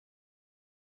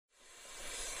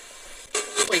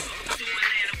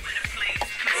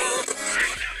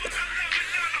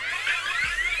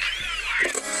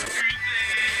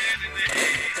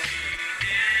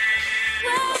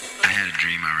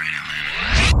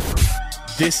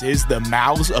This is the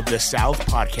Mouths of the South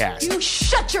podcast. You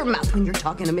shut your mouth when you're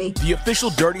talking to me. The official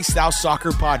Dirty South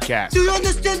Soccer podcast. Do you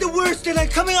understand the words that are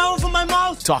coming out of my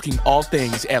mouth? Talking all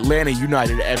things Atlanta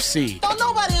United FC. Don't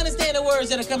nobody understand the words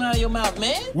that are coming out of your mouth,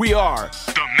 man. We are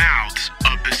the Mouths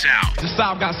of the South. The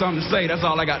South got something to say. That's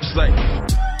all I got to say.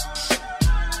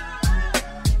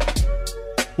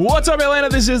 What's up, Atlanta?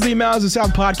 This is the Mouths of the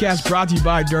South podcast brought to you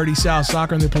by Dirty South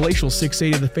Soccer in the palatial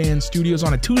 680 of the Fan Studios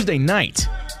on a Tuesday night.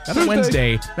 Not a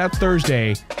Wednesday, not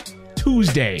Thursday,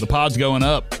 Tuesday. The pod's going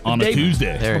up on a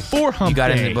Tuesday. There. Before hump You got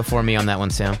day. in before me on that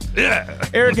one, Sam. Yeah.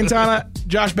 Eric Quintana,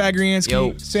 Josh Bagriansky,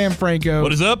 Yo. Sam Franco.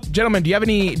 What is up? Gentlemen, do you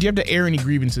have to air any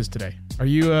grievances today? Are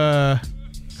you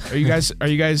guys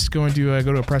going to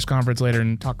go to a press conference later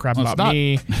and talk crap about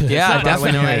me? Yeah, about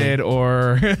Atlanta United,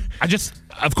 or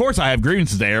Of course I have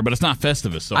grievances there, but it's not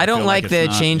Festivus. So I don't feel like it's the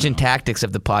not, change in tactics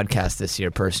of the podcast this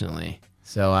year, personally.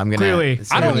 So I'm gonna. Clearly.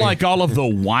 I don't like all of the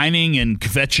whining and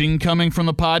kvetching coming from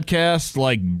the podcast.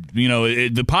 Like,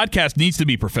 the podcast needs to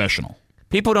be professional.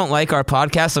 People don't like our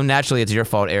podcast, so naturally it's your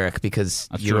fault, Eric, because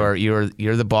That's you're true.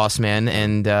 you're the boss man,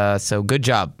 and so good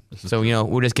job. So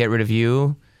we'll just get rid of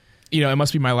you. it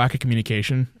must be my lack of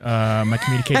communication. My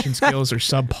communication skills are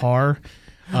subpar.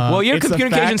 Well, your it's the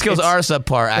communication fact- skills it's are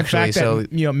subpar, the actually. fact So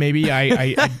that, maybe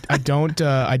I don't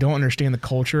understand the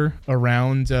culture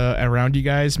around you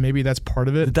guys. Maybe that's part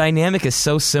of the it. dynamic is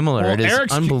so similar. Well, It is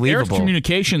Eric's unbelievable.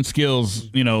 communication skills,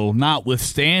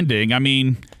 notwithstanding, I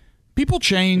mean, people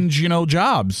change,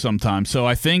 jobs sometimes. So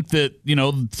I think that,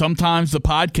 sometimes the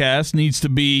podcast needs to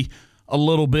be a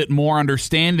little bit more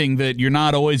understanding that you're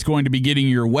not always going to be getting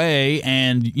your way,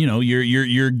 and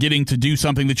you're getting to do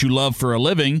something that you love for a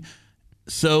living.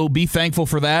 So be thankful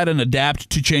for that and adapt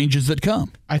to changes that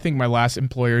come. I think my last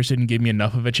employers didn't give me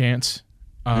enough of a chance.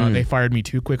 They fired me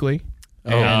too quickly,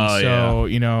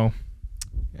 and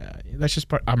that's just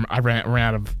part. I ran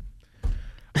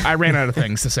out of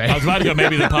things to say. I was about to go.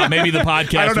 Maybe the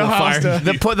podcast I don't know will how else fire.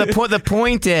 to- The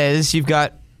point is, you've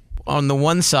got on the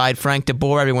one side Frank de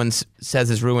Boer, everyone says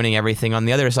is ruining everything. On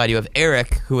the other side, you have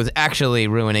Eric, who is actually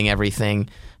ruining everything.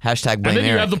 Hashtag blame And then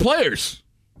you Eric. have the players.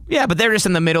 Yeah, but they're just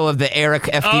in the middle of the Eric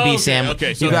FDB, okay, Sam.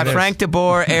 okay, so you got there's- Frank de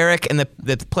Boer, Eric, and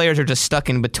the players are just stuck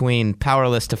in between,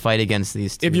 powerless to fight against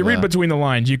these two. If you read between the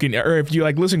lines, you can, or if you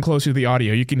listen closer to the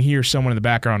audio, you can hear someone in the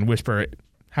background whisper,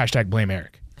 "Hashtag blame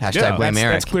Eric." Hashtag blame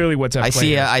Eric. That's clearly what's at I play see.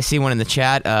 here. I see one in the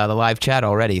chat, the live chat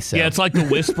already. So Yeah, it's like the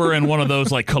whisper in one of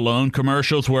those like cologne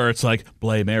commercials where it's like,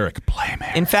 blame Eric, blame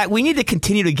Eric. in fact, we need to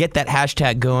continue to get that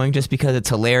hashtag going, just because it's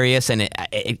hilarious and it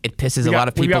pisses a lot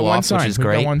of We've got people one off, sign. which is We've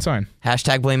great. got one sign.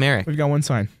 Hashtag blame Eric. We've got one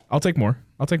sign. I'll take more.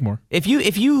 If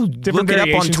you Different look it up on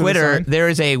variations of the Twitter, sign. there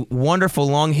is a wonderful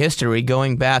long history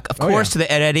going back, of course, to the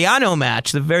Herediano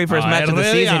match, the very first match of the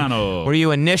season, Herediano. where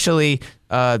you initially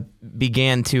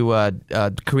began to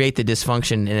create the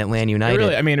dysfunction in Atlanta United.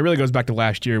 It really goes back to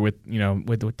last year with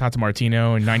Tata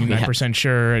Martino and 99%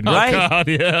 sure. And Right? God,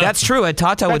 yeah. That's true. And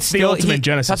Tata would That's the still ultimate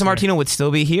genesis Tata here. Martino would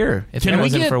still be here if it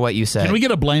wasn't for what you said. Can we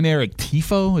get a blame Eric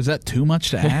tifo? Is that too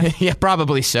much to ask? Yeah,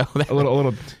 probably so. a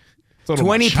little. It's a little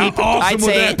 20 much. people. How awesome I'd would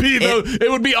say that be, though?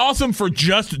 It would be awesome for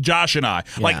just Josh and I.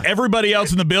 Yeah. Like, everybody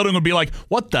else in the building would be like,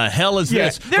 what the hell is Yeah,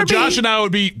 this? there'd But Josh be- and I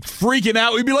would be freaking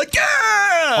out. We'd be like,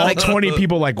 yeah! All 20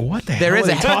 people like, what the There hell is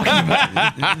are a they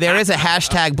talking about? there is a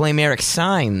hashtag blame Eric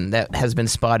sign that has been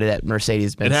spotted at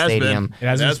Mercedes-Benz It has Stadium. been. It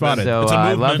has been spotted. So It's a I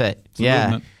movement. love it. It's a Yeah.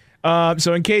 movement.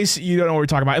 So in case you don't know what we're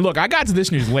talking about, and look, I got to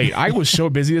this news late. I was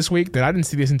so busy this week that I didn't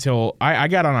see this until I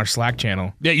got on our Slack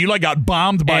channel. Yeah, you got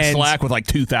bombed by And Slack with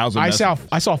 2,000 I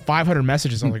messages. saw 500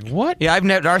 messages. I was like, what? Yeah,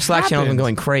 our Slack channel has been happened?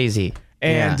 going crazy.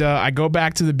 And Yeah. I go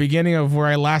back to the beginning of where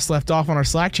I last left off on our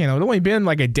Slack channel. It only been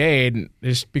like a day, and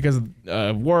just because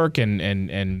of work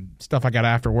and stuff I got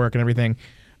after work and everything,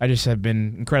 I just have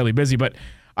been incredibly busy. But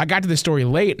I got to the story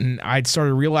late, and I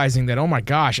started realizing that, oh my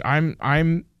gosh, I'm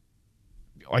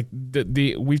like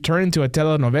we've turned into a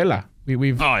telenovela.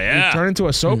 We've turned into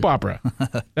a soap opera.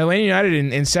 Atlanta United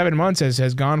in 7 months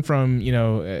has gone from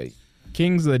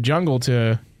Kings of the Jungle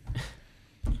to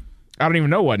I don't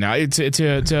even know what now. It's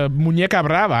Muñeca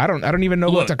Brava. I don't even know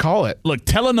what to call it. Look,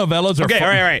 telenovelas are Okay,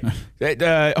 fun. all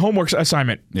right. Homework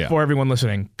assignment Yeah. for everyone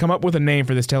listening. Come up with a name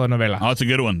for this telenovela. Oh, it's a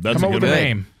good one. That's Come a up good with one. a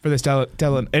name for this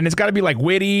and it's got to be like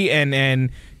witty and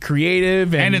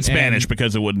creative And in Spanish,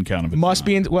 because it wouldn't count if it's must not.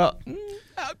 be in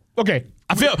okay.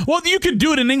 I feel you could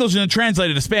do it in English and then translate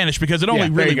it to Spanish because it only Yeah,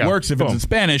 there really you go. works if it's Boom. in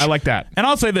Spanish. I like that. And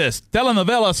I'll say this: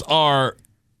 telenovelas are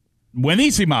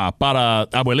buenísima para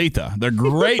abuelita. They're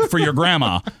great for your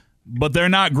grandma, but they're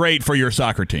not great for your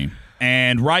soccer team.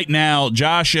 And right now,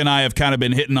 Josh and I have kind of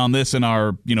been hitting on this in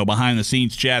our behind the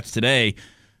scenes chats today.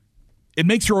 it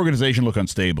makes your organization look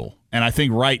unstable. And I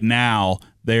think right now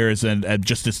there is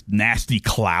just this nasty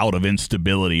cloud of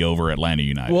instability over Atlanta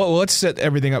United. Well, let's set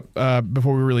everything up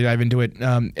before we really dive into it.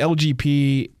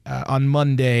 LGP on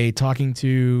Monday talking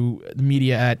to the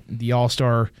media at the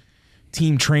All-Star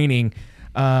team training,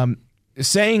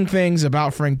 saying things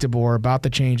about Frank DeBoer, about the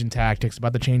change in tactics,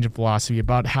 about the change in philosophy,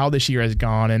 about how this year has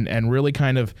gone, and really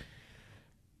kind of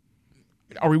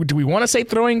do we want to say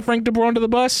throwing Frank DeBoer under the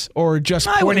bus, or just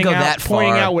pointing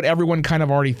out what everyone kind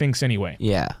of already thinks anyway?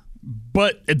 Yeah.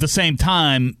 But at the same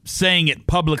time, saying it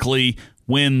publicly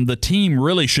when the team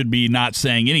really should be not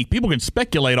saying any. People can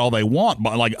speculate all they want,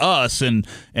 but like us and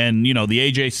the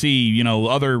AJC,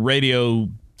 other radio,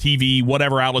 TV,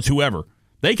 whatever outlets, whoever,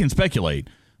 they can speculate.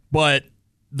 But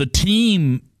the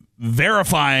team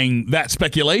verifying that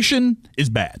speculation is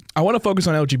bad. I want to focus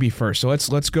on LGB first, so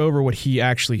let's go over what he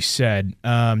actually said.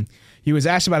 He was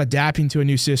asked about adapting to a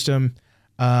new system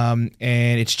and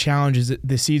its challenges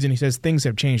this season. He says things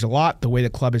have changed a lot, the way the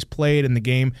club is played in the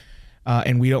game,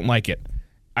 and we don't like it.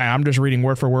 I'm just reading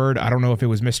word for word. I don't know if it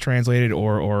was mistranslated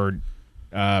or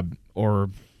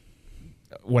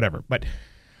whatever, but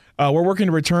we're working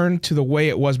to return to the way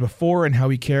it was before and how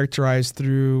we characterize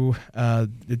through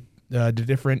the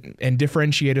different and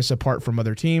differentiate us apart from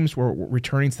other teams. We're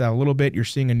returning to that a little bit. You're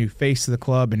seeing a new face to the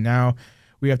club, and now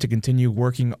we have to continue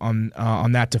working on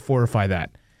that to fortify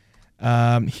that.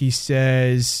 He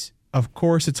says, of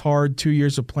course, it's hard 2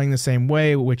 years of playing the same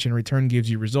way, which in return gives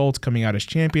you results, coming out as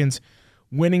champions,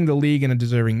 winning the league in a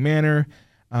deserving manner.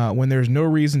 When there's no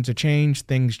reason to change,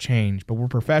 things change. But we're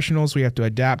professionals. We have to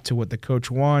adapt to what the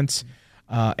coach wants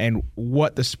and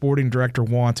what the sporting director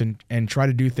wants and try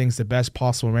to do things the best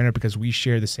possible manner because we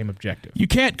share the same objective. You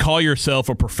can't call yourself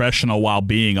a professional while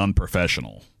being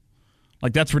unprofessional.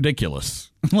 Like, that's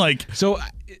ridiculous. So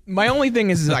my only thing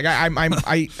is like I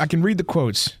can read the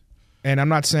quotes, and I'm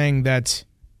not saying that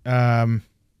they're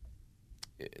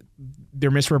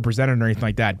misrepresented or anything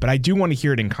like that, but I do want to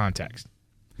hear it in context.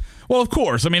 Well, of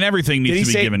course. I mean, everything needs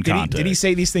to be given context. Did he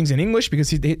say these things in English? Because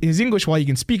his English, while you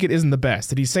can speak it, isn't the best.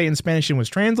 Did he say it in Spanish and was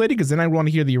translated? Because then I want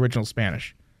to hear the original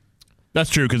Spanish. That's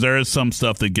true, because there is some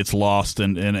stuff that gets lost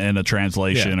in a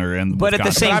translation or in. But at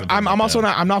the same, I'm also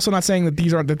not saying that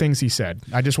these aren't the things he said.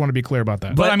 I just want to be clear about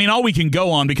that. But I mean, all we can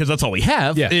go on, because that's all we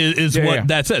have, is what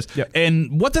that says. Yeah.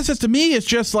 And what that says to me is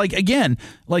just like, again,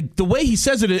 like the way he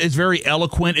says it is very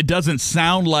eloquent. It doesn't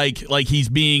sound like he's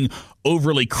being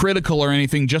overly critical or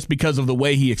anything, just because of the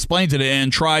way he explains it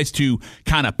and tries to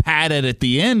kind of pat it at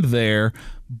the end there.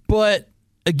 But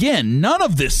again, none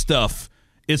of this stuff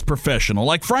is professional.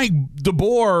 Like Frank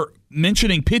DeBoer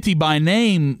mentioning Pitti by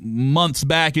name months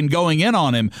back and going in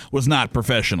on him was not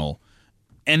professional.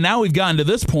 And now we've gotten to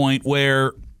this point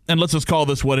where, and let's just call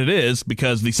this what it is,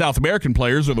 because the South American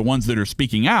players are the ones that are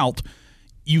speaking out,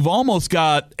 you've almost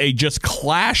got a just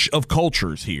clash of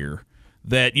cultures here.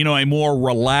 That, a more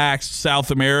relaxed South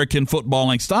American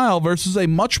footballing style versus a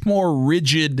much more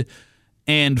rigid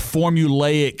and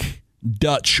formulaic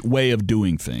Dutch way of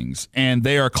doing things. And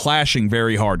they are clashing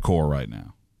very hardcore right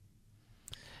now.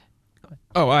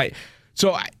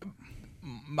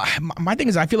 My thing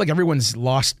is, I feel like everyone's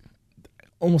lost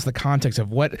almost the context of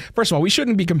what. First of all, we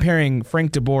shouldn't be comparing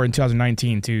Frank DeBoer in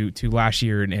 2019 to last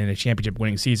year in a championship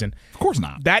winning season. Of course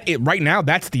not. Right now,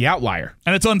 that's the outlier,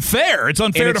 and it's unfair. It's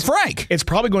unfair to Frank. It's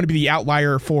probably going to be the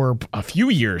outlier for a few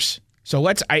years. So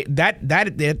that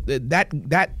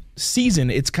season,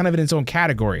 it's kind of in its own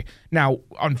category. Now,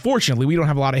 unfortunately, we don't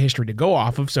have a lot of history to go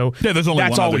off of, so there's only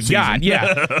that's one all we got.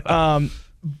 Yeah.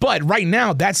 But right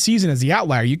now, that season is the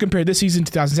outlier. You compare this season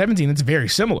to 2017, it's very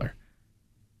similar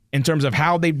in terms of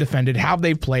how they've defended, how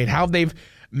they've played, how they've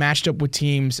matched up with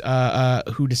teams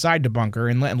who decide to bunker.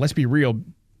 And let's be real,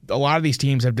 a lot of these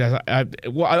teams have,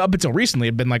 up until recently,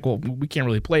 have been like, well, we can't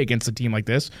really play against a team like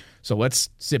this, so let's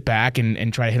sit back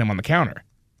and try to hit them on the counter,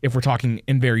 if we're talking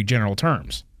in very general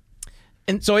terms.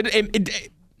 And so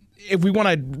if we want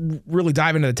to really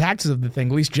dive into the tactics of the thing,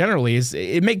 at least generally,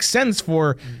 it makes sense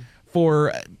for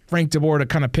Frank DeBoer to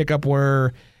kind of pick up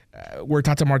where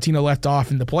Tata Martino left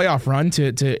off in the playoff run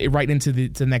to right into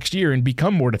the next year and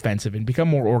become more defensive and become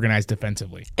more organized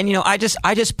defensively. And I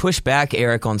just push back,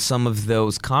 Eric, on some of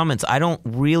those comments. I don't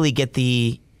really get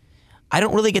the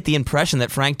impression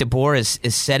that Frank DeBoer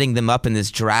is setting them up in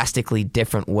this drastically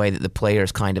different way that the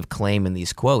players kind of claim in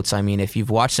these quotes. I mean, if you've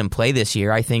watched them play this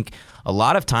year, I think a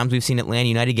lot of times we've seen Atlanta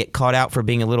United get caught out for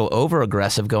being a little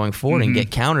over-aggressive going forward and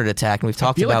get countered-attacked. And we've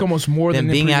talked about almost more them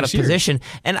than being out of years. position.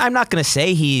 And I'm not going to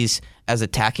say he's as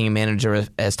attacking a manager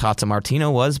as Tata Martino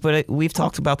was, but we've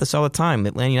talked about this all the time.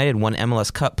 Atlanta United won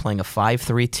MLS Cup playing a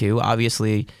 5-3-2.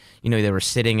 Obviously, they were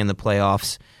sitting in the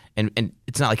playoffs and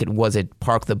it's not like it was a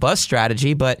park the bus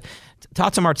strategy, but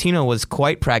Tata Martino was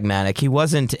quite pragmatic. He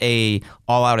wasn't a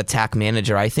all-out attack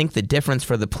manager. I think the difference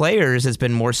for the players has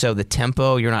been more so the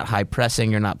tempo. You're not high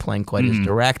pressing. You're not playing quite as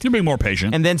direct. You're being more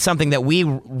patient. And then something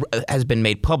that has been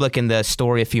made public in the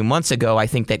story a few months ago, I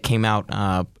think that came out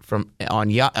on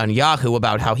Yahoo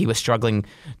about how he was struggling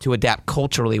to adapt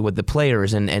culturally with the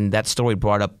players, and that story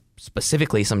brought up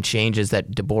specifically some changes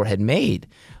that DeBoer had made.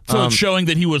 So it's showing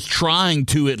that he was trying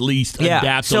to at least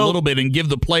adapt a little bit and give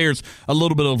the players a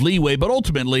little bit of leeway. But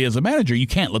ultimately, as a manager, you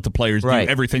can't let the players do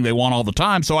everything they want all the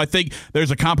time. So I think there's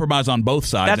a compromise on both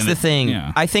sides. That's the thing.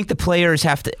 Yeah. I think the players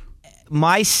have to...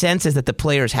 My sense is that the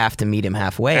players have to meet him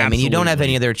halfway. Absolutely. I mean, you don't have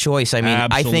any other choice. I mean,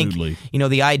 Absolutely. I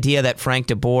think, the idea that Frank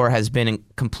DeBoer has been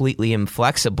completely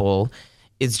inflexible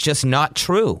is just not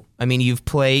true. I mean, you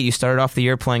started off the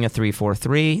year playing a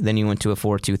 3-4-3, then you went to a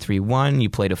 4-2-3-1,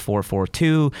 you played a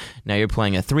 4-4-2, now you're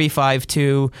playing a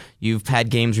 3-5-2. You've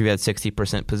had games where you've had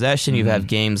 60% possession. You've had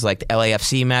games like the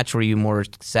LAFC match where you more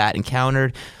sat and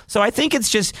countered. So I think it's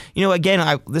just, again,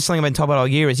 this is something I've been talking about all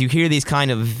year, is you hear these kind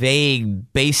of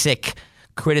vague, basic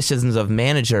criticisms of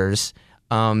managers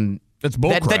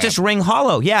that just ring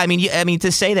hollow. Yeah, I mean,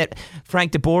 to say that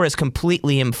Frank DeBoer is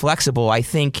completely inflexible, I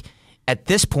think at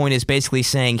this point is basically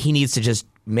saying he needs to just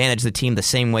manage the team the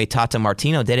same way Tata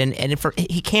Martino did, and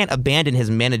he can't abandon his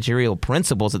managerial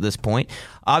principles at this point.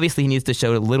 Obviously, he needs to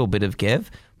show a little bit of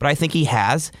give, but I think he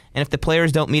has. And if the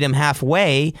players don't meet him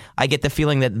halfway, I get the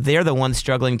feeling that they're the ones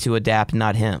struggling to adapt,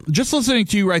 not him. Just listening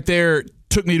to you right there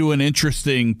took me to an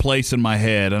interesting place in my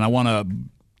head, and I want to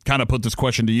kind of put this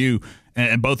question to you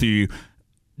and both of you.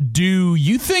 Do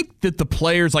you think that the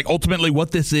players, like ultimately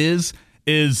what this is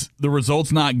the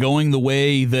results not going the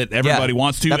way that everybody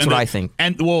wants to? That's what I think.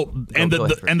 And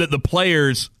that the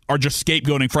players are just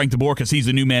scapegoating Frank DeBoer because he's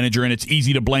the new manager, and it's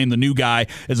easy to blame the new guy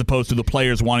as opposed to the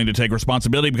players wanting to take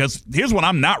responsibility. Because here's what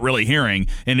I'm not really hearing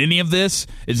in any of this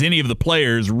is any of the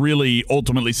players really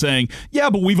ultimately saying, yeah,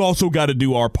 but we've also got to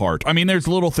do our part. I mean, there's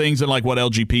little things in like what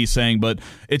LGP is saying, but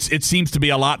it seems to be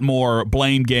a lot more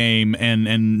blame game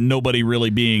and nobody really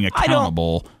being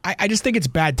accountable. I just think it's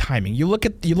bad timing. You look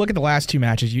at the last two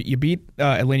matches. You beat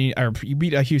Atlanta, or you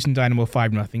beat Houston Dynamo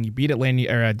 5-0. You beat Atlanta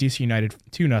or DC United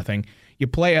 2-0. You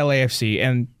play LAFC,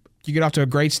 and you get off to a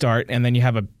great start, and then you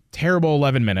have a terrible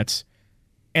 11 minutes,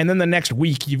 and then the next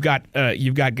week you've got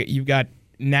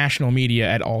national media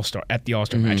at the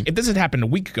All-Star match. If this had happened a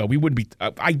week ago, we would be.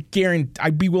 I'd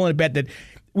be willing to bet that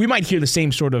we might hear the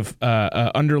same sort of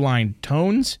underlying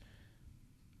tones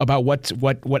about what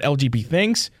LGP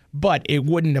thinks, but it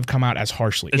wouldn't have come out as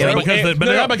harshly. Is that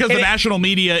because the national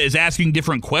media is asking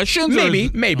different questions?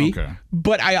 Maybe. Okay.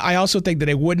 But I also think that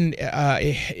it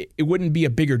wouldn't be a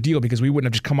bigger deal because we wouldn't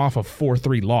have just come off a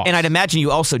 4-3 loss. And I'd imagine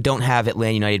you also don't have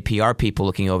Atlanta United PR people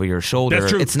looking over your shoulder.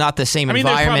 That's true. It's not the same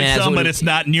environment. There's probably some, but it's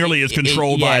not nearly as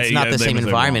controlled by. It's not the same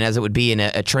environment as it would be in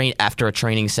a after a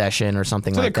training session or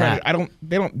something like that.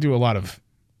 They don't do a lot of.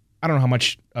 I don't know how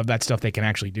much of that stuff they can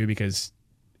actually do because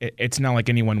it's not like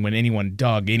when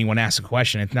anyone asks a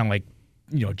question, it's not like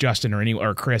Justin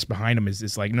or Chris behind him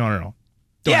is like no.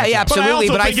 Yeah, absolutely.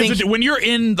 But I think when you're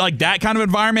in like that kind of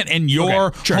environment and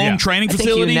your home training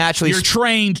facility, you're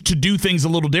trained to do things a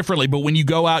little differently. But when you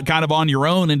go out kind of on your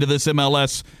own into this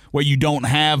MLS where you don't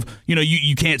have,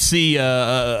 you can't see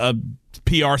a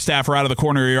PR staffer out of the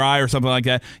corner of your eye or something like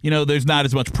that, there's not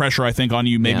as much pressure, I think, on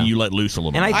you. Maybe you let loose a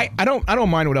little bit. I don't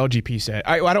mind what LGP said.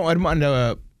 I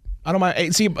don't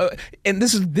mind. See, and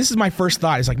this is my first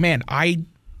thought. It's like, man, I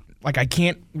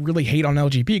can't really hate on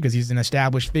LGP because he's an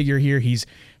established figure here. He's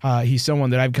someone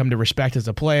that I've come to respect as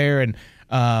a player, and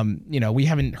we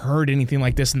haven't heard anything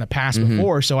like this in the past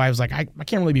before. So I was like, I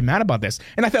can't really be mad about this,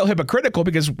 and I felt hypocritical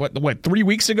because what 3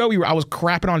 weeks ago I was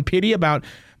crapping on Pity about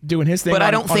doing his thing. But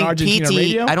I don't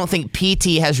think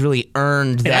PT has really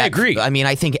earned that. I agree. I mean,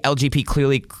 I think LGP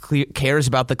clearly cares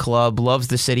about the club, loves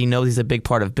the city, knows he's a big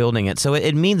part of building it. So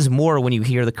it means more when you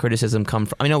hear the criticism come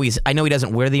from. I know he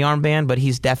doesn't wear the armband, but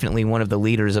he's definitely one of the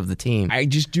leaders of the team. I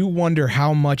just do wonder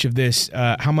how much of this,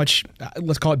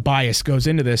 let's call it bias, goes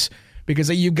into this,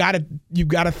 because you've got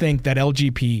to think that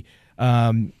LGP.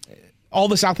 All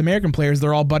the South American players,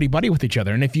 they're all buddy-buddy with each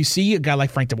other. And if you see a guy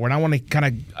like Frank DeBoer, and I want to kind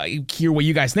of hear what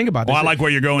you guys think about this. Well, I like where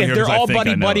you're going here. If they're all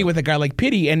buddy-buddy with a guy like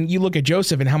Pity, and you look at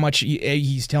Joseph and how much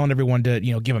he's telling everyone to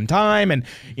give him time, and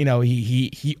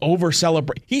he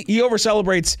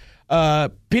over-celebrates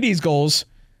Pity's goals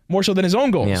more so than his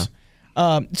own goals.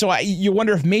 Yeah. So you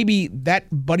wonder if maybe that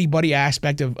buddy-buddy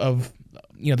aspect of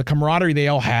the camaraderie they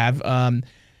all have,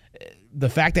 the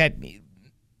fact that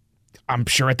I'm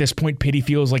sure at this point Pitti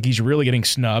feels like he's really getting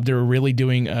snubbed or really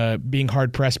being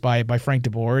hard pressed by Frank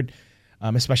DeBoer,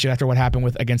 especially after what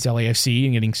happened against LAFC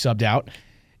and getting subbed out.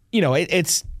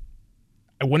 It's.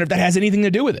 I wonder if that has anything to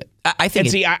do with it. I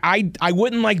think. And I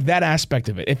wouldn't like that aspect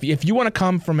of it. If you want to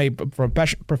come from a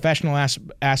professional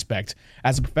aspect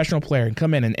as a professional player and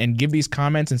come in and give these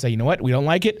comments and say, you know what, we don't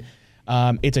like it.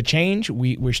 It's a change.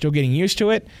 We're still getting used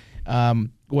to it.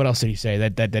 What else did he say?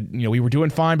 That we were doing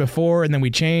fine before and then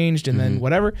we changed and then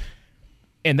whatever.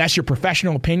 And that's your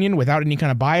professional opinion without any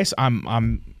kind of bias. I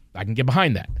can get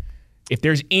behind that. If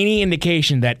there's any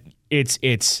indication that it's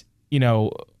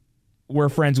we're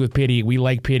friends with Pitti, we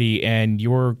like Pitti, and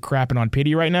you're crapping on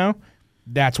Pitti right now,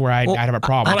 that's where I'd have a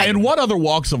problem. In what other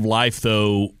walks of life,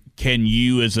 though, can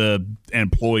you as an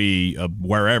employee of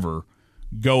wherever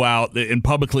go out and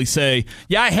publicly say,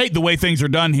 yeah, I hate the way things are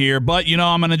done here, but,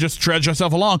 I'm going to just trudge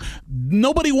myself along?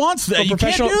 Nobody wants that. You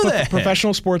can't do that.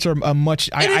 Professional sports are much...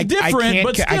 It is different,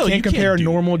 but still, I can't compare a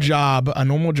normal job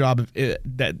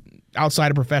that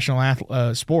outside of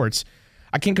professional sports.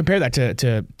 I can't compare that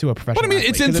to a professional. But I mean,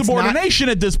 it's insubordination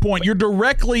at this point. You're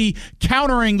directly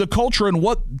countering the culture and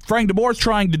what Frank DeBoer is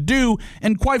trying to do,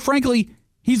 and quite frankly,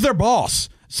 he's their boss.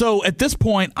 So at this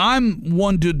point, I'm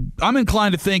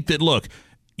inclined to think that, look,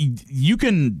 you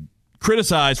can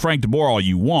criticize Frank DeBoer all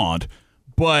you want,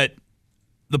 but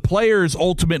the players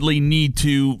ultimately need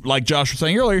to, like Josh was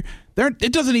saying earlier,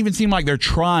 it doesn't even seem like they're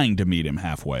trying to meet him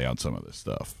halfway on some of this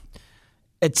stuff.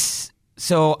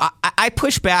 So I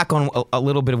push back on a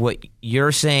little bit of what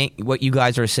you're saying, what you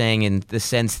guys are saying, in the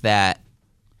sense that,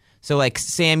 so like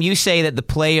Sam, you say that the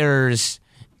players,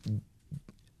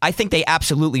 I think they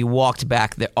absolutely walked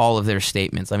back all of their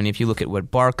statements. I mean, if you look at what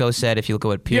Barco said, if you look at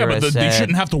what Pires said, they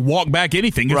shouldn't have to walk back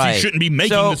anything because right. He shouldn't be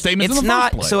making the statements in the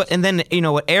first place. So, and then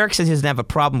what Eric says, he doesn't have a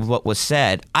problem with what was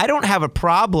said. I don't have a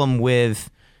problem with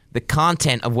the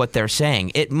content of what they're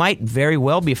saying. It might very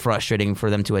well be frustrating for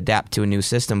them to adapt to a new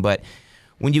system, but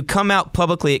when you come out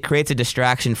publicly, it creates a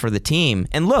distraction for the team.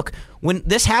 And look, when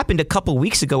this happened a couple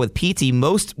weeks ago with Pitti,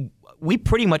 we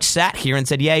pretty much sat here and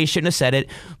said, yeah, you shouldn't have said it,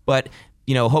 but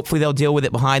hopefully they'll deal with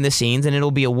it behind the scenes and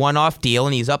it'll be a one-off deal,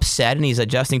 and he's upset and he's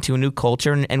adjusting to a new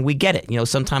culture, and we get it.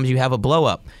 Sometimes you have a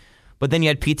blow-up. But then you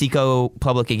had Pitti go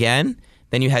public again.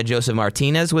 Then you had Joseph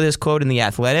Martinez with his quote in The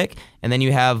Athletic. And then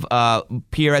you have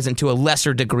Pires, and to a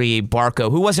lesser degree,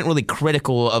 Barco, who wasn't really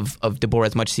critical of DeBoer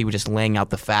as much as he was just laying out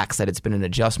the facts that it's been an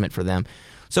adjustment for them.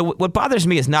 So what bothers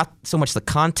me is not so much the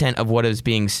content of what is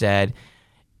being said.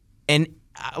 And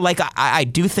I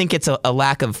do think it's a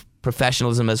lack of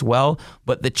professionalism as well,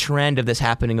 but the trend of this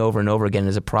happening over and over again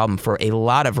is a problem for a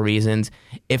lot of reasons.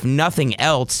 If nothing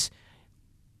else,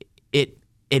 it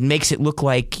makes it look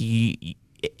like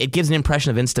it gives an impression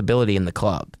of instability in the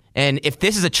club. And if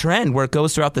this is a trend where it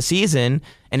goes throughout the season,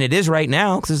 and it is right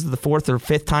now, because this is the fourth or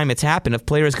fifth time it's happened, of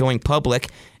players going public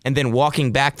and then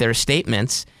walking back their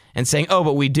statements and saying, oh,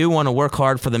 but we do want to work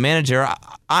hard for the manager,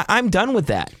 I'm done with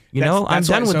that. I'm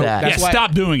done with that.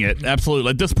 Stop doing it.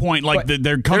 Absolutely. At this point,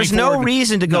 they're coming There's forward. no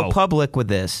reason to go public with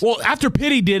this. Well, after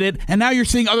Pitti did it, and now you're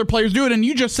seeing other players do it, and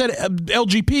you just said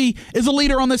LGP is a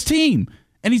leader on this team.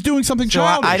 And he's doing something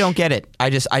childish. I don't get it.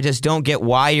 I just don't get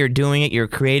why you're doing it. You're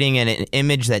creating an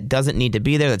image that doesn't need to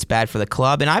be there, that's bad for the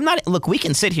club. And I'm not... Look, we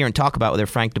can sit here and talk about whether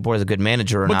Frank DeBoer is a good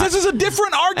manager or not. But this is a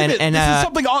different argument. And this is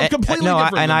something completely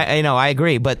different. I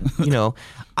agree. But,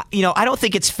 I don't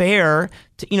think it's fair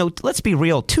to... let's be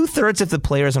real. 2/3 of the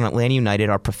players on Atlanta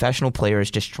United are professional players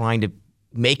just trying to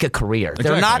make a career. Exactly.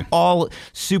 They're not all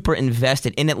super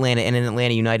invested in Atlanta and in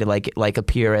Atlanta United like a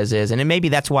Pires is, and maybe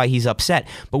that's why he's upset.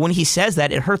 But when he says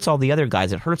that, it hurts all the other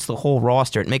guys. It hurts the whole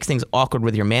roster. It makes things awkward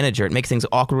with your manager. It makes things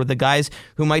awkward with the guys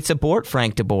who might support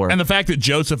Frank DeBoer. And the fact that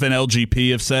Joseph and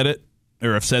LGP have said it,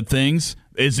 or have said things,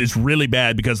 is really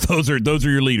bad, because those are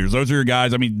your leaders. Those are your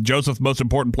guys. I mean, Joseph, most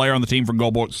important player on the team from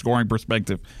goal scoring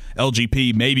perspective.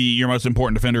 LGP, maybe your most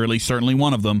important defender, at least certainly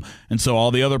one of them. And so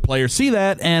all the other players see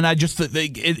that, and I just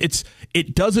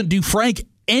it doesn't do Frank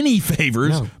any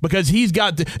favors, because he's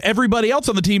got everybody else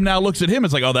on the team now looks at him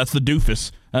as like, oh, that's the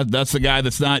doofus. That's the guy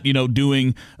that's not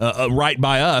doing right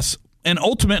by us, and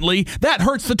ultimately that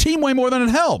hurts the team way more than it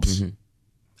helps. Mm-hmm.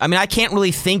 I mean, I can't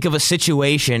really think of a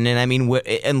situation, and I mean,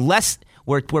 unless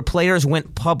where players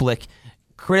went public,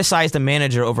 criticized the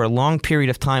manager over a long period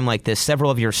of time like this,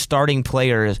 several of your starting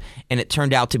players, and it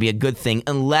turned out to be a good thing,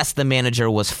 unless the manager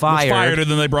was fired. And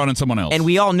then they brought in someone else. And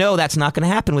we all know that's not going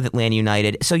to happen with Atlanta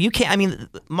United. So you can't, I mean,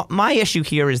 my issue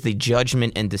here is the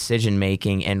judgment and decision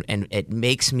making, and it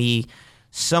makes me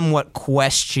somewhat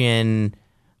question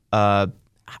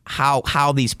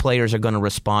how these players are going to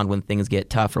respond when things get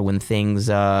tough or when things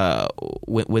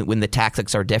when the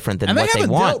tactics are different than what they want. And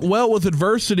they haven't dealt well with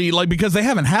adversity, like because they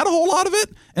haven't had a whole lot of it.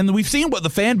 And we've seen what the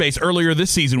fan base earlier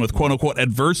this season with quote unquote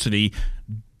adversity.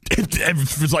 It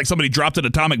was like somebody dropped an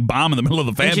atomic bomb in the middle of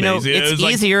the fan base. It's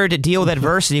easier to deal with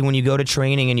adversity when you go to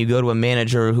training and you go to a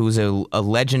manager who's a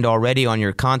legend already on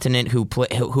your continent,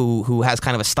 who has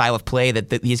kind of a style of play that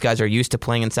these guys are used to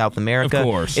playing in South America. Of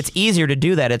course. It's easier to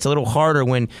do that. It's a little harder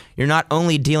when you're not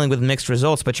only dealing with mixed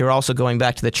results, but you're also going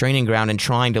back to the training ground and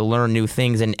trying to learn new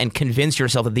things and convince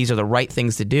yourself that these are the right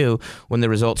things to do when the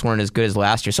results weren't as good as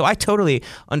last year. So I totally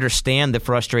understand the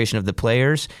frustration of the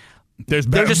players. There's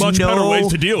much better ways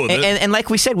to deal with it. And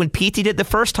like we said, when PT did the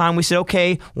first time, we said,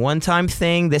 okay, one-time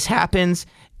thing, this happens.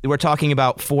 We're talking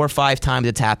about 4 or 5 times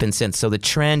it's happened since. So the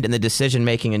trend and the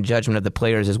decision-making and judgment of the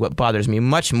players is what bothers me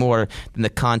much more than the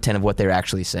content of what they're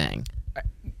actually saying.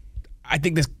 I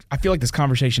feel like this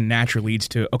conversation naturally leads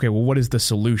to, okay, well, what is the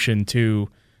solution to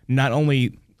not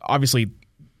only, obviously,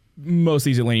 most of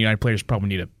these Atlanta United players probably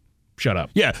need to shut up.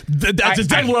 Yeah, that's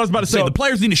exactly what I was about to say. The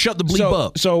players need to shut the bleep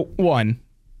up. So, one,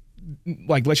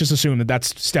 like, let's just assume that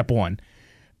that's step one.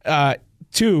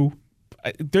 2,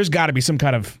 there's got to be some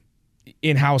kind of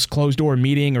in-house closed-door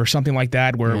meeting or something like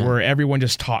that where everyone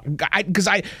just talk.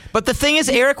 But the thing is,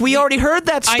 Eric, we already heard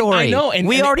that story. I know.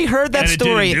 We already heard that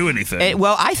story. It didn't do anything.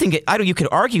 Well, I think you could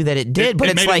argue that it did, but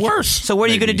it's made like, it worse, so what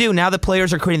are you going to do? Now the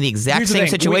players are creating the exact same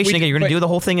situation again. You're going to do the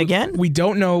whole thing again? We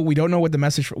don't know what the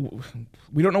message.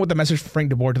 We don't know what the message for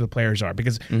Frank DeBoer to the players are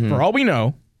because for all we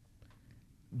know,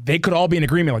 they could all be in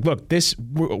agreement. Like, look, this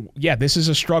is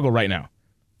a struggle right now.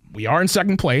 We are in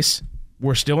second place.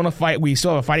 We're still in a fight. We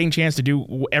still have a fighting chance to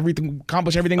do everything,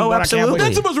 accomplish everything we want to accomplish.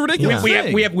 That's the most ridiculous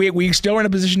thing. We still are in a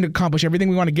position to accomplish everything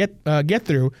we want to get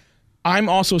through. I'm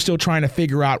also still trying to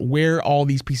figure out where all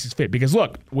these pieces fit. Because,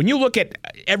 look, when you look at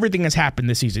everything that's happened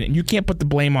this season, and you can't put the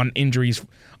blame on injuries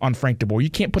on Frank DeBoer.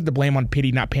 You can't put the blame on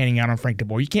Pitty not panning out on Frank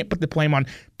DeBoer. You can't put the blame on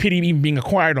Pitty even being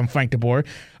acquired on Frank DeBoer.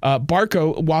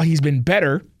 Barco, while he's been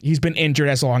better, he's been injured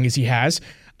as long as he has.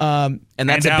 And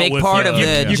that's a big part of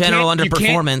the general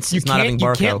underperformance is not having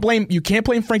Barco. You can't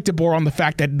blame Frank DeBoer on the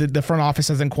fact that the front office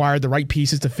has acquired the right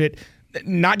pieces to fit,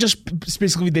 not just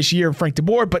specifically this year Frank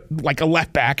DeBoer, but like a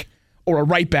left back or a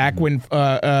right back when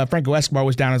Franco Escobar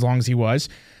was down as long as he was.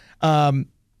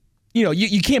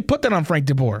 You can't put that on Frank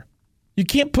DeBoer. You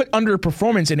can't put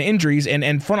underperformance and injuries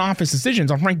and front office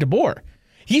decisions on Frank DeBoer.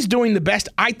 He's doing the best,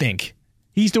 I think.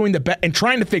 He's doing the best and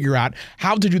trying to figure out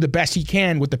how to do the best he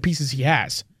can with the pieces he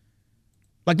has.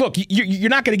 Like, look, you're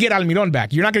not going to get Almiron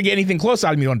back. You're not going to get anything close to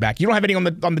Almiron back. You don't have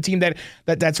anything on the team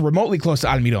that's remotely close to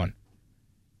Almiron.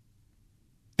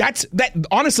 That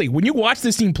honestly, when you watch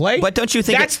this team play, but don't you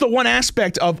think that's the one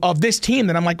aspect of this team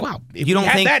that I'm like, wow, if you don't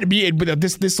think that,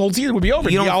 this whole season would be over.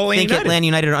 You don't think Atlanta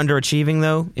United are underachieving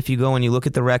though? If you go and you look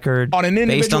at the record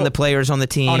based on the players on the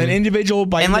team, on an individual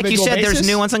by and individual like you said, basis, there's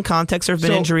nuance and context. There have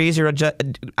been injuries.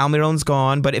 Almiron's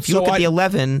gone, but if you look at the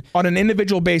 11 on an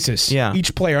individual basis,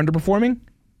 each player underperforming.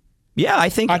 Yeah, I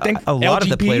think a lot of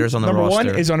the players on the roster.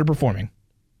 Number 1 is underperforming.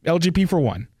 LGP for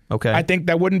one. Okay. I think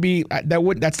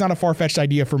that's not a far-fetched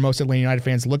idea for most Atlanta United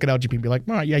fans to look at LGP and be like,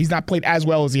 oh, yeah, he's not played as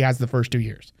well as he has the first 2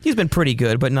 years. He's been pretty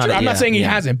good, but not. Sure, I'm not saying he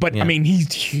hasn't, but I mean,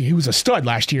 he was a stud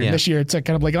last year. And this year, it's kind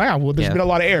of like, there's been a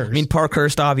lot of errors. I mean,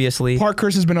 Parkhurst obviously.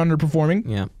 Parkhurst has been underperforming.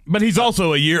 Yeah, but he's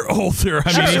also a year older.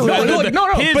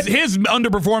 His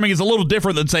underperforming is a little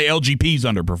different than say LGP's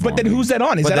underperforming. But then who's that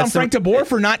on? Is that on Frank DeBoer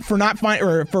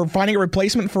for finding a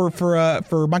replacement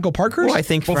for Michael Parkhurst? Well, I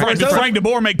think Frank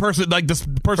DeBoer make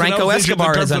personnel Franco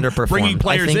Escobar is underperforming. Bringing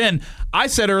players in. I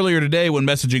said earlier today when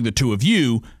messaging the two of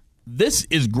you, this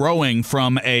is growing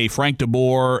from a Frank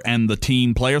DeBoer and the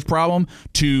team players problem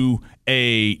to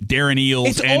a Darren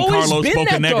Eales and Carlos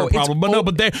Bocanegra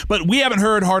problem. But we haven't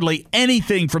heard hardly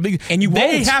anything from these. And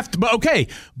they have to.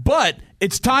 But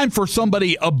it's time for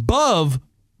somebody above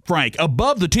Frank,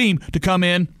 above the team, to come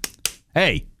in.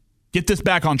 Hey, get this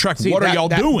back on track. What are y'all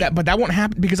doing? But that won't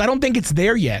happen because I don't think it's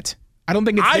there yet. I don't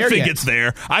think it's there yet. It's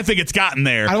there. I think it's gotten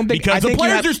there. Because the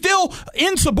players are still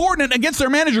insubordinate against their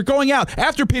manager going out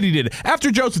after Pitty did it,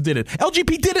 after Joseph did it.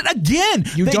 LGP did it again.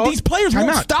 These players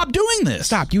won't stop doing this.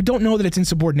 Stop. You don't know that it's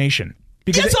insubordination.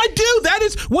 Yes, I do. That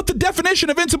is what the definition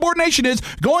of insubordination is,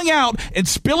 going out and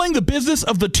spilling the business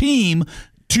of the team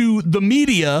to the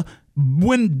media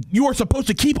when you are supposed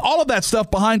to keep all of that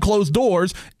stuff behind closed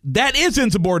doors. That is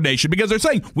insubordination because they're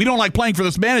saying, we don't like playing for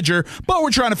this manager, but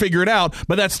we're trying to figure it out.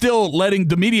 But that's still letting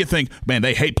the media think, man,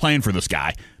 they hate playing for this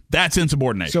guy. That's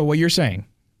insubordination. So what you're saying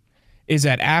is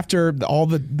that after all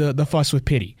the fuss with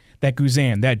Pitty, that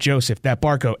Guzan, that Joseph, that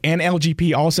Barco, and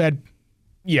LGP all said,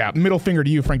 middle finger to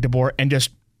you, Frank DeBoer, and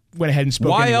just went ahead and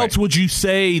spoke. Why anyway. else would you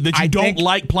say that you don't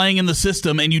like playing in the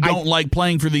system and you don't like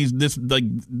playing for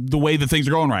the way that things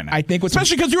are going right now? I think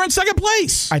especially because you're in second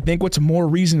place. I think what's more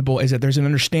reasonable is that there's an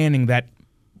understanding that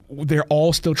they're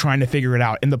all still trying to figure it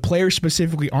out, and the players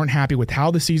specifically aren't happy with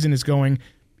how the season is going,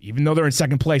 even though they're in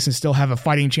second place and still have a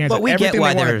fighting chance at everything they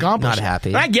want to accomplish. Not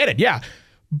happy. And I get it, yeah,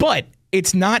 but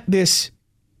it's not this.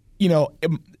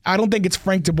 I don't think it's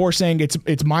Frank DeBoer saying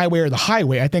it's my way or the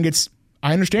highway. I think it's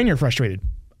I understand you're frustrated.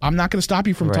 I'm not going to stop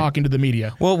you from talking to the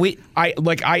media. Well, I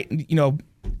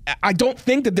don't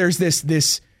think that there's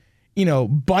this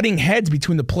butting heads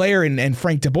between the player and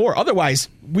Frank DeBoer. Otherwise,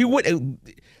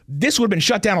 this would have been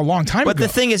shut down a long time ago. But the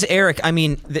thing is, Eric, I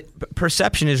mean,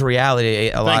 perception is reality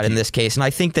a lot in this case, and I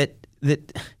think that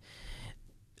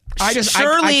I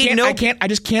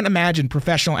just can't imagine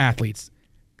professional athletes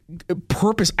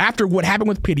after what happened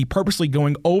with Pitti purposely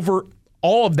going over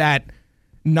all of that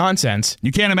nonsense.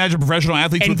 You can't imagine professional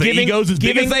athletes with the egos as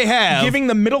big as they have. Giving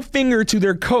the middle finger to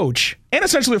their coach and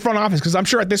essentially the front office, because I'm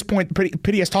sure at this point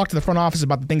Pitti has talked to the front office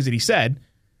about the things that he said,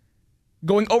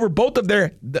 going over both of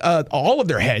all of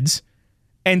their heads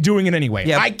and doing it anyway.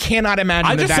 Yeah. I cannot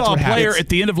imagine that's what happens. I just saw a player at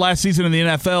the end of last season in the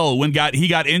NFL when he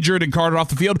got injured and carted off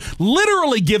the field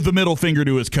literally give the middle finger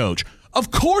to his coach. Of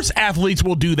course athletes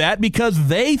will do that because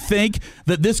they think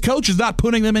that this coach is not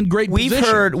putting them in great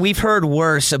position. We've heard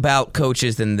worse about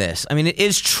coaches than this. I mean, it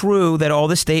is true that all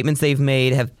the statements they've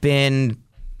made have been,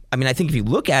 I mean, I think if you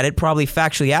look at it, probably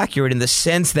factually accurate in the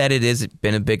sense that it has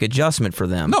been a big adjustment for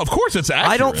them. No, of course it's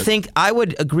accurate. I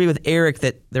would agree with Eric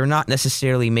that they're not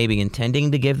necessarily maybe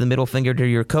intending to give the middle finger to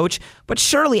your coach, but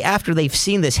surely after they've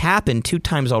seen this happen 2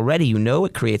 times already,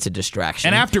 it creates a distraction.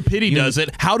 And after Pitti does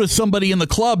it, how does somebody in the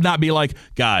club not be like,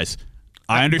 guys,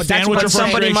 I understand what your frustrations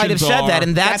are. Somebody might have said that,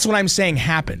 and that's what I'm saying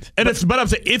happened. But I'm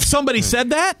saying, if somebody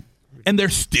said that, and they're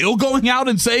still going out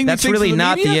and saying that's really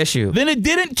not media, the issue. Then it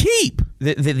didn't keep.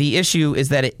 The issue is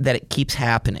that it keeps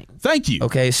happening. Thank you.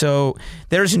 Okay, so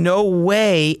there's no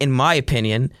way, in my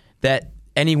opinion, that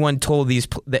anyone told the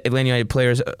Atlanta United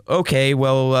players, okay,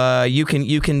 well, you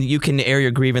can air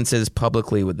your grievances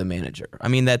publicly with the manager. I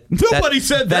mean nobody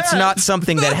said that. That's not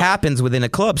something that happens within a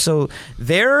club. So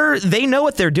they know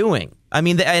what they're doing. I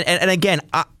mean, and again,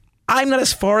 I'm not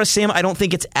as far as Sam. I don't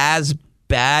think it's as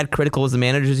bad critical as the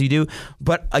managers you do,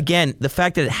 but again, the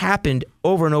fact that it happened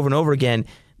over and over and over again,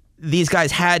 these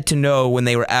guys had to know when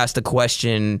they were asked a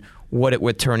question what it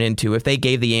would turn into if they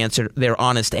gave the answer, their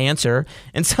honest answer.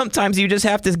 And sometimes you just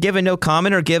have to give a no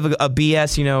comment or give a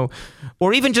BS,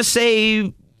 or even just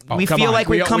say we feel like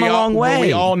we've come a long way.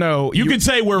 We all know. You could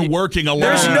say we're working along.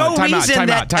 There's no reason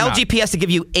that LGP has to give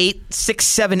you 6,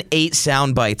 7, 8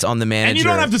 sound bites on the manager. And you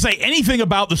don't have to say anything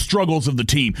about the struggles of the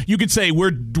team. You could say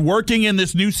we're working in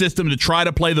this new system to try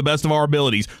to play the best of our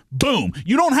abilities. Boom.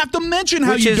 You don't have to mention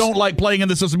how you don't like playing in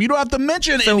the system. You don't have to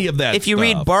mention any of that If you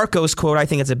read Barco's quote, I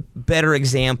think it's a better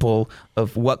example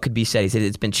of what could be said. He said,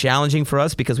 it's been challenging for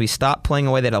us because we stopped playing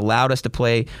a way that allowed us to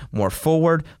play more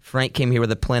forward. Frank came here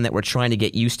with a plan that we're trying to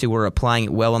get used to. We're applying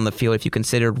it well on the field if you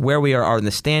consider where we are in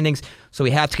the standings. So we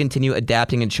have to continue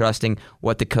adapting and trusting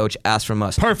what the coach asks from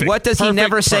us. Perfect. What does he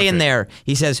never say in there?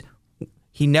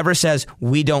 He never says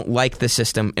we don't like the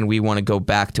system and we want to go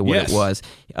back to what it was.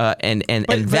 And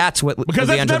that's what because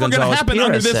that's never going to happen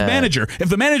under this manager. If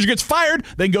the manager gets fired,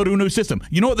 then go to a new system.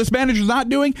 You know what this manager's not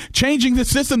doing? Changing the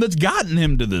system that's gotten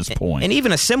him to this point. And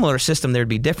even a similar system, there'd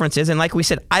be differences. And like we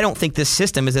said, I don't think this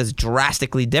system is as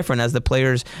drastically different as the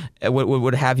players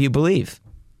would have you believe.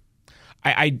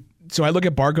 So I look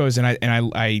at Barco's and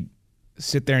I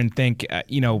sit there and think,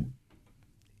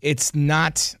 it's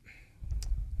not.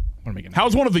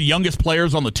 How's one of the youngest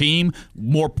players on the team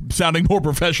sounding more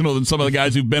professional than some of the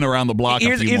guys who've been around the block?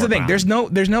 Here's the thing: there's no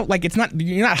like it's not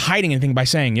you're not hiding anything by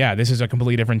saying this is a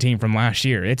completely different team from last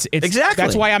year. It's exactly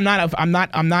that's why I'm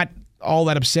not all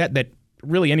that upset that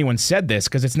really anyone said this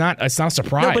because it's not a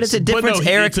surprise. No, but it's a difference,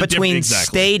 Eric, between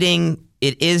stating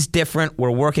it is different. We're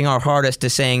working our hardest to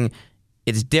saying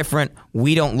it's different.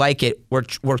 We don't like it.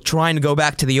 We're trying to go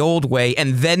back to the old way,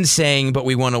 and then saying, but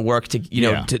we want to work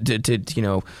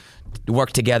to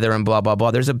work together and blah blah blah.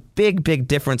 There's a big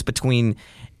difference between,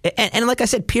 and like I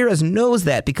said, Pires knows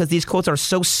that because these quotes are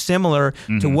so similar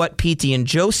to what Pitti and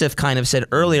Joseph kind of said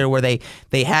earlier, where they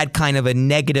had kind of a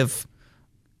negative,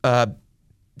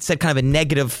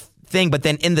 thing, but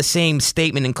then in the same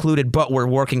statement included, but we're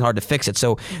working hard to fix it.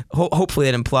 So hopefully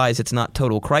that implies it's not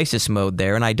total crisis mode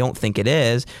there, and I don't think it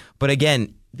is. But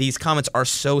again, these comments are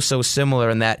so similar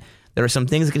in that there are some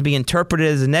things that can be interpreted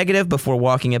as a negative before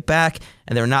walking it back,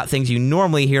 and they're not things you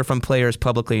normally hear from players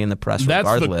publicly in the press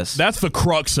regardless. That's the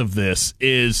crux of this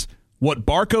is What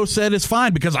Barco said is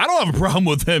fine because I don't have a problem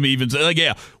with him even saying, like,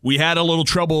 yeah, we had a little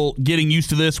trouble getting used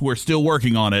to this. We're still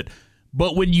working on it.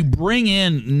 But when you bring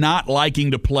in not liking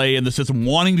to play in the system,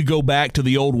 wanting to go back to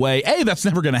the old way, A, that's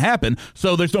never going to happen,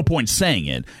 so there's no point saying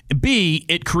it. B,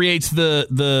 it creates the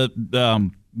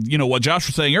what Josh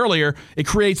was saying earlier, it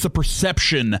creates the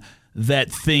perception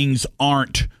that things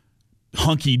aren't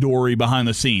hunky-dory behind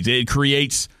the scenes. It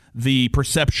creates the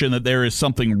perception that there is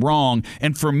something wrong.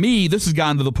 And for me, this has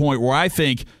gotten to the point where I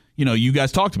think, you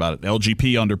guys talked about it,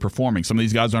 LGP underperforming. Some of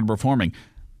these guys are underperforming.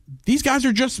 These guys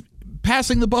are just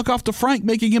passing the buck off to Frank,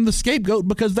 making him the scapegoat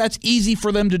because that's easy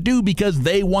for them to do because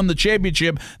they won the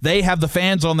championship. They have the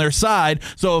fans on their side.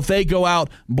 So if they go out,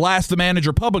 blast the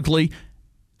manager publicly,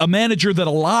 a manager that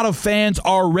a lot of fans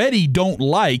already don't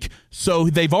like, so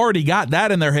they've already got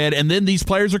that in their head, and then these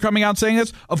players are coming out saying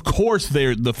this, of course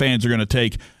the fans are going to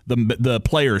take the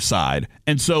player side.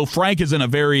 And so Frank is in a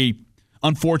very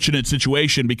unfortunate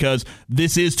situation because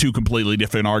this is two completely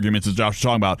different arguments, as Josh was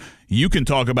talking about. You can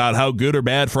talk about how good or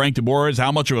bad Frank DeBoer is,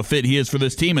 how much of a fit he is for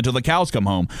this team until the cows come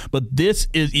home. But this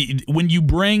is, when you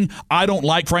bring, I don't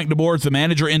like Frank DeBoer as the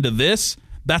manager into this,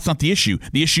 that's not the issue.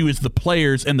 The issue is the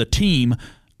players and the team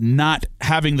not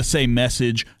having the same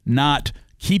message, not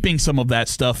keeping some of that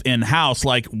stuff in-house,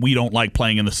 like we don't like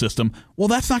playing in the system. Well,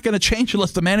 that's not going to change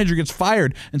unless the manager gets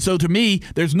fired. And so to me,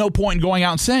 there's no point in going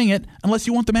out and saying it unless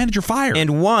you want the manager fired.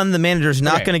 And one, the manager's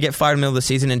not going to get fired in the middle of the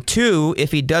season. And two,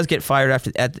 if he does get fired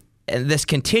and this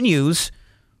continues,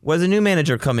 what is the new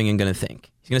manager coming in going to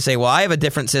think? He's going to say, well, I have a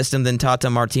different system than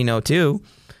Tata Martino too.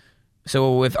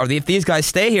 So if these guys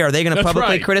stay here, are they going to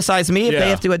publicly criticize me if they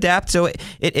have to adapt? So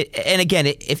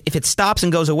if it stops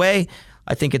and goes away,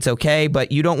 I think it's okay.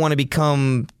 But you don't want to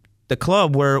become the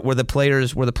club where the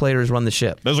players run the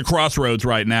ship. There's a crossroads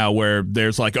right now where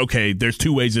there's like, okay, there's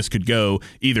two ways this could go.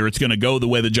 Either it's going to go the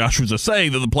way that Josh was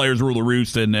saying, that the players rule the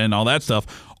roost and all that stuff,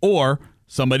 or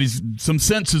some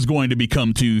sense is going to be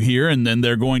come to here, and then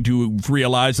they're going to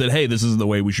realize that, hey, this isn't the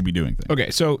way we should be doing things. Okay,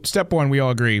 so step one, we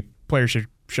all agree, players should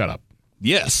shut up.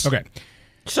 Yes. Okay.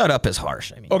 Shut up is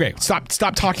harsh. Okay, stop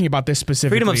talking about this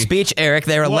specifically. Freedom of speech, Eric.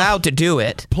 They're allowed to do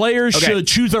it. Players should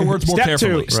choose their words more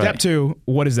carefully. Step two,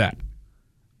 what is that?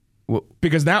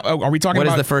 Because now, are we talking about...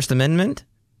 What is the First Amendment?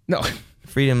 No.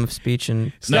 Freedom of speech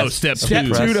and... Step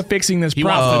two to fixing this problem. He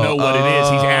wants to know what it is.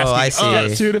 He's asking. I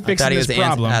see. Step two to fixing this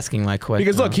problem. Asking my question.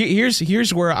 Because look,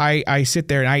 here's where I sit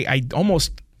there and I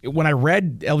almost... When I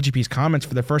read LGP's comments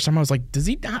for the first time, I was like, does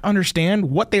he not understand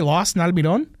what they lost in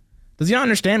Almirón? Does he not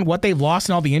understand what they've lost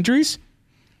in all the injuries?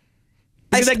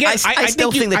 Because I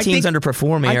still think the team's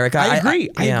underperforming, Eric. I agree.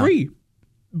 I agree.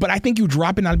 But I think you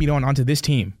drop in Almirón onto this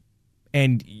team,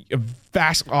 and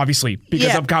fast, obviously,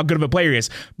 because of how good of a player he is.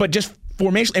 But just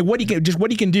formation and what he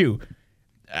can do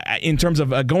in terms of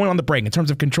going on the break, in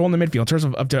terms of controlling the midfield, in terms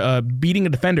of beating a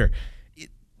defender.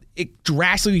 It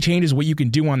drastically changes what you can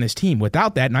do on this team.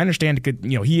 Without that, and I understand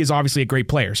he is obviously a great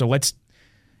player, so it's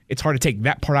hard to take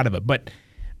that part out of it. But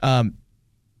I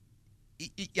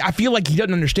feel like he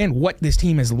doesn't understand what this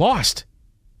team has lost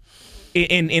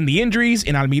in the injuries,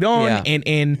 in Almirón,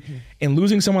 and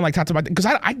losing someone like Tata Martino. Because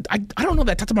I don't know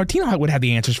that Tata Martino would have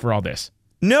the answers for all this.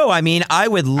 No, I mean I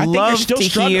would love to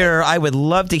hear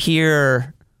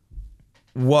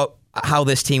how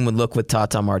this team would look with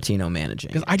Tata Martino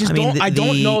managing. Because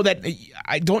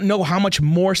I don't know how much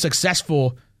more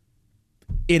successful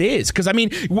it is. Because I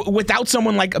mean, without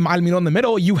someone like Almirón in the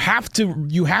middle, you have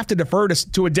to defer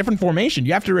to a different formation.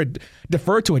 You have to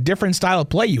defer to a different style of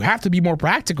play. You have to be more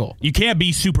practical. You can't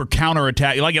be super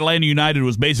counterattack. Like Atlanta United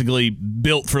was basically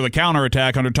built for the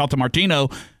counterattack under Tata Martino.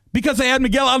 Because they had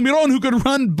Miguel Almirón who could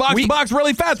run box to box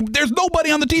really fast. There's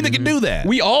nobody on the team that can do that.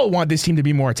 We all want this team to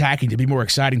be more attacking, to be more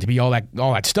exciting, to be all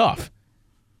that stuff.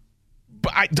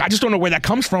 But I just don't know where that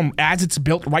comes from as it's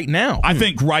built right now. I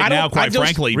think quite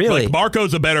frankly, really? like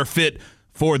Barco's a better fit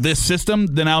for this system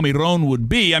than Almirón would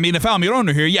be. I mean, if Almirón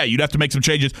were here, you'd have to make some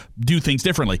changes, do things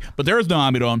differently. But there is no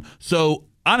Almirón. So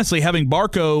honestly, having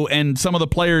Barco and some of the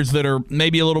players that are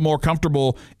maybe a little more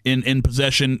comfortable in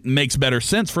possession makes better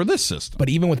sense for this system. But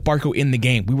even with Barco in the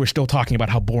game, we were still talking about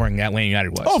how boring Atlanta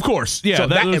United was. Oh, of course. Yeah, so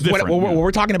that was different. What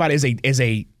we're talking about is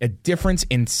a difference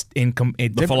in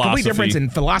complete difference in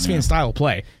philosophy and style of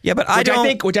play. Yeah, but I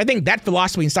think that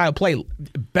philosophy and style of play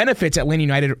benefits Atlanta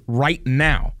United right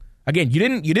now. Again, you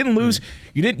didn't lose.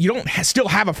 You don't still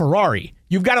have a Ferrari.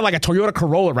 You've got like a Toyota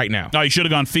Corolla right now. No, you should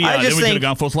have gone Fiat. Then we could have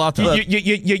gone Foslata.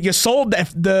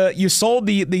 You sold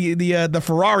the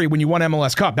Ferrari when you won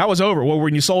MLS Cup. That was over. Well,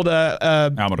 when you sold Miguel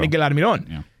Almirón.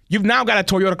 Yeah. You've now got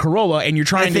a Toyota Corolla, and you're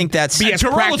trying to be as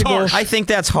practical. I think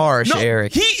that's harsh,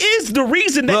 Eric. He is the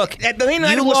reason that Atlanta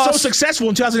United was so successful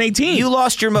in 2018. You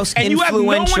lost your most and influential.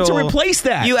 You have no one to replace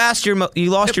that. You lost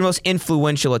your most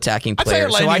influential attacking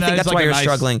player. So I think that's why you're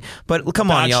struggling. But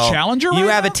come on, y'all. Challenger you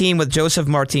have a team with Joseph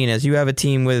Martinez. You have a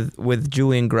team with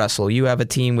Julian Gressel. You have a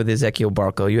team with Ezequiel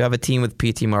Barco. You have a team with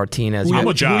P.T. Martinez. You have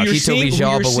Tito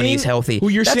Villalba when he's healthy.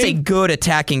 That's a good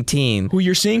attacking team. Who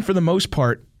you're seeing for the most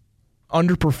part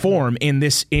underperform in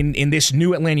this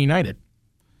new Atlanta United.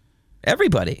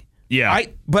 Everybody. Yeah.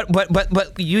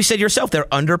 But you said yourself they're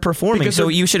underperforming, so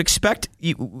you should expect.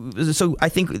 So I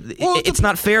think it's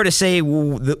not fair to say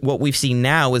what we've seen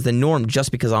now is the norm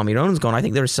just because Almiron's gone. I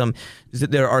think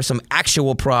there are some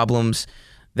actual problems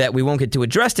that we won't get to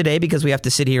address today because we have to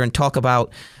sit here and talk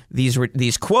about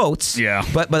these quotes. Yeah.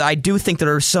 But I do think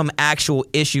there are some actual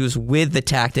issues with the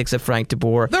tactics of Frank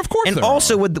DeBoer. Of course, and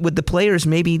also with the players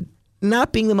maybe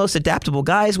not being the most adaptable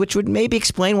guys, which would maybe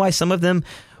explain why some of them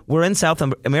were in South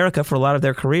America for a lot of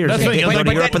their careers. That's and didn't go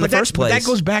to Europe in the first place. That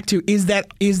goes back to is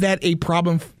that a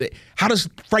problem? How does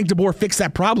Frank DeBoer fix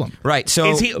that problem? Right.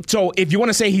 So if you want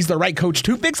to say he's the right coach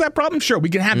to fix that problem, sure, we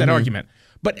can have that argument.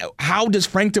 But how does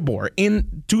Frank DeBoer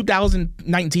in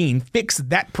 2019 fix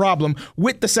that problem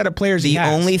with the set of players he has?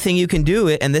 The only thing you can do,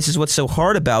 and this is what's so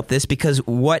hard about this, because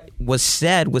what was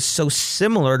said was so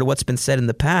similar to what's been said in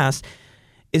the past,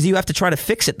 is you have to try to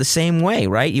fix it the same way,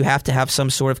 right? You have to have some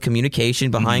sort of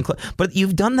communication behind, but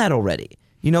you've done that already.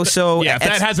 So if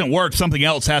that hasn't worked, something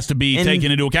else has to be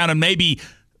taken into account, and maybe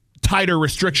tighter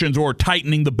restrictions or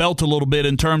tightening the belt a little bit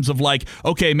in terms of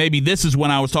okay, maybe this is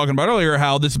when I was talking about earlier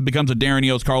how this becomes a Darren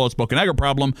Eales, Carlos Bocanegra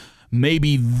problem.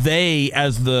 Maybe they,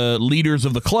 as the leaders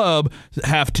of the club,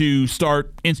 have to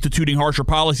start instituting harsher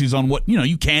policies on what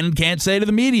you can and can't say to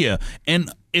the media.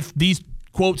 And if these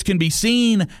quotes can be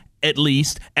seen at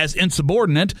least as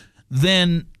insubordinate,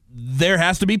 then there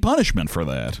has to be punishment for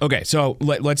that. Okay, so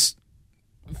let's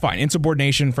fine.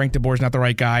 Insubordination, Frank DeBoer's not the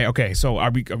right guy. Okay, so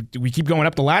do we keep going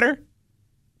up the ladder?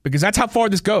 Because that's how far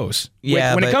this goes.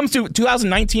 Yeah, when it comes to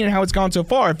 2019 and how it's gone so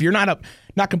far, if you're not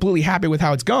completely happy with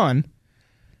how it's gone,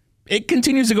 it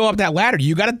continues to go up that ladder.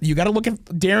 You got to look at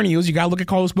Darren Eales. You got to look at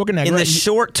Carlos Bocanegra. In the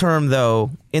short term, though,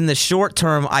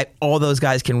 all those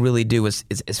guys can really do is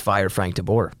fire Frank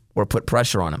DeBoer or put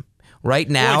pressure on him. Right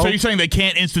now, so you're saying they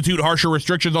can't institute harsher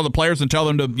restrictions on the players and tell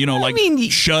them to,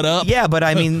 shut up? Yeah, but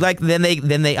I mean, then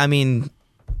they. I mean,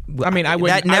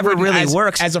 that never really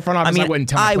works. As a front office, I wouldn't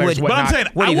tell players what but I'm saying,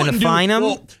 what are you going to fine them?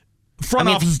 Well, front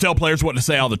offices tell players what to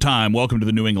say all the time. Welcome to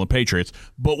the New England Patriots.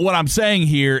 But what I'm saying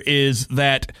here is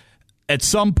that at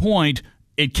some point,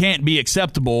 it can't be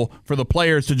acceptable for the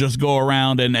players to just go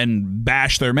around and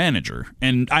bash their manager.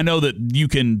 And I know that you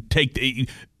can take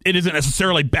it isn't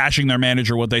necessarily bashing their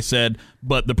manager what they said,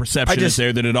 but the perception is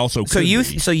there that it also could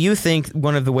be. So you think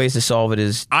one of the ways to solve it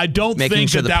is making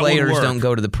sure the players don't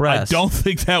go to the press? I don't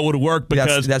think that would work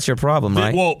because that's your problem,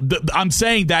 right? I'm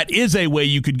saying that is a way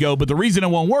you could go, but the reason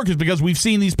it won't work is because we've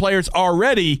seen these players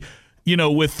already,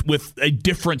 with a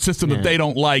different system that they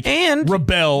don't like and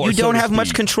rebel. You don't have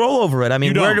much control over it. I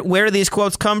mean, where do these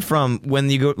quotes come from when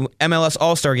you go MLS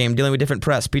All-Star Game dealing with different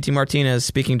press? P.T. Martinez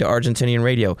speaking to Argentinian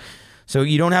radio. So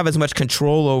you don't have as much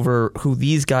control over who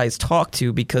these guys talk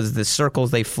to because the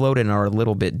circles they float in are a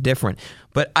little bit different.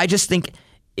 But I just think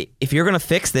if you're going to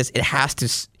fix this, it has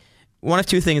to. One of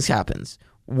two things happens.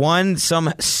 One,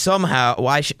 somehow,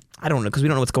 I don't know because we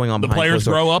don't know what's going on. The players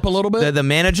grow up a little bit. The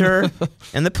manager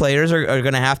and the players are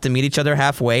going to have to meet each other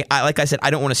halfway. Like I said, I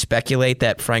don't want to speculate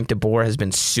that Frank DeBoer has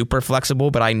been super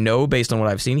flexible, but I know based on what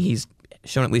I've seen, he's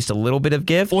shown at least a little bit of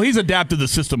give. Well, he's adapted the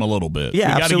system a little bit.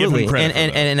 Yeah, absolutely. Give him credit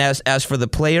and as for the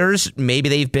players, maybe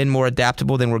they've been more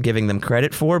adaptable than we're giving them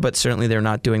credit for, but certainly they're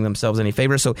not doing themselves any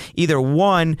favors. So either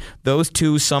one, those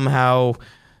two somehow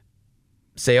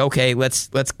say, okay, let's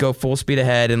go full speed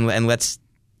ahead and let's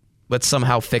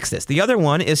somehow fix this. The other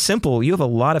one is simple. You have a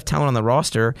lot of talent on the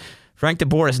roster. Frank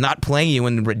DeBoer is not playing you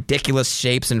in ridiculous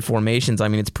shapes and formations. I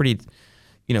mean, it's pretty,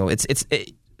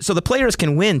 so the players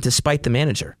can win despite the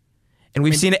manager. And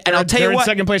we've seen it. And I'll tell you what, in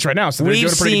second place right now. So we've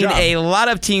seen a lot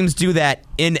of teams do that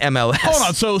in MLS. Hold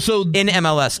on. So in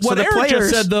MLS, what so the Eric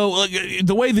players just said though,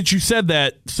 the way that you said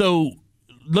that. So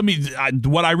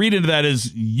what I read into that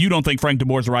is you don't think Frank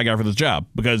DeBoer is the right guy for this job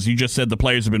because you just said the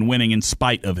players have been winning in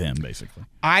spite of him, basically.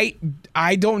 I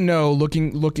don't know.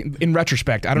 Looking in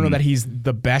retrospect, I don't know that he's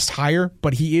the best hire,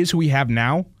 but he is who we have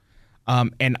now.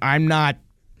 And I'm not.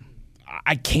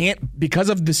 I can't because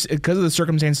of the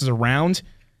circumstances around.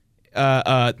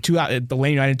 The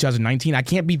Atlanta United 2019, I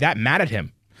can't be that mad at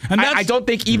him And I don't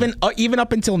think even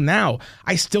up until now,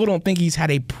 I still don't think he's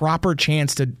had a proper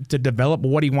chance to develop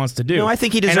what he wants to do. No, I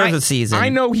think he deserves a season. I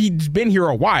know he's been here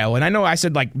a while, and I know I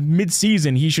said like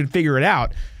mid-season he should figure it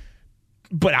out.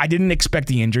 But I didn't expect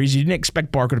the injuries. You didn't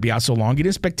expect Barco to be out so long. You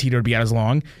didn't expect Tito to be out as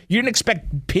long. You didn't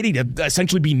expect Pitty to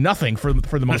essentially be nothing for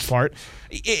the most part.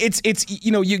 It's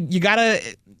you gotta.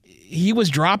 He was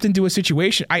dropped into a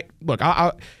situation. I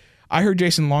heard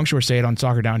Jason Longshore say it on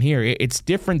Soccer Down Here. It's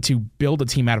different to build a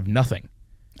team out of nothing.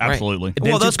 Absolutely.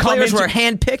 Well, those players were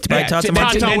handpicked by Tata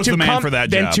Martino. Tata was the man for that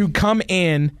job.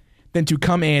 Then to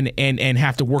come in and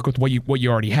have to work with what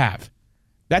you already have.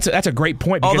 That's a great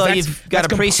point. Although you've got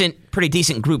a pretty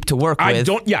decent group to work with.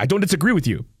 I don't disagree with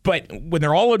you. But when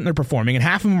they're all underperforming and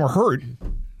half of them are hurt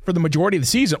for the majority of the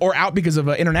season or out because of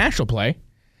international play,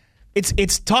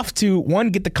 it's tough to, one,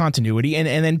 get the continuity and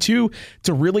then two,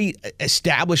 to really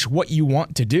establish what you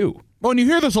want to do. Well, and you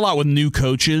hear this a lot with new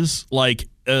coaches, like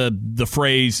the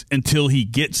phrase "until he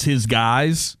gets his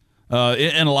guys."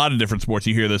 In a lot of different sports,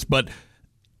 you hear this. But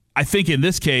I think in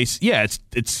this case,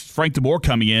 it's Frank de Boer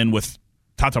coming in with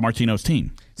Tata Martino's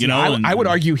team. I would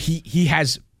argue he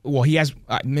has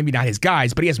maybe not his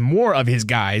guys, but he has more of his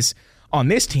guys on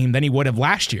this team than he would have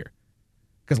last year.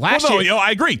 Because last year,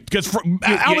 I agree. Because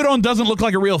Almiron doesn't look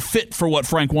like a real fit for what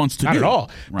Frank wants to do. Not at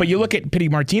all. Right. But you look at Pitty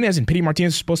Martinez, and Pitty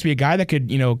Martinez is supposed to be a guy that could,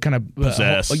 kind of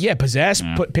possess.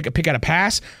 Pick out a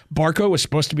pass. Barco was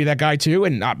supposed to be that guy too,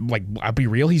 and I'll be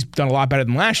real, he's done a lot better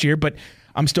than last year. But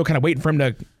I'm still kind of waiting for him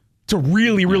to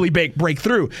really break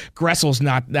through. Gressel's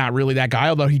not really that guy,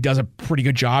 although he does a pretty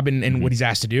good job in what he's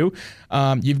asked to do.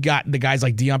 You've got the guys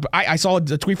like Dion. I saw a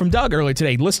tweet from Doug earlier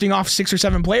today listing off 6 or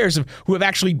 7 players who have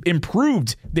actually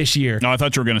improved this year. No, I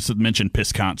thought you were going to mention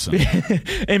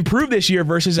Pisconsin. Improved this year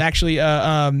versus actually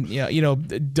done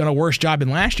a worse job than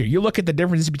last year. You look at the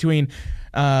differences between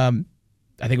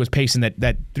I think it was Payson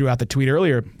that threw out the tweet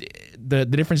earlier. The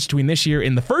difference between this year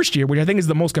and the first year, which I think is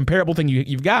the most comparable thing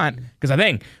you've got, because I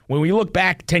think when we look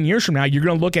back 10 years from now, you're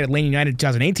going to look at Atlanta United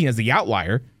 2018 as the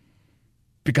outlier,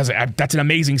 because that's an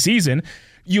amazing season.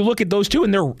 You look at those two,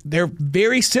 and they're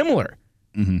very similar.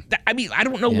 Mm-hmm. I mean, I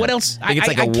don't know what else. I think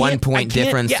it's like a 1 point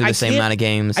difference to the same amount of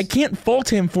games. I can't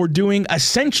fault him for doing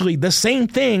essentially the same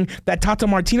thing that Tata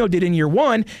Martino did in year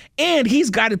one, and he's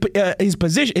got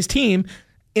his team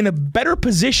in a better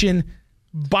position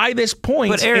by this point,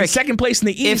 but Eric, in second place in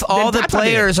the East. If all the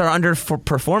players are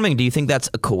underperforming, do you think that's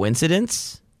a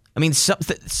coincidence? I mean,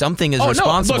 something is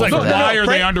responsible for that. Why are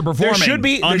they underperforming? There should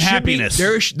be unhappiness.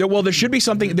 There should be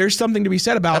something. There's something to be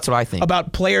said about. That's what I think.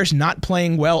 About players not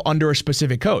playing well under a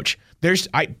specific coach.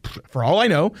 For all I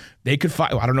know, they could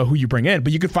fire. I don't know who you bring in,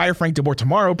 but you could fire Frank de Boer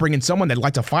tomorrow, bring in someone that'd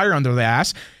like to fire under the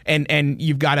ass, and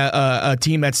you've got a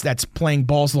team that's playing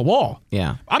balls to the wall.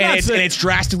 Yeah, and it's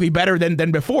drastically better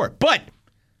than before, but.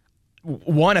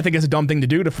 One, I think it's a dumb thing to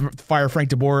do to fire Frank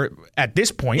de Boer at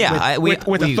this point. Yeah,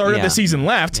 with a third of the season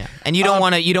left, and you don't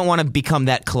want to become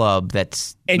that club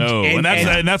that's and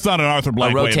that's not an Arthur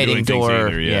Blank rotating way of doing door. Things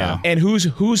either, yeah. And who's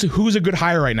a good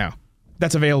hire right now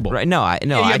that's available? Right?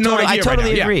 I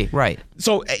totally agree. Right.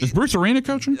 So is Bruce Arena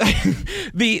coaching?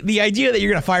 the idea that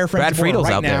you're going to fire Frank de Boer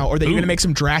right now, or that you're going to make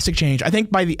some drastic change, I think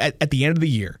at the end of the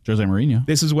year, Jose Mourinho,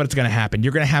 this is what's going to happen.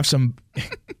 You're going to have some.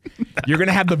 You're going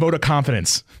to have the vote of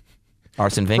confidence.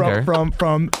 Arsene Wenger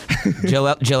from Jill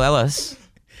Ellis.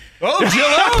 Oh, Jill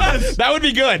Ellis! That would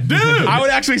be good, dude. I would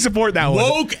actually support that one.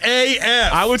 Woke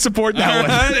AF. I would support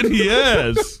that one.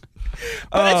 Yes.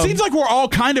 But it seems like we're all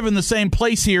kind of in the same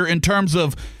place here in terms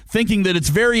of thinking that it's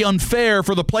very unfair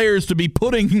for the players to be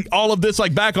putting all of this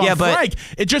back on Frank.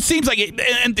 It just seems like it.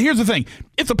 And here's the thing: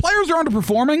 if the players are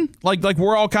underperforming, like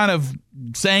we're all kind of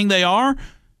saying they are.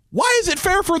 Why is it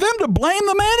fair for them to blame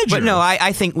the manager? But no,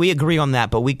 I think we agree on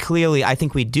that, but I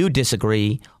think we do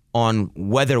disagree on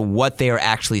whether what they are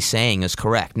actually saying is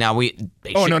correct. Now, they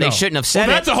shouldn't have said it.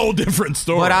 That's a whole different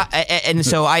story. But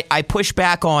so I push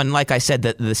back on, like I said,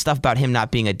 the stuff about him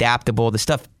not being adaptable, the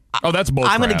stuff. Oh, that's bullcrap.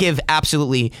 I'm going to give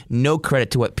absolutely no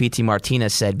credit to what P.T.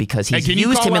 Martinez said because he's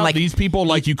used him in these people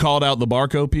like you called out the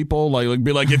Barco people.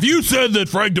 Be like, if you said that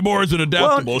Frank de Boer isn't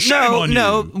adaptable, shame on you.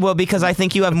 No, well, because I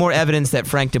think you have more evidence that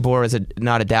Frank de Boer is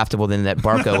not adaptable than that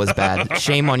Barco was bad.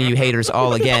 Shame on you, haters,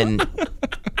 all again.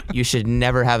 You should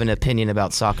never have an opinion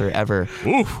about soccer ever.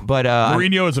 Oof. But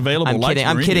Mourinho is available.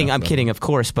 I'm kidding, of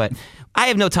course. But I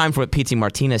have no time for what P.T.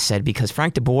 Martinez said because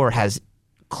Frank de Boer has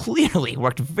clearly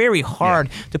worked very hard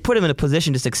to put him in a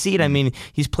position to succeed. I mean,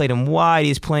 he's played him wide.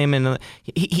 He's playing him in.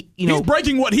 He's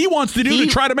breaking what he wants to do to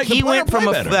try to make the player play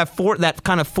better. He went from that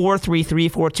kind of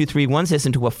 4-3-3, 4-2-3-1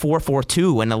 system to a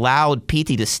 4-4-2 and allowed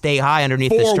Petey to stay high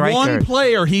underneath the striker. For one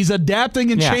player, he's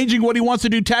adapting and changing what he wants to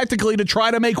do tactically to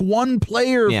try to make one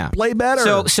player play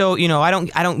better. So I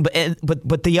don't. But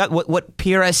what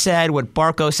Pires said, what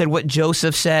Barco said, what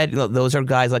Joseph said, those are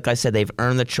guys, like I said, they've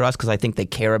earned the trust because I think they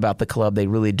care about the club. They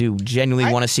really do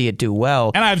genuinely want to see it do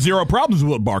well. And I have zero problems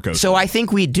with what Barco said. So I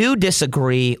think we do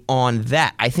disagree on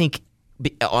that. I think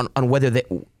on whether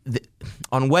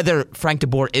on whether Frank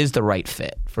DeBoer is the right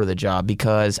fit for the job,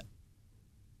 because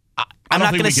I'm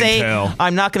not going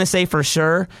to say for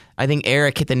sure. I think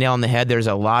Eric hit the nail on the head. There's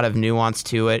a lot of nuance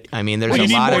to it. I mean, there's a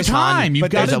lot of time.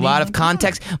 There's a lot of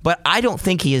context, but I don't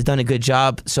think he has done a good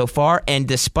job so far. And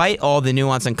despite all the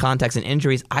nuance and context and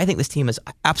injuries, I think this team has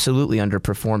absolutely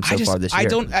underperformed so far this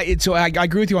year. So I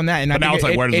agree with you on that. And but now it's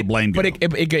like, where does the blame go? But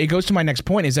it goes to my next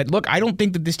point: is that look, I don't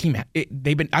think that this team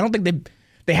they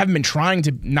haven't been trying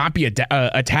to not be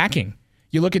attacking.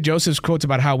 You look at Joseph's quotes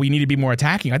about how we need to be more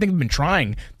attacking. I think we've been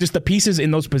trying. Just the pieces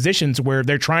in those positions where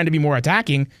they're trying to be more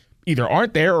attacking either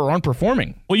aren't there or aren't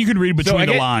performing. Well, you can read between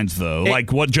the lines, though.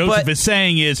 Like what Joseph is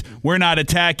saying is we're not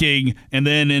attacking, and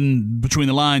then in between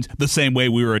the lines, the same way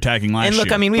we were attacking last year. And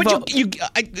look, I mean,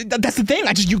 that's the thing.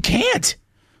 You can't.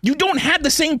 You don't have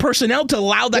the same personnel to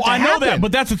allow that to happen. I know that,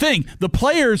 but that's the thing. The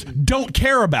players don't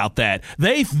care about that.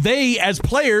 They as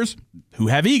players who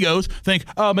have egos think,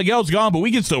 oh, Miguel's gone, but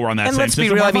we can still run that same system. And let's be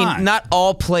real. I mean, not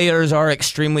all players are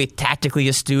extremely tactically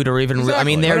astute or even. Exactly. I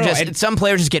mean, they're some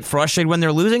players just get frustrated when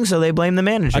they're losing, so they blame the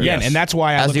manager. Again, and that's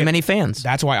why many fans.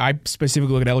 That's why I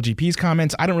specifically look at LGP's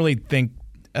comments. I don't really think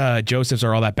Joseph's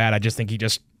are all that bad. I just think he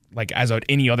just. Like as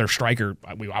any other striker,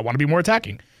 I want to be more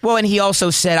attacking. Well, and he also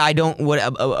said,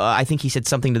 I think he said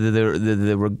something to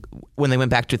the when they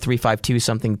went back to 3-5-2,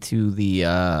 something to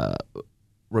the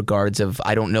regards of,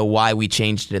 I don't know why we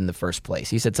changed it in the first place.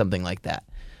 He said something like that.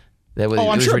 It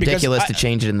was ridiculous to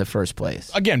change it in the first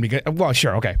place. Again,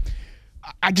 sure, okay.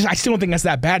 I still don't think that's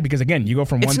that bad because, again, you go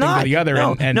from one thing to the other.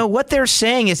 No, what they're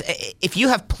saying is if you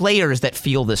have players that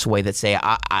feel this way, that say,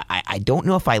 I don't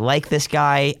know if I like this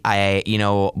guy,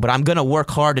 but I'm going to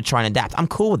work hard to try and adapt. I'm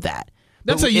cool with that.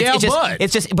 That's but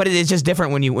it's just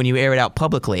different when you air it out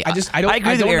publicly. I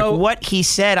agree with Eric. What he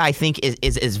said, I think,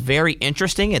 is very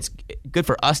interesting. It's good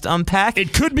for us to unpack.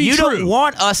 It could be true. You don't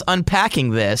want us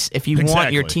unpacking this if you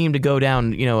want your team to go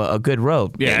down, a good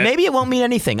road. Yeah. Maybe it won't mean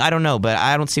anything. I don't know, but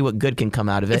I don't see what good can come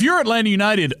out of it. If you're Atlanta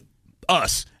United,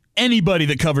 anybody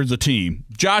that covers the team,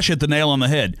 Josh hit the nail on the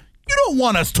head. You don't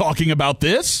want us talking about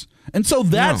this. And so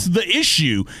that's the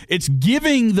issue. It's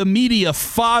giving the media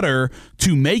fodder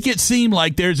to make it seem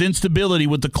like there's instability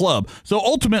with the club. So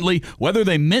ultimately, whether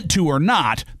they meant to or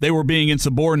not, they were being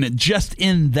insubordinate just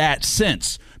in that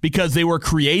sense because they were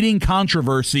creating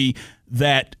controversy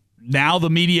that now the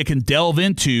media can delve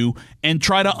into and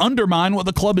try to undermine what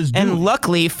the club is doing. And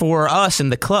luckily for us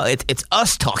and the club, it's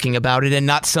us talking about it and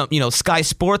not some, Sky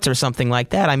Sports or something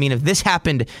like that. I mean, if this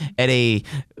happened at a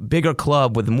bigger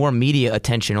club with more media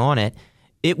attention on it,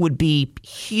 it would be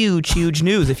huge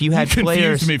news if you had players. You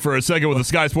confused me for a second with the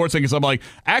Sky Sports thing because I'm like,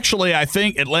 actually, I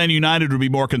think Atlanta United would be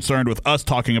more concerned with us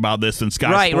talking about this than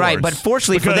Sky Sports. Right. But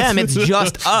fortunately for them, it's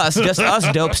just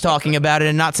us dopes talking about it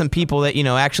and not some people that,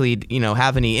 actually,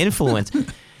 have any influence.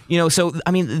 So, I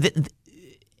mean,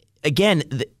 again,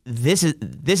 this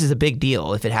is a big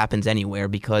deal if it happens anywhere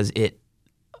because it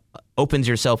opens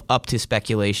yourself up to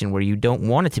speculation where you don't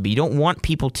want it to be. You don't want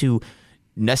people to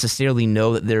necessarily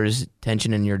know that there's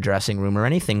tension in your dressing room or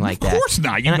anything like that. Of course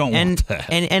not. You don't want that.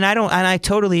 And I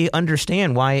totally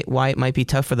understand why it might be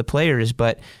tough for the players,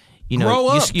 but you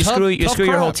screw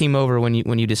your whole team over when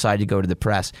you decide to go to the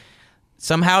press.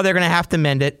 Somehow they're going to have to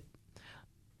mend it.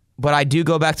 But I do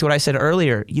go back to what I said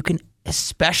earlier. You can,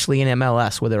 especially in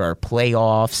MLS, where there are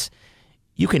playoffs,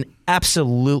 you can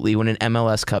absolutely win an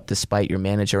MLS Cup despite your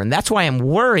manager. And that's why I'm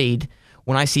worried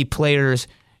when I see players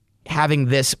having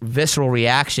this visceral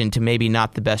reaction to maybe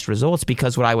not the best results,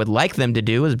 because what I would like them to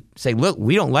do is say, look,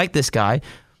 we don't like this guy,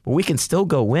 but we can still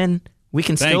go win. We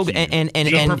can still and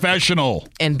professional.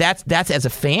 And that's as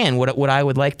a fan what I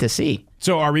would like to see.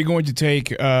 So are we going to take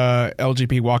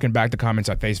LGP walking back the comments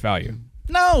at face value?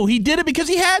 No, he did it because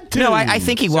he had to. No, I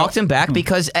think he walked him back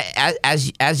because,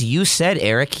 as you said,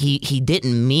 Eric, he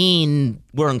didn't mean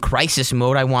we're in crisis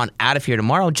mode. I want out of here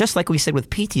tomorrow, just like we said with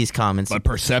PT's comments. But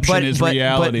perception is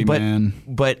reality, man.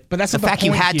 But that's the not the fact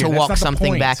you point had to here. That's walk not the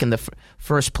something point. back in the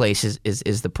first place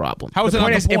is the problem. How is The that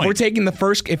point not is, the point? if we're taking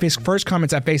if his first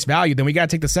comments at face value, then we got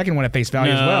to take the second one at face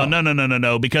value as well.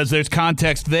 No, because there's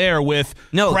context there with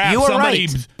No, crap, you were somebody,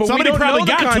 right. But we somebody don't probably know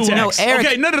the got to him. context. No, Eric-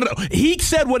 Okay, no. He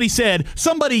said what he said.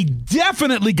 Somebody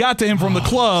definitely got to him from the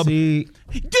club. See,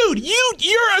 Dude,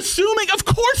 you're assuming, of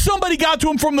course somebody got to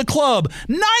him from the club.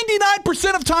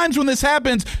 99% of times when this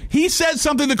happens, he says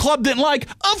something the club didn't like.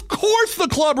 Of course the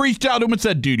club reached out to him and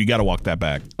said, dude, you got to walk that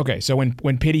back. okay, so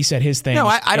when Pitty said his thing, No,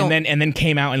 I don't- and then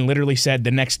came out and literally said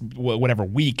the next whatever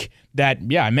week that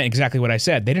I meant exactly what I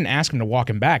said. They didn't ask him to walk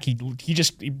him back. He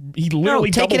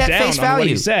literally take doubled it at down face on what value.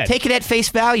 he said. Take it at face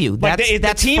value. Like,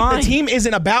 That's the fine. team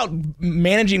isn't about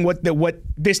managing what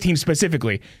this team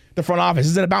specifically, the front office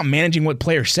isn't about managing what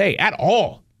players say at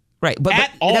all. Right, but At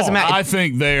it all. doesn't matter. I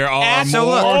think there are So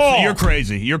more. look- You're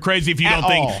crazy. You're crazy if you At don't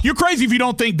think. all. You're crazy if you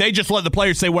don't think they just let the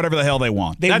players say whatever the hell they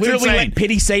want. They That's literally insane. let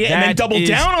Pitty say it and then That double is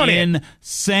down on it.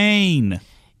 Insane.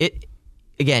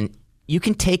 Again, you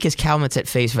can take his comments at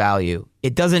face value.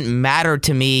 It doesn't matter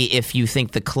to me if you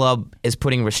think the club is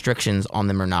putting restrictions on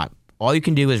them or not. All you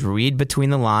can do is read between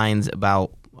the lines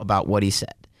about what he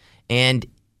said. And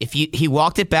if he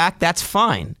walked it back, that's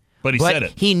fine. But he said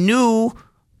it. He knew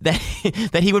that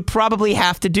he would probably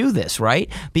have to do this, right?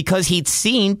 Because he'd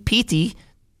seen Petey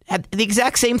had the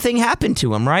exact same thing happen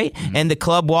to him, right? Mm-hmm. And the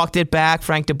club walked it back.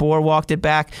 Frank DeBoer walked it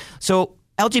back. So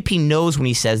LGP knows when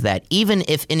he says that, even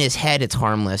if in his head it's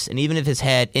harmless, and even if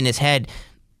in his head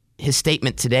his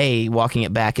statement today, walking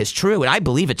it back, is true, and I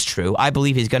believe it's true. I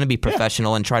believe he's going to be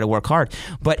professional and try to work hard.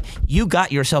 But you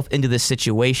got yourself into this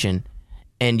situation,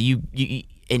 and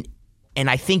and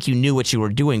I think you knew what you were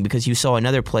doing because you saw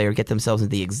another player get themselves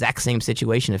into the exact same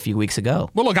situation a few weeks ago.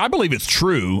 Well, look, I believe it's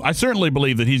true. I certainly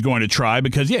believe that he's going to try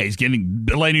because, he's getting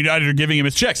Atlanta United are giving him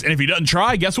his checks. And if he doesn't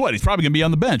try, guess what? He's probably going to be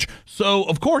on the bench. So,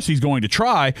 of course, he's going to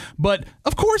try. But,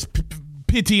 of course,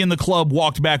 Pitty and the club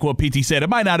walked back what Pitty said. It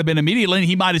might not have been immediately, and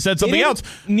he might have said something else.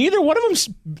 Neither one of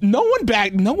them. No one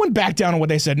backed down on what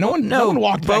they said. No one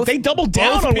walked back. They doubled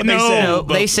down on what they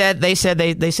said. No, they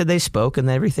said they spoke, and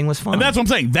everything was fine. And that's what I'm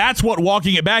saying. That's what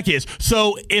walking it back is.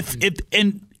 So if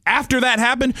after that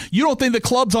happened, you don't think the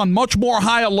club's on much more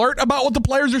high alert about what the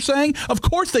players are saying? Of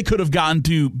course they could have gotten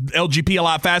to LGP a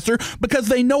lot faster because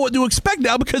they know what to expect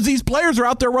now because these players are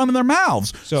out there running their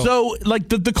mouths. So like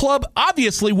the club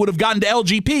obviously would have gotten to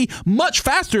LGP much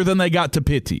faster than they got to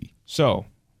Pitty. So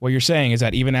what you're saying is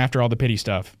that even after all the Pitty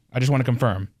stuff, I just want to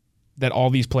confirm that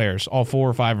all these players, all 4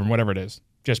 or 5 of them, whatever it is,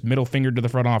 just middle fingered to the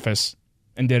front office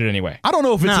and did it anyway. I don't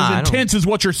know if it's as intense as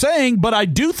what you're saying, but I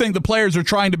do think the players are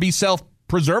trying to be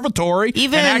self-preservatory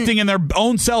and acting in their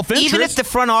own self-interest. Even if the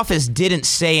front office didn't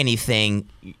say anything,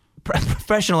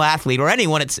 professional athlete or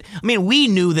anyone, we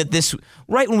knew that this,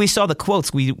 right when we saw the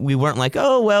quotes, we weren't like,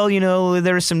 oh, well,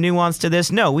 there's some nuance to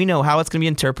this. No, we know how it's going to be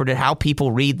interpreted, how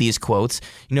people read these quotes.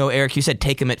 Eric, you said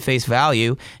take them at face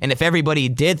value, and if everybody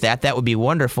did that would be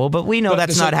wonderful, but we know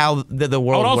that's not how the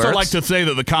world works. I would also like to say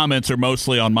that the comments are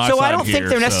mostly on my side. So I don't think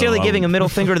they're necessarily giving a middle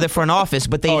finger to the front office,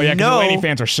 but they know. The Lady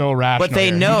fans are so rational. But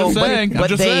they know. I'm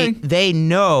just saying. They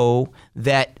know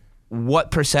that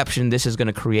what perception this is going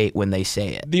to create when they say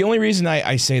it. The only reason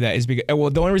I say that is because,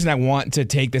 the only reason I want to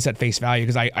take this at face value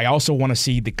because I also want to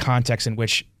see the context in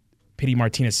which Pitty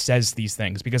Martinez says these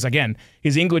things because again,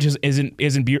 his English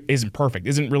isn't perfect,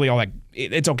 isn't really all that.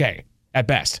 It's okay at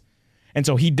best, and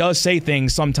so he does say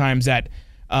things sometimes that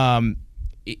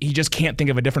he just can't think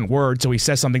of a different word, so he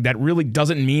says something that really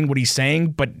doesn't mean what he's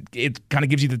saying, but it kind of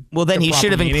gives you the then he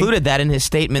should have included that in his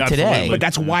statement today. But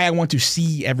that's why I want to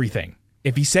see everything.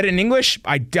 If he said it in English,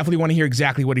 I definitely want to hear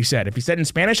exactly what he said. If he said it in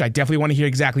Spanish, I definitely want to hear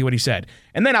exactly what he said.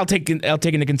 And then I'll take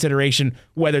into consideration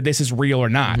whether this is real or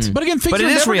not. Mm-hmm. But again, things are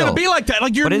never going to be like that.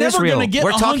 Like you're never going to get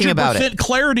 100%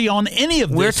 clarity on any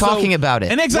of this. We're talking about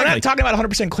it. And exactly. We're not talking about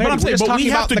 100%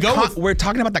 clarity. We're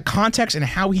talking about the context and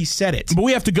how he said it. But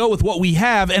we have to go with what we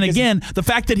have. And again, the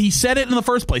fact that he said it in the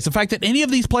first place, the fact that any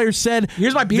of these players said...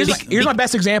 Here's my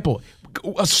best example.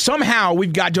 Somehow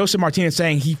we've got Joseph Martinez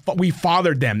saying we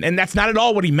fathered them, and that's not at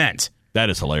all what he meant. That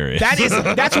is hilarious.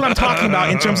 That's what I'm talking about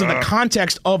in terms of the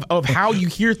context of how you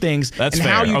hear things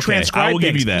how you transcribe I will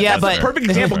things. Give you that. Yeah, that's a perfect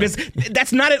example because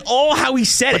that's not at all how he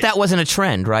said it. But that wasn't a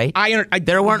trend, right?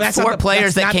 There weren't 4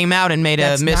 players that came out and made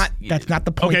a miss. That's not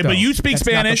the point. Okay, but you speak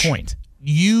Spanish. Not the point.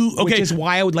 Which is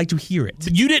why I would like to hear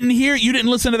it. You didn't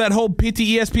listen to that whole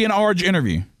Pitty ESPN Arj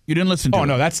interview. You didn't listen to it. Oh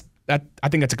no, I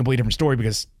think that's a completely different story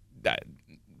because.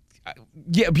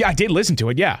 Yeah, I did listen to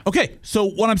it, yeah. Okay, so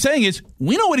what I'm saying is,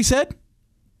 we know what he said.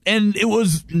 and it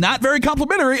was not very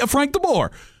complimentary of Frank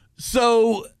DeBoer.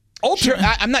 So sure,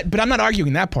 I'm not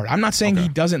arguing that part. I'm not saying he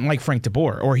doesn't like Frank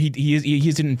DeBoer or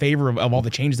he's in favor of all the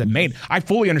changes that made. I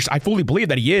fully understand. I fully believe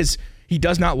that he is. He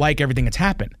does not like everything that's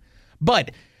happened.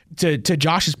 But to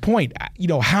Josh's point,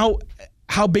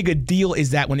 how big a deal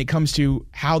is that when it comes to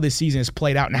how this season has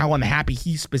played out and how unhappy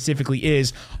he specifically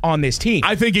is on this team?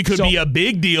 I think it could be a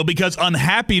big deal because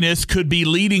unhappiness could be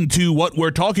leading to what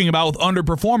we're talking about with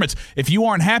underperformance. If you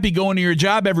aren't happy going to your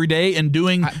job every day and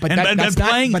doing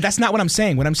playing, but that's not what I'm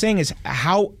saying. What I'm saying is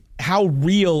how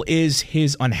real is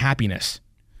his unhappiness?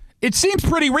 It seems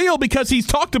pretty real because he's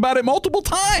talked about it multiple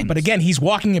times. But again, he's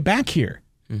walking it back here,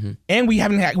 and we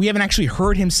haven't actually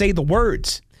heard him say the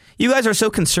words. You guys are so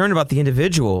concerned about the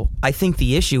individual. I think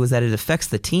the issue is that it affects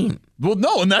the team. Well,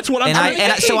 no, and that's what I'm trying to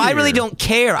get so here. I really don't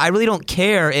care. I really don't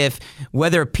care if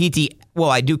whether PT.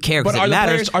 Well, I do care because it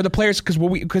matters. Are the players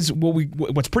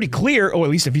what's pretty clear, or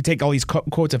at least if you take all these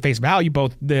quotes at face value,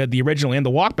 both the original and the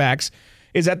walkbacks,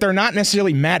 is that they're not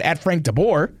necessarily mad at Frank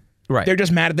DeBoer. Right. They're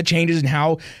just mad at the changes and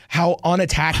how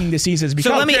unattacking the season has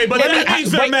become. So that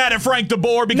means they're mad at Frank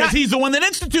DeBoer because he's the one that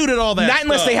instituted all that. Not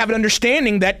unless they have an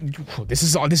understanding that this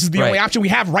is the only option we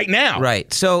have right now.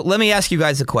 Right. So let me ask you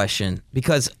guys a question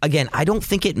because again, I don't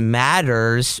think it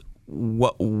matters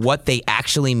what they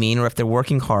actually mean or if they're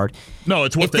working hard. No,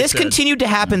 it's what if this continued to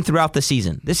happen throughout the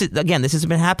season. This has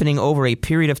been happening over a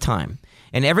period of time,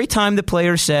 and every time the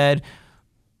players said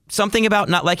something about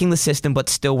not liking the system but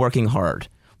still working hard.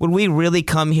 Would we really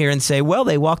come here and say, well,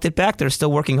 they walked it back, they're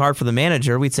still working hard for the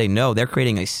manager? We'd say, no, they're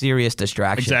creating a serious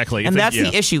distraction. Exactly. And that's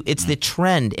the issue. It's the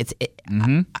trend.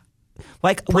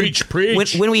 Like preach.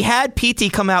 When we had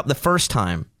PT come out the first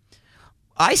time,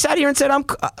 I sat here and said, "I'm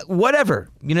whatever."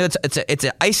 You know, it's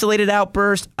an isolated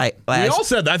outburst. We all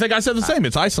said that. I think I said the same.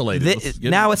 It's isolated.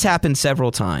 Now it's happened several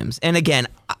times. And again,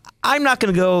 I'm not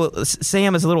going to go.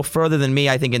 Sam is a little further than me,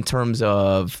 I think, in terms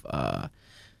of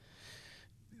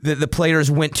the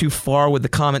players went too far with the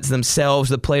comments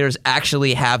themselves. The players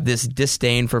actually have this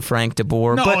disdain for Frank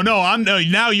DeBoer.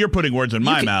 Now you're putting words in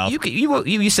my mouth.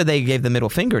 You said they gave the middle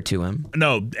finger to him.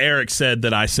 No, Eric said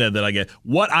that I said that I get.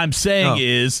 What I'm saying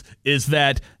is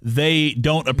that they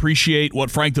don't appreciate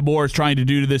what Frank DeBoer is trying to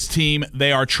do to this team.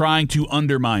 They are trying to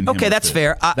undermine him. Okay, that's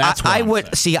fair. I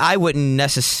wouldn't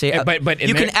necessarily. But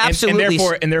you can absolutely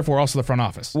and therefore also the front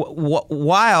office.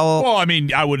 While I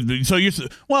mean, I would. So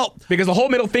because the whole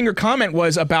middle finger comment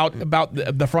was about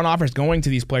the front office going to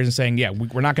these players and saying, "Yeah,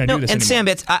 we're not going to do this anymore."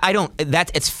 And Sam,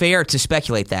 it's fair to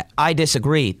speculate that. I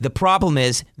disagree. The problem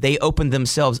is they opened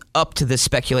themselves up to this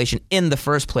speculation in the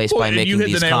first place by making these comments.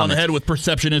 You hit the nail on the head with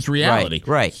perception is reality.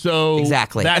 Right. So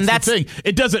exactly. That's the thing.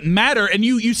 It doesn't matter, and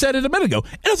you said it a minute ago.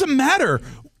 It doesn't matter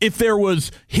if there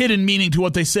was hidden meaning to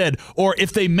what they said, or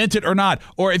if they meant it or not,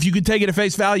 or if you could take it at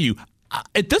face value.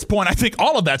 At this point, I think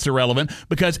all of that's irrelevant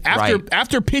because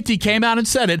after Pitti came out and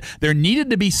said it, there needed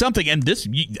to be something. And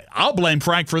I'll blame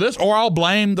Frank for this, or I'll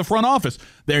blame the front office.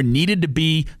 There needed to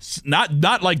be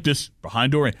not like this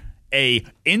behind door, a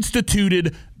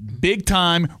instituted big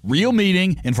time real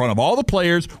meeting in front of all the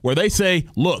players where they say,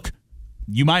 "Look,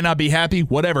 you might not be happy,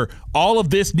 whatever. All of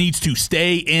this needs to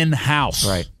stay in house."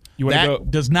 Right.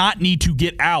 Does not need to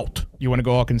get out. You want to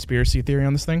go all conspiracy theory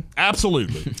on this thing?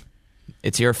 Absolutely.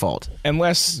 It's your fault.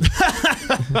 Unless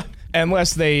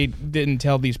they didn't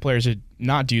tell these players to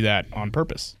not do that on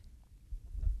purpose.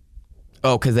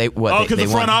 Oh, because the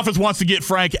front office wants to get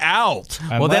Frank out.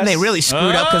 Well, then they really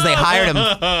screwed up because they hired him.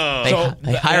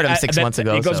 They hired him 6 months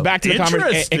ago. It goes back to the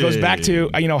conversation. It goes back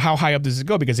to how high up does it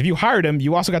go? Because if you hired him,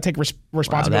 you also got to take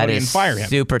responsibility and fire him.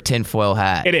 Super tinfoil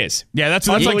hat. It is. Yeah, that's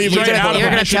unbelievable. You're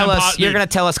going to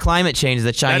tell us climate change is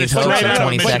the Chinese hoax in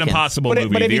 20 seconds. Impossible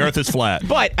movie. The Earth is flat.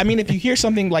 But I mean, if you hear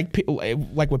something like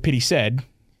what Pitti said,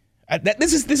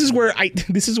 this is where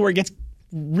it gets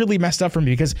really messed up for me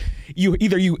because you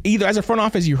either as a front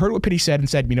office you heard what Pitti said and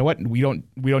said, you know what, we don't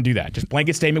do that, just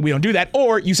blanket statement, we don't do that,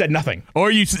 or you said nothing,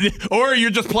 or you're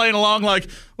just playing along like,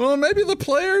 well, maybe the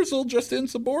players will just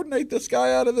insubordinate this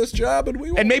guy out of this job and we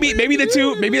won't. And maybe the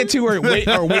two are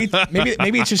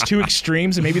maybe it's just two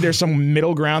extremes and maybe there's some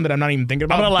middle ground that I'm not even thinking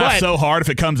about. I'm gonna laugh so hard if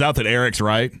it comes out that Eric's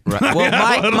right.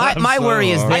 Well, my worry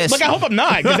is this. I hope I'm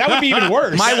not, because that would be even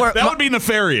worse. That would be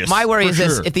nefarious. My worry is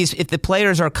this: if the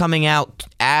players are coming out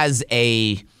as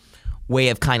a way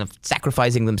of kind of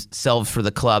sacrificing themselves for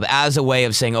the club, as a way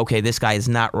of saying, okay, this guy is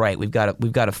not right. We've got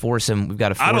to force him. We've got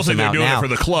to force him out now. I don't think they're doing it for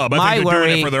the club. I think they're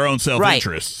doing it for their own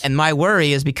self-interest. Right. And my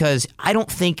worry is because I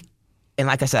don't think, and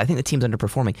like I said, I think the team's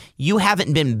underperforming. You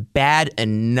haven't been bad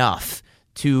enough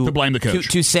to blame the coach.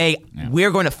 To say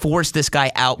we're going to force this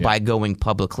guy out by going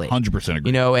publicly. 100% agree.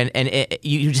 You know,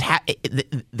 you just have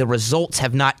the results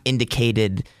have not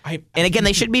indicated. And again,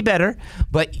 they should be better,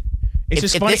 but.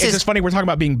 It's just funny. We're talking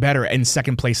about being better in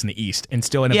second place in the East and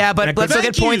still in a but let's look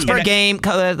at points per game.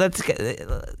 Let's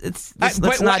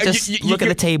not just look at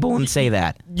the table and say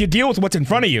that. You deal with what's in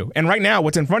front of you, and right now,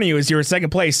 what's in front of you is you're in second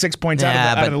place, 6 points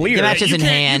out of the leader. Matches in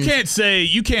hand.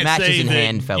 You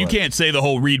can't say the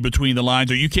whole read between the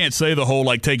lines, or you can't say the whole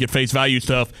like take at face value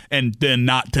stuff and then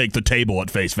not take the table at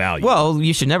face value. Well,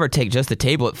 you should never take just the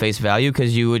table at face value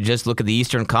because you would just look at the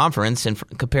Eastern Conference and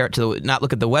compare it to not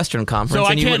look at the Western Conference.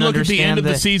 So and I can't look at the end of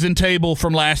the season table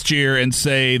from last year and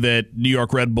say that New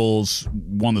York Red Bulls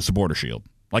won the Supporter Shield.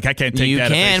 Like, I can't take that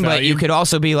at face value. But you could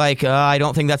also be like, I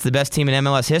don't think that's the best team in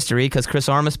MLS history because Chris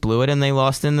Armas blew it and they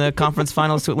lost in the conference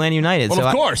finals to Atlanta United. Well,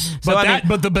 of course.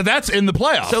 But that's in the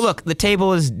playoffs. So, look, the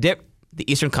table is the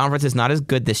Eastern Conference is not as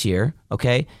good this year,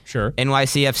 okay? Sure.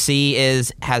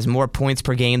 NYCFC has more points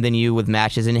per game than you with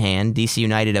matches in hand. DC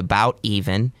United about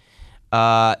even.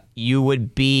 You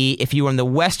would be, if you were in the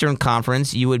Western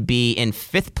Conference, you would be in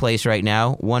 5th place right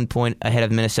now, 1 point ahead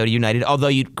of Minnesota United, although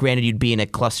granted you'd be in a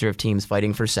cluster of teams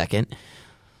fighting for second.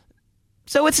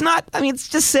 So it's not, it's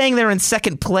just saying they're in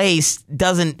second place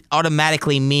doesn't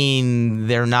automatically mean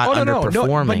they're not underperforming.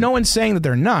 No, but no one's saying that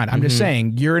they're not. I'm just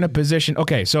saying you're in a position,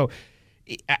 okay, so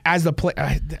as the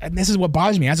player, this is what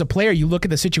bothers me. As a player, you look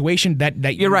at the situation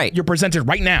that you're right. You're presented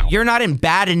right now. You're not in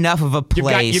bad enough of a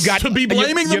place. You've got to be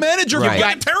blaming the manager for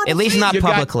a terrible at least not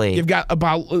publicly. You've got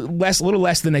about a little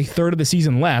less than a third of the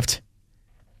season left,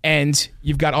 and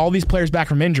you've got all these players back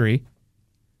from injury.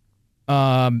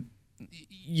 You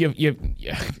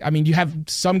have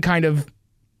some kind of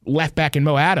left back in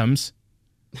Mo Adams.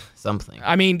 Something.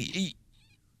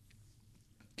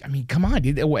 Come on,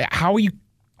 dude. How are you?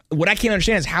 What I can't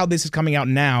understand is how this is coming out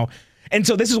now. And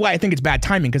so this is why I think it's bad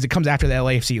timing, because it comes after the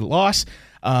LAFC loss.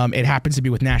 It happens to be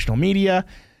with national media.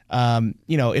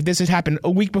 If this has happened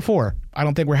a week before, I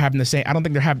don't think we're having the same. I don't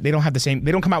think they don't have the same.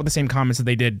 They don't come out with the same comments that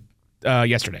they did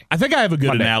yesterday. I think I have a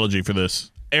good analogy for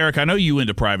this. Eric, I know you went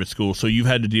to private school, so you've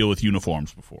had to deal with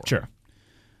uniforms before. Sure.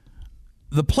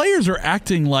 The players are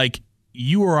acting like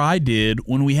you or I did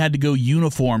when we had to go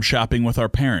uniform shopping with our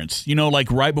parents. Like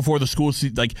right before the school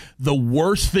season, like the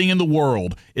worst thing in the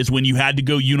world is when you had to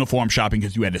go uniform shopping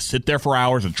because you had to sit there for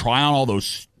hours and try on all those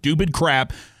stupid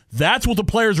crap. That's what the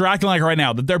players are acting like right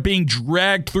now, that they're being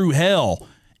dragged through hell.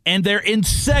 And they're in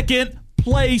second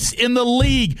place in the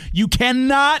league. You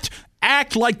cannot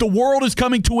act like the world is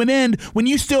coming to an end when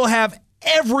you still have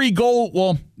every goal.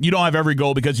 Well, you don't have every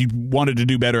goal because you wanted to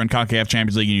do better in CONCACAF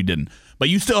Champions League and you didn't. But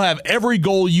you still have every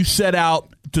goal you set out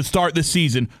to start this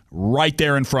season right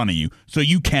there in front of you. So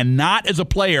you cannot, as a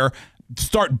player,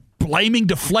 start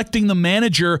deflecting the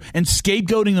manager and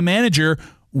scapegoating the manager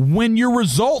when your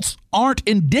results aren't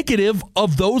indicative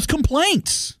of those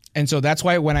complaints. And so that's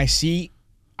why when I see,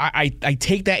 I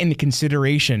take that into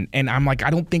consideration, and I'm like, I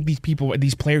don't think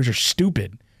these players are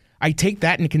stupid. I take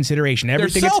that into consideration. They're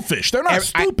selfish. They're not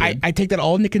stupid. I take that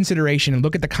all into consideration and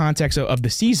look at the context of the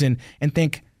season and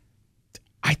think,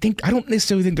 I don't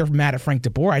necessarily think they're mad at Frank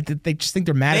DeBoer. They just think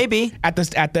they're mad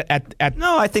at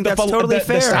No, I think that's totally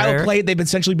fair. The style of play they've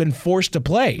essentially been forced to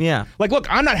play. Yeah. Like, look,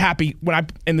 I'm not happy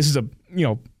and this is a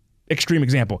extreme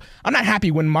example. I'm not happy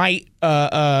when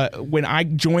when I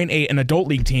join an adult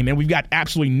league team and we've got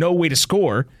absolutely no way to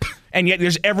score, and yet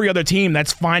there's every other team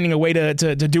that's finding a way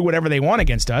to do whatever they want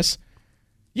against us.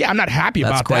 Yeah, I'm not happy about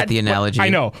that. That's quite the analogy. I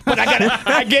know, but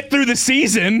I get through the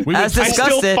season. As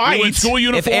discussed, I fight. We went school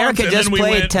uniforms, if Eric had just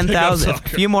played 10,000, a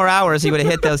few more hours, he would have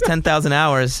hit those 10,000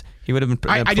 hours. He would have been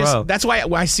pro. That's why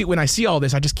when I see all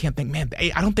this, I just can't think. Man,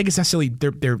 I don't think it's necessarily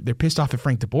they're pissed off at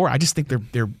Frank DeBoer. I just think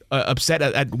they're upset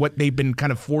at what they've been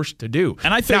kind of forced to do.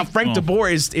 And I think now Frank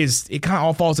DeBoer is it kind of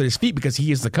all falls at his feet because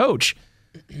he is the coach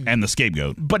and the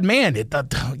scapegoat. But man,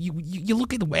 you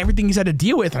look at everything he's had to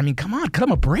deal with. I mean, come on, cut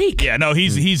him a break. Yeah, no,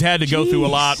 he's had to go through a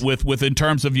lot with in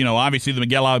terms of obviously the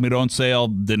Miguel Almiron sale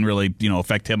didn't really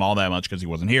affect him all that much because he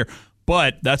wasn't here,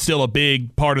 but that's still a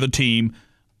big part of the team.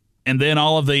 And then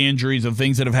all of the injuries of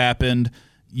things that have happened,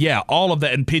 yeah, all of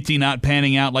that, and Pitti not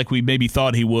panning out like we maybe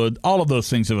thought he would, all of those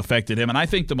things have affected him. And I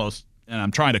think and I'm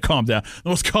trying to calm down, the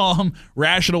most calm,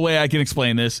 rational way I can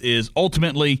explain this is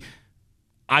ultimately,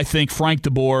 I think Frank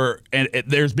DeBoer, and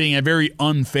there's being a very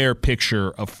unfair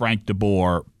picture of Frank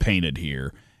DeBoer painted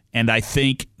here. And I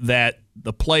think that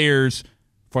the players,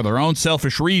 for their own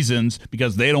selfish reasons,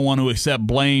 because they don't want to accept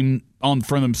blame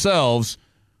for themselves,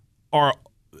 are.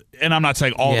 And I'm not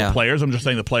saying all the players. I'm just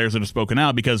saying the players that have spoken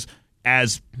out, because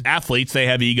as athletes, they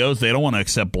have egos. They don't want to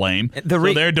accept blame.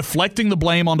 So they're deflecting the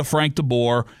blame onto Frank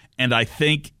DeBoer, and I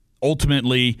think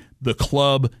ultimately the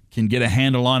club can get a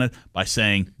handle on it by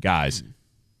saying, guys,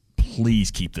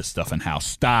 please keep this stuff in-house.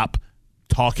 Stop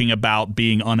talking about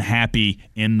being unhappy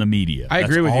in the media. I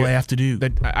agree with you. That's all they have to do.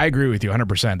 I agree with you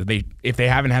 100%. That if they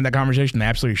haven't had that conversation, they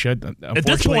absolutely should. At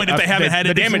this point, if they haven't had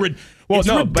it, it's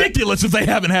ridiculous if they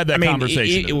haven't had that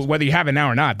conversation. Whether you have it now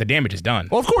or not, the damage is done.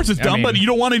 Well, of course it's done, but you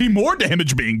don't want any more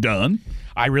damage being done.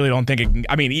 I really don't think it can.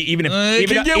 I mean, even if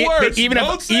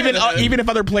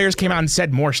other players came out and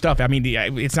said more stuff, I mean,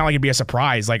 it's not like it'd be a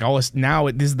surprise. Like all this now,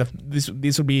 this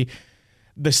would be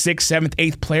the 6th, 7th,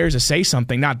 8th players to say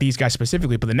something. Not these guys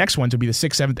specifically, but the next ones would be the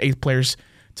 6th, 7th, 8th players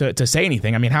to say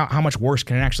anything. I mean, how much worse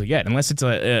can it actually get? Unless it's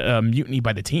a mutiny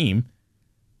by the team,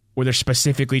 where they're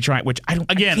specifically trying. Which I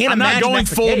don't. Again, I'm not going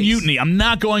full mutiny. I'm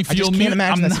not going full mutiny.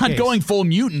 I'm not going full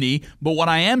mutiny. But what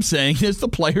I am saying is the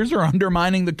players are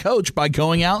undermining the coach by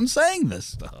going out and saying this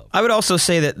stuff. I would also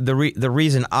say that the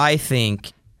reason I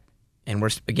think, and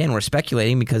we're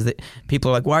speculating because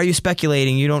people are like, why are you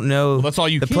speculating? You don't know that's all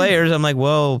the players. I'm like,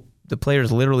 well, the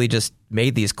players literally just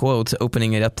made these quotes,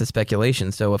 opening it up to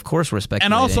speculation. So of course we're speculating.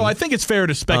 And also, I think it's fair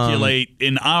to speculate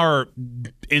in our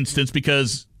instance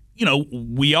because, you know,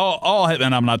 we all have,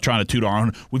 and I'm not trying to toot our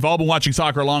own, we've all been watching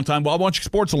soccer a long time. We've all been watching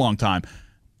sports a long time.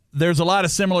 There's a lot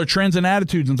of similar trends and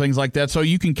attitudes and things like that. So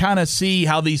you can kind of see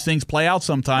how these things play out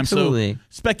sometimes. Absolutely. So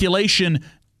speculation,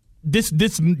 this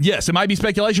yes, it might be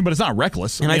speculation, but it's not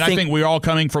reckless. I think we're all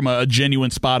coming from a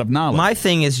genuine spot of knowledge. My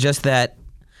thing is just that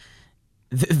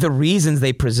the reasons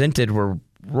they presented were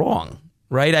wrong,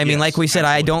 right? I mean, like we said,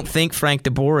 absolutely. I don't think Frank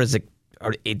DeBoer is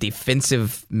a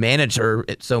defensive manager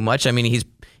so much. I mean,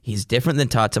 he's different than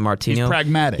Tata Martino. He's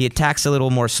pragmatic. He attacks a little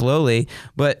more slowly,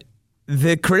 but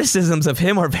the criticisms of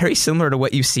him are very similar to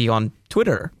what you see on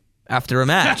Twitter after a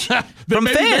match from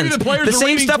fans. Maybe the players the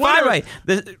same stuff Twitter. I write.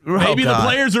 Maybe the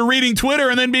players are reading Twitter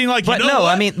and then being like, you know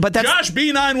what? I mean, but that's, Josh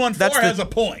B914 has a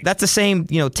point. That's the same,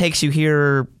 takes you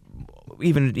here.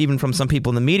 Even from some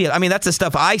people in the media. I mean, that's the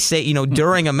stuff I say,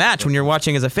 during a match when you're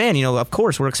watching as a fan. Of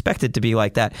course, we're expected to be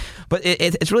like that. But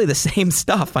it's really the same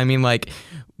stuff. I mean, like,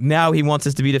 now he wants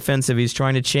us to be defensive. He's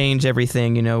trying to change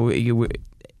everything,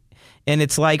 and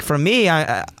it's like, for me,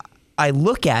 I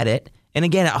look at it, and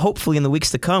again, hopefully in the weeks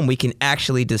to come, we can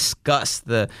actually discuss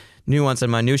the nuance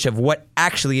and minutia of what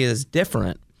actually is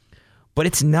different. But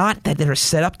it's not that they're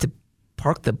set up to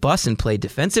park the bus and play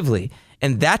defensively.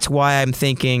 And that's why I'm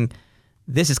thinking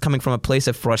this is coming from a place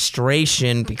of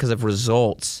frustration because of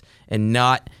results and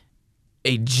not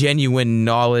a genuine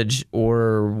knowledge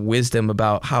or wisdom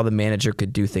about how the manager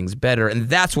could do things better. And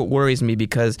that's what worries me,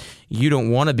 because you don't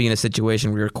want to be in a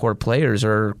situation where your core players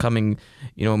are coming,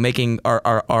 making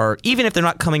are even if they're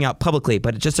not coming out publicly,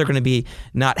 but just they're going to be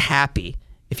not happy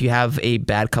if you have a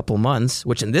bad couple months,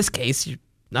 which in this case,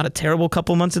 not a terrible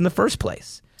couple months in the first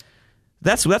place.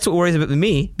 That's what worries about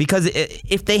me, because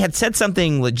if they had said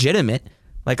something legitimate,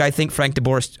 like I think Frank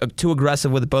DeBoer is too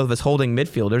aggressive with both of his holding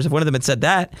midfielders. If one of them had said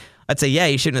that, I'd say, yeah,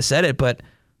 he shouldn't have said it. But,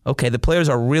 okay, the players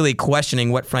are really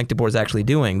questioning what Frank DeBoer is actually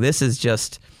doing. This is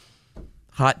just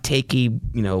hot takey,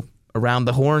 around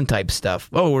the horn type stuff.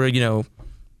 Oh, we're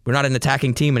not an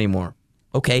attacking team anymore.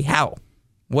 Okay, how?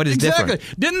 What is different?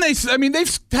 Didn't they? I mean,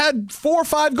 they've had 4 or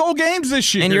 5 goal games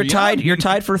this year. And you're tied. You're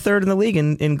tied for third in the league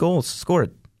in goals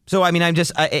scored. So, I mean,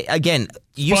 again,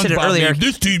 you said it earlier.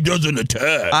 This team doesn't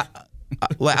attack.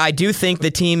 I do think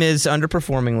the team is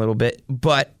underperforming a little bit,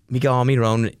 but Miguel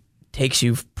Almiron takes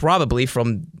you probably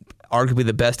from arguably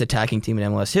the best attacking team in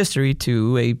MLS history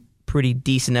to a pretty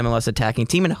decent MLS attacking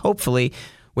team. And hopefully,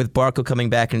 with Barco coming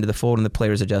back into the fold and the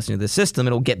players adjusting to the system,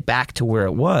 it'll get back to where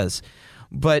it was.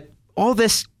 But all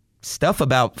this stuff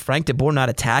about Frank DeBoer not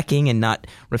attacking and not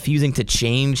refusing to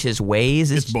change his ways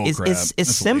is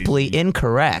simply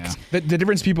incorrect. Yeah. The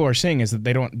difference people are saying is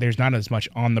that there's not as much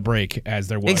on the break as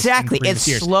there was. Exactly, in it's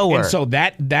years. slower. And so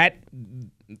that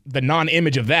the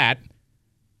non-image of that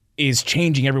is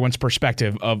changing everyone's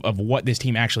perspective of what this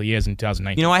team actually is in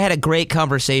 2019. I had a great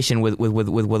conversation with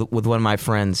one of my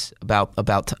friends about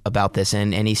this,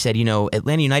 and he said,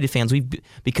 Atlanta United fans, we've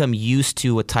become used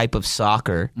to a type of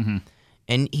soccer. Mm-hmm.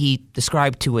 And he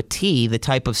described to a T the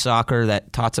type of soccer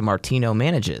that Tata Martino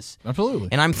manages. Absolutely.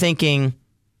 And I'm thinking,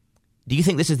 do you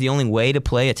think this is the only way to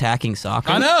play attacking soccer?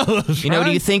 I know. Right?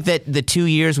 Do you think that the 2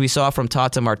 years we saw from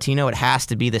Tata Martino, it has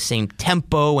to be the same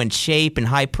tempo and shape and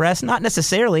high press? Not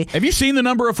necessarily. Have you seen the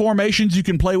number of formations you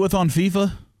can play with on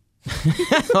FIFA?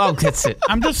 Oh, that's it.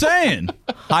 I'm just saying.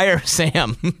 Hire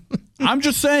Sam. I'm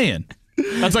just saying.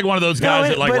 That's like one of those guys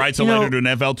that but, writes a letter to an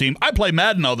NFL team. I play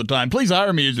Madden all the time. Please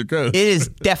hire me as your coach. It is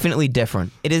definitely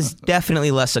different. It is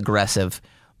definitely less aggressive,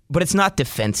 but it's not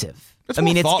defensive. It's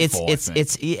more thoughtful, I think.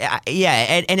 it's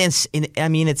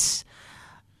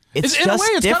it's in a way,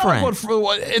 just it's different. Kind of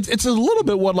it's a little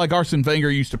bit what like Arsene Wenger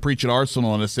used to preach at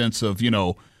Arsenal in a sense of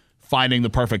finding the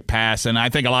perfect pass, and I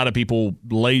think a lot of people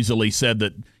lazily said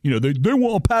that they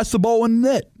want to pass the ball in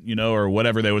the net, or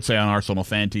whatever they would say on Arsenal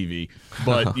fan TV.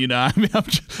 But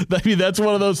I mean that's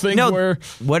one of those things where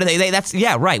what are they? That's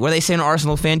right. What do they say on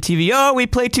Arsenal fan TV? Oh, we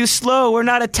play too slow. We're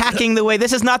not attacking the way.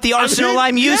 This is not the Arsenal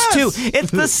I'm used to.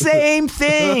 It's the same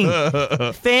thing.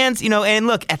 Fans, and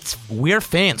look, we're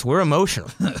fans. We're emotional.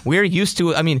 We're used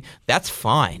to it. I mean, that's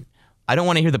fine. I don't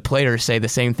want to hear the players say the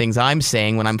same things I'm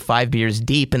saying when I'm 5 beers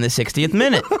deep in the 60th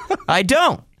minute. I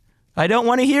don't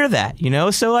want to hear that,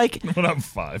 So when I'm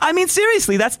 5. I mean,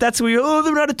 seriously, that's where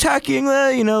they're not attacking,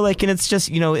 and it's just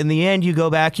in the end you go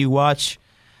back, you watch,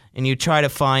 and you try to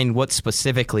find what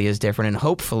specifically is different, and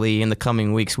hopefully in the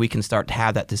coming weeks we can start to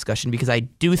have that discussion because I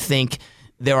do think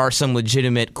there are some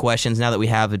legitimate questions now that we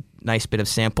have a nice bit of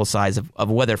sample size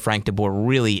of whether Frank de Boer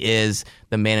really is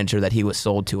the manager that he was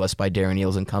sold to us by Darren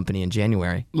Eales and company in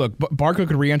January. Look, Barco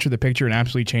could re-enter the picture and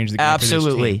absolutely change the game.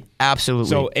 Absolutely.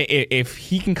 So if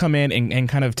he can come in and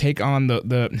kind of take on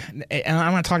and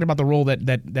I'm not talking about the role that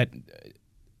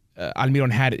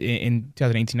Almiron had in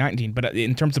 2018-19, but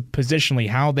in terms of positionally,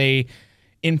 how they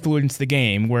influence the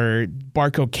game, where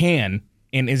Barco can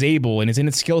and is able and is in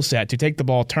its skill set to take the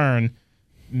ball, turn,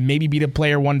 maybe beat a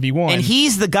player 1v1. And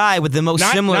he's the guy with the most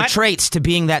similar traits to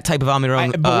being that type of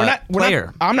Almiron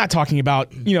player. I'm not talking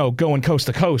about going coast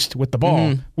to coast with the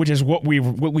ball, which is what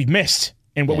we've missed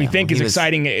and what we think is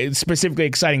exciting, specifically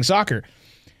exciting soccer.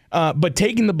 But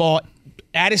taking the ball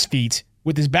at his feet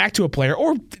with his back to a player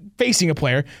or facing a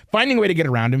player, finding a way to get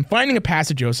around him, finding a pass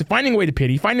to Joseph, finding a way to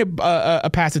Pity, finding a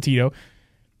pass to Tito.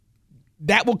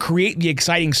 That will create the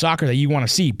exciting soccer that you want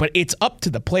to see. But it's up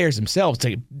to the players themselves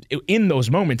to, in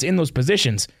those moments, in those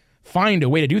positions, find a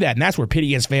way to do that. And that's where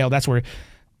Pity has failed. That's where,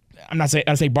 I say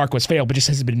Barco has failed, but just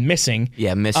has been missing.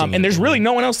 Yeah, missing. And there's really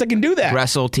no one else that can do that.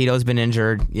 Gressel, Tito's been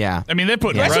injured. Yeah. I mean, they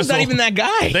put Gressel's not even that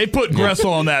guy. They put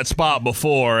Gressel on that spot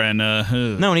before, and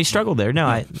no, and he struggled there.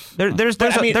 No, there's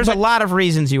a lot of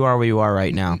reasons you are where you are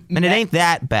right now, and it ain't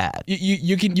that bad.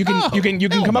 You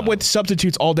can come up with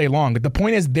substitutes all day long, but the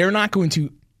point is they're not going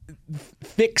to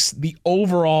fix the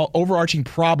overarching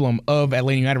problem of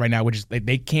Atlanta United right now, which is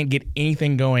they can't get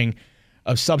anything going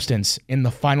of substance in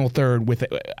the final third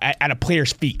at a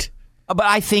player's feet. But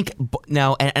I think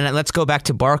now, and let's go back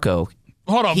to Barco.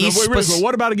 Hold on,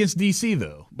 what about against DC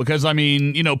though? Because I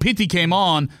mean, Pity came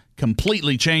on,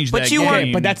 completely changed that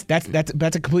game. But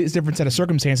that's a completely different set of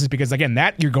circumstances because again,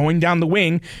 that you're going down the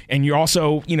wing and you're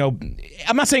also,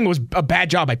 I'm not saying it was a bad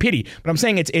job by Pity, but I'm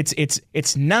saying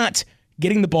it's not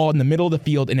getting the ball in the middle of the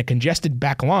field in a congested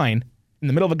back line. In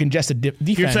the middle of a congested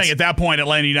defense. You're saying at that point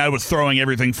Atlanta United was throwing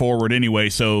everything forward anyway,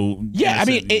 so... Yeah, I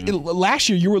mean, last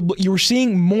year you were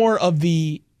seeing more of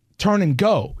the turn and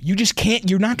go. You just can't...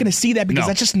 You're not going to see that because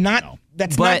that's just not... No.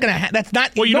 That's not going to... That's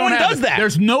not... Well, no one does that.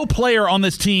 There's no player on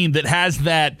this team that has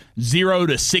that 0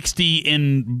 to 60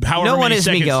 in however many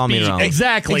seconds. No one is Miguel Almiron.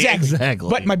 Exactly.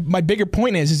 But my bigger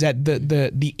point is that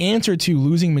the answer to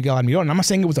losing Miguel Almiron, and I'm not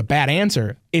saying it was a bad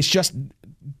answer, it's just...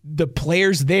 The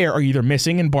players there are either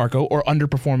missing in Barco or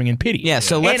underperforming in Pity. Yeah,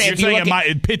 so let's... You're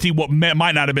saying Pity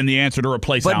might not have been the answer to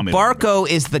replace Almiron. But Barco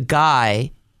is the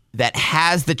guy that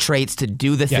has the traits to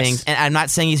do the things, and I'm not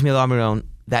saying he's Miguel Almiron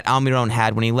that Almiron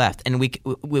had when he left. And we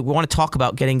want to talk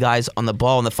about getting guys on the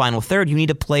ball in the final third. You need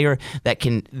a player that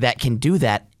can do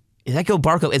that. Ezequiel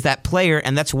Barco is that player,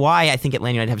 and that's why I think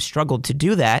Atlanta United have struggled to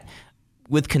do that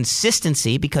with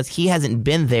consistency because he hasn't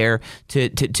been there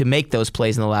to make those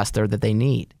plays in the last third that they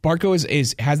need. Barco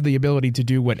has the ability to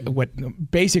do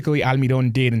what basically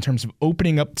Almiron did in terms of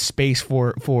opening up space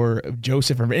for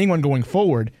Joseph or anyone going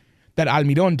forward that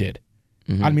Almiron did.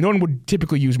 Mm-hmm. Almiron would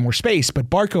typically use more space, but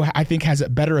Barco I think has a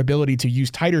better ability to use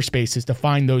tighter spaces to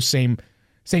find those same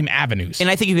avenues. And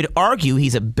I think you could argue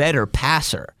he's a better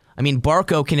passer. I mean,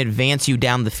 Barco can advance you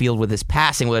down the field with his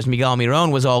passing, whereas Miguel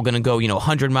Almiron was all going to go,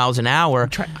 100 miles an hour.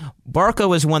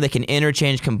 Barco is one that can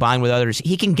interchange, combine with others.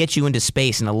 He can get you into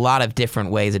space in a lot of different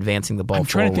ways, advancing the ball forward.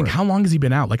 I'm trying to think, how long has he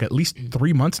been out? Like at least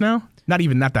 3 months now? Not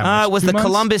even that much. It was the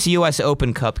Columbus U.S.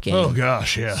 Open Cup game. Oh,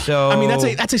 gosh, yeah. So, I mean,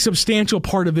 that's a substantial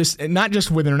part of this, not just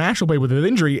with international play, with an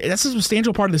injury. That's a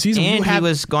substantial part of the season. And he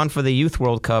was gone for the Youth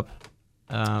World Cup.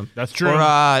 That's true.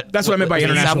 That's what I meant by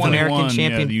international South American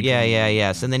champion.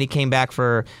 Yes. And then he came back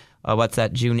for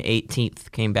June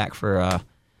 18th. Came back for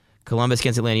Columbus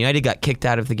against Atlanta United, got kicked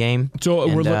out of the game. So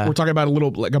we're talking about a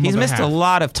month he's and missed a half. a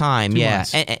lot of time. 2 Yeah,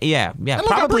 months. yeah.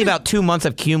 Probably about 2 months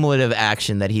of cumulative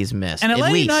action that he's missed. And at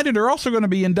Atlanta least. United are also going to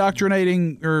be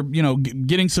indoctrinating or,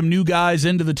 getting some new guys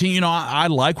into the team. I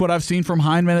like what I've seen from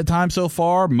Heineman at times so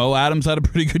far. Mo Adams had a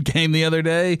pretty good game the other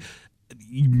day.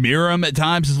 Miram at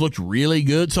times has looked really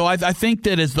good. So I think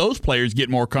that as those players get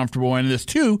more comfortable in this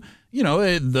too,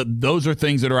 those are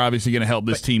things that are obviously going to help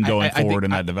this team going forward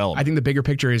in that development. I think the bigger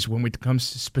picture is when it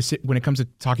comes to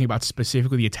talking about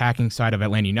specifically the attacking side of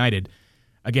Atlanta United.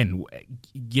 Again,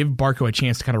 give Barco a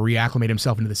chance to kind of reacclimate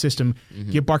himself into the system.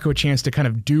 Mm-hmm. Give Barco a chance to kind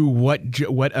of do what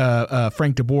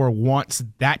Frank de Boer wants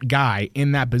that guy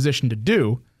in that position to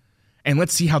do, and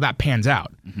let's see how that pans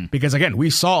out. Mm-hmm. Because again, we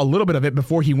saw a little bit of it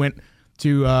before he went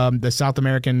to the South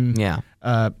American. Yeah.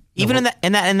 Even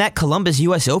in that Columbus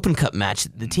U.S. Open Cup match,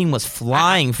 the team was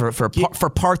flying for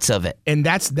parts of it, and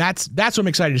that's what I'm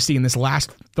excited to see in this last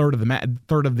third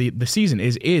of the season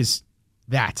is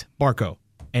that Barco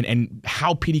and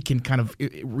how Petey can kind of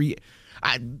the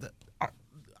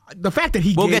fact that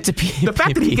he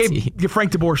gave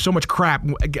Frank de Boer so much crap.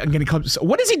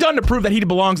 What has he done to prove that he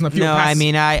belongs in the field? Past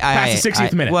the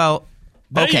 60th minute. Well.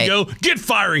 There okay. you go. Get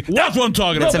fiery. That's what I'm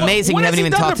talking about. It's amazing we haven't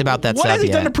even talked about that stuff yet. What has he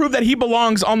done to prove that he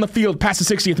belongs on the field past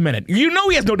the 60th minute? You know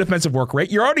he has no defensive work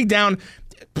rate. You're already down.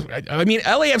 I mean,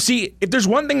 LAFC, if there's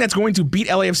one thing that's going to beat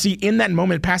LAFC in that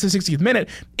moment past the 60th minute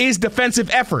is defensive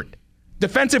effort.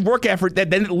 Defensive work effort that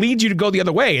then leads you to go the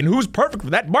other way. And who's perfect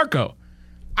for that? Barco.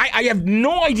 I have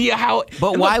no idea how.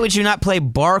 But why would you not play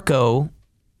Barco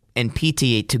and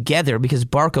PT together? Because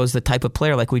Barco is the type of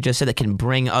player, like we just said, that can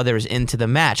bring others into the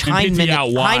match.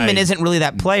 Heineman isn't really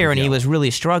that player, and he was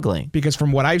really struggling. Because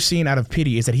from what I've seen out of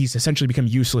Petey is that he's essentially become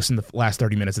useless in the last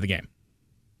 30 minutes of the game.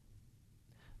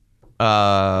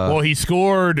 Well, he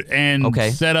scored and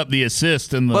set up the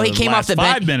assist in the last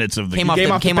 5 minutes of the game.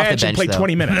 Came off the bench and played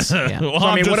 20 minutes. Well,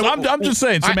 I'm just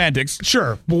saying semantics.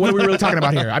 Sure, but what are we really talking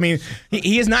about here? I mean,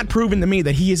 he has not proven to me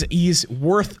that he is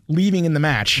worth leaving in the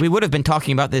match. We would have been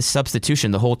talking about this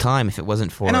substitution the whole time if it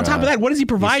wasn't for. And on top of that, what does he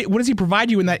provide? What does he provide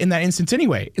you in that instance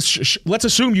anyway? Let's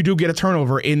assume you do get a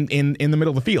turnover in the middle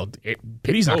of the field.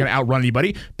 Petey's not going to outrun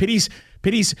anybody. Petey's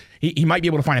he might be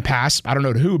able to find a pass. I don't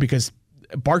know to who because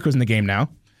Barco's in the game now.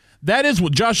 That is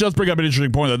what Josh does bring up an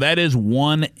interesting point, though. That is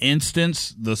one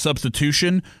instance, the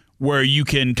substitution, where you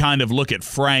can kind of look at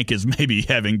Frank as maybe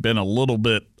having been a little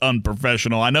bit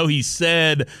unprofessional. I know he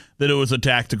said that it was a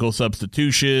tactical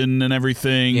substitution and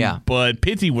everything, but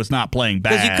Pitty was not playing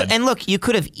bad. You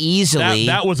could have easily...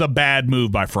 That was a bad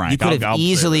move by Frank. You could have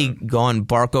easily gone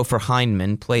Barco for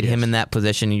Heineman, played him in that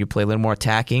position, and you play a little more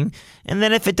attacking. And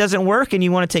then if it doesn't work and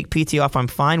you want to take PT off, I'm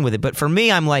fine with it. But for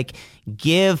me, I'm like,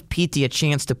 give PT a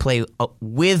chance to play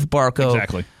with Barco.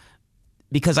 Exactly.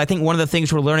 Because I think one of the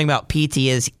things we're learning about PT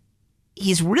is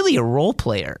he's really a role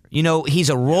player. He's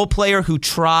a role player who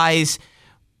tries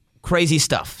crazy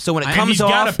stuff. So when it comes off,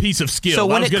 he's got a piece of skill.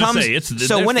 When it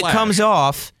comes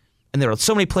off, and there are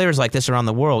so many players like this around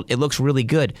the world, it looks really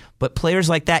good. But players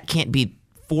like that can't be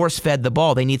force-fed the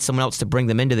ball. They need someone else to bring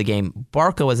them into the game.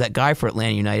 Barco is that guy for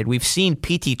Atlanta United. We've seen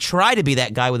PT try to be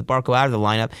that guy with Barco out of the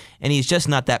lineup, and he's just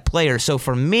not that player. So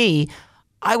for me,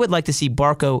 I would like to see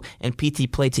Barco and PT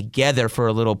play together for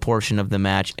a little portion of the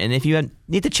match. And if you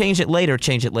need to change it later,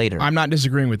 change it later. I'm not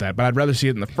disagreeing with that, but I'd rather see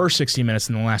it in the first 60 minutes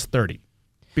than the last 30.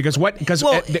 And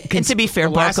to be fair,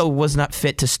 Barco was not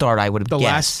fit to start, I would have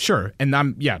guessed. Sure. And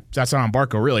that's not on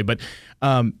Barco, really. But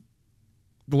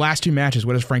the last two matches,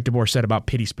 what has Frank de Boer said about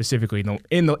Pitty specifically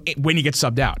when he gets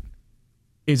subbed out?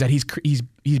 Is that he's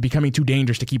becoming too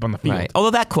dangerous to keep on the field. Right.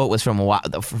 Although that quote was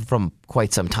from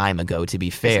quite some time ago, to be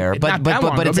fair.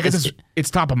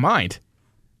 It's top of mind.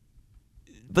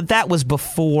 But that was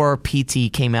before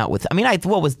PT came out with.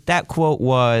 What was that quote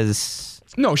was?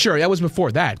 No, sure, that was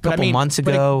before that. A couple months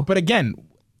ago. But again,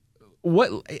 what?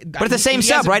 But it's the same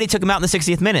sub, right? He took him out in the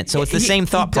 60th minute, so it's the same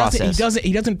thought process.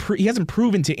 He hasn't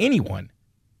proven to anyone,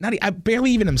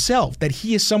 barely even himself, that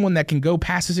he is someone that can go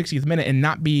past the 60th minute and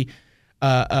not be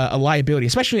a liability,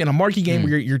 especially in a marquee game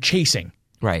where you're chasing.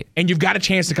 Right. And you've got a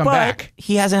chance to come back.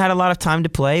 He hasn't had a lot of time to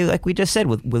play, like we just said,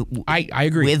 I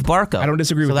agree. With Barco. I don't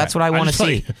disagree with that. So that's what I want to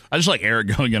see. I just like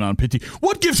Eric going in on Pitty.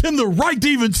 What gives him the right to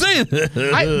even say that?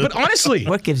 But honestly.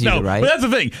 What gives you the right? But that's the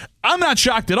thing. I'm not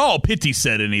shocked at all Pitty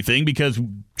said anything because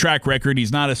track record,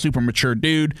 he's not a super mature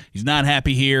dude. He's not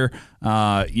happy here.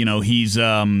 He's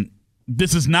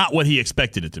this is not what he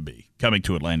expected it to be coming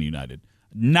to Atlanta United.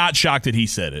 Not shocked that he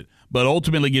said it. But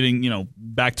ultimately getting,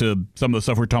 back to some of the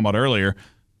stuff we were talking about earlier,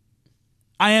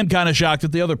 I am kind of shocked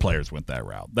that the other players went that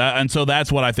route. And so that's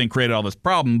what I think created all this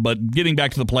problem. But getting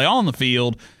back to the play on the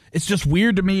field, it's just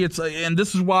weird to me. And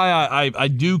this is why I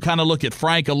do kind of look at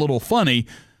Frank a little funny,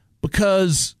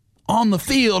 because on the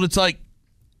field it's like,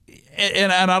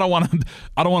 and I don't want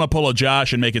to pull a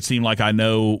Josh and make it seem like I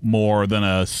know more than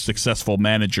a successful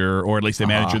manager, or at least a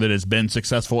manager that has been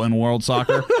successful in world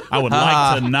soccer. I would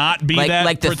like to not be that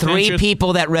like the pretentious. 3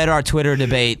 people that read our Twitter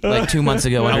debate like 2 months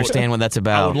ago understand what that's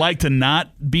about. I would like to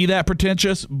not be that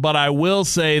pretentious, but I will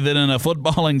say that in a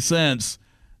footballing sense,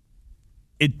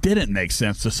 it didn't make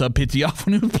sense to sub Pity off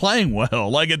when he was playing well,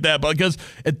 like at that, because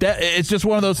it's just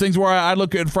one of those things where I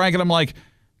look at Frank and I'm like,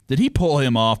 did he pull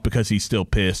him off because he's still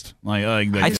pissed?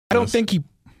 I don't think he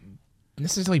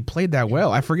necessarily played that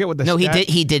well. I forget what the No,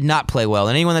 he did not play well.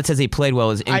 And anyone that says he played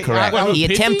well is incorrect.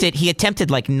 He attempted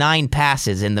like 9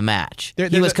 passes in the match.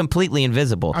 He was completely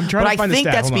invisible. I'm trying to find the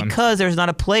stat. That's because there's not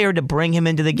a player to bring him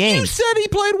into the game. You said he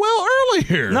played well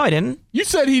earlier. No, I didn't. You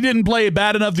said he didn't play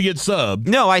bad enough to get subbed.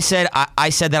 No, I said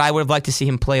that I would have liked to see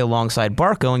him play alongside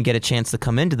Barco and get a chance to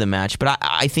come into the match. But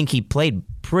I think he played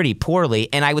pretty poorly.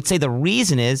 And I would say the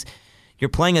reason is you're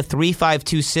playing a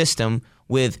 3-5-2 system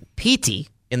with Pity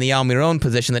in the Almiron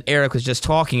position that Eric was just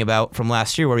talking about from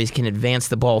last year, where he can advance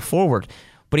the ball forward.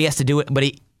 But he has to do it. But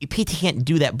Pity can't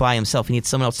do that by himself. He needs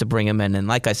someone else to bring him in. And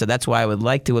like I said, that's why I would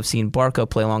like to have seen Barco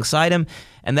play alongside him.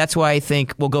 And that's why I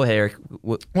think, well, go ahead, Eric.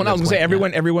 Well, I was going to say,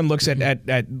 everyone looks at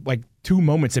like 2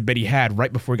 moments that Betty had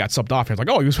right before he got subbed off. He was like,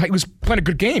 oh, he was playing a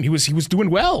good game. He was doing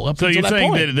well up so until that point. So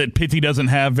you're saying that Pity doesn't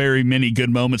have very many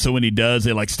good moments, so when he does,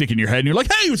 they like stick in your head, and you're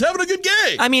like, hey, he was having a good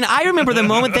game. I mean, I remember the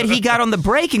moment that he got on the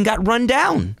break and got run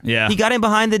down. Yeah. He got in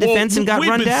behind the defense and got run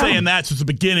down. We've been saying that since the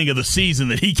beginning of the season,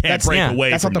 that he can't break away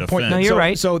that's from not the defense. point. No, you're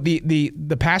right. So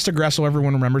the pass to Gressel,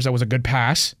 everyone remembers that was a good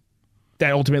pass.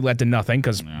 That ultimately led to nothing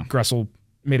because Gressel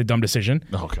made a dumb decision.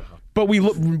 Okay. But we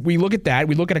look at that.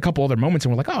 We look at a couple other moments,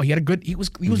 and we're like, oh, he was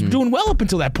doing well up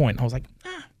until that point. I was like,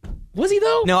 was he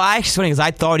though? No, I actually, because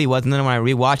I thought he was, and then when I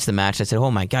rewatched the match, I said,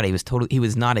 oh my god, he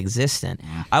was non-existent.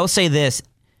 I will say this,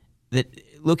 that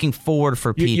looking forward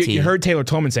for PT, you heard Taylor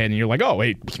Twellman say it, and you're like, oh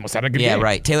wait, he must have had a good game. Yeah,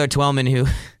 right. Taylor Twellman, who.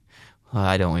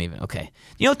 I don't even. Okay.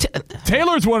 You know,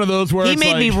 Taylor's one of those where he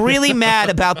made me really mad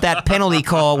about that penalty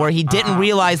call where he didn't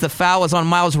realize the foul was on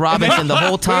Miles Robinson the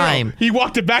whole time. He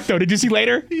walked it back though. Did you see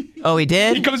later? Oh, he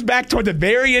did? He comes back toward the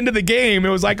very end of the game. It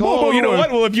was like, oh, you know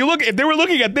what? Well, if they were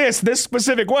looking at this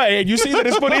specific way, and you see that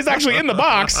his foot is actually in the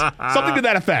box, something to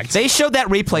that effect. They showed that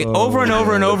replay over and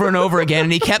over and over and over again,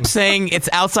 and he kept saying it's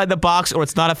outside the box or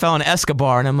it's not a foul on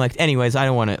Escobar. And I'm like, anyways, I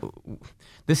don't want to.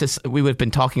 We would have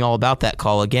been talking all about that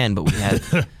call again, but we had.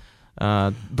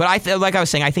 But like I was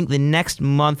saying, I think the next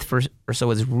month or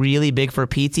so is really big for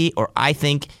PT, or I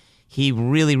think he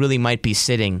really, really might be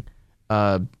sitting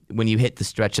when you hit the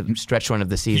stretch run of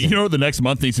the season. You know what the next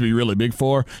month needs to be really big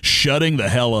for? Shutting the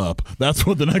hell up. That's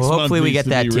what the next month hopefully we needs get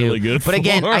that to be too. really good but for.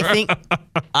 Again, I think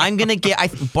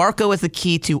Barco is the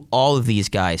key to all of these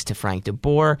guys. To Frank de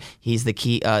Boer, he's the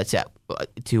key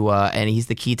and he's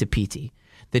the key to PT.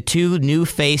 The 2 new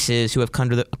faces who have come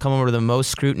under the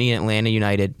most scrutiny in Atlanta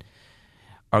United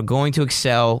are going to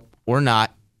excel or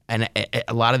not, and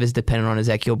a lot of it is dependent on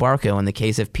Ezequiel Barco. In the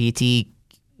case of PT,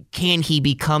 can he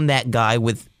become that guy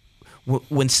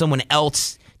when someone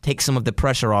else takes some of the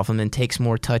pressure off him and takes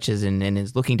more touches and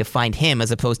is looking to find him,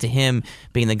 as opposed to him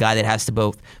being the guy that has to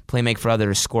both play make for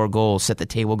others, score goals, set the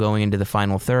table going into the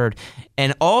final third.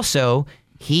 And also,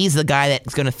 he's the guy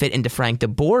that's going to fit into Frank de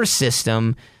Boer's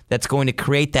system, that's going to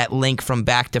create that link from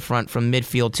back to front, from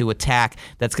midfield to attack,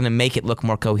 that's going to make it look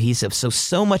more cohesive.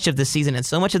 So much of the season and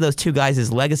so much of those 2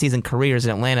 guys' legacies and careers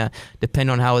in Atlanta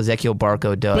depend on how Ezequiel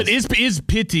Barco does. But is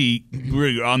Pity,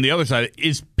 on the other side,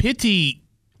 is Pity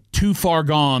too far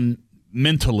gone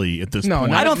mentally at this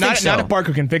point? I don't think so. Not if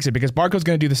Barco can fix it, because Barco's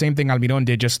going to do the same thing Almiron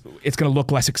did, just it's going to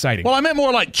look less exciting. Well, I meant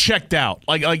more like checked out.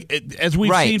 Like as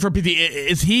we've seen for PT,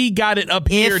 is he got it up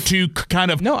here to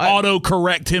kind of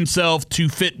auto-correct himself to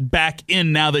fit back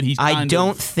in now that he's I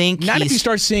don't think Not if you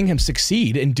start seeing him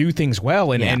succeed and do things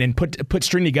well and put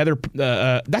string together.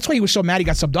 That's why he was so mad he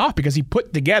got subbed off, because he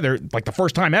put together, like the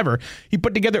first time ever,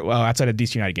 outside of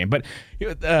DC United game, but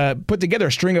put together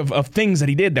a string of things that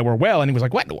he did that were well, and he was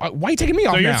like, what? Why are you taking me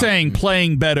off now? So you're saying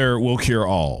playing better will cure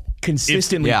all.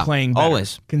 Consistently playing better.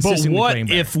 Always. Consistently but what playing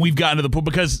better. if we've gotten to the point,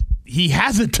 because he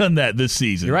hasn't done that this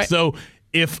season. You're right. So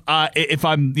if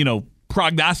I'm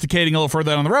prognosticating a little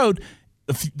further down the road,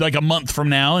 like a month from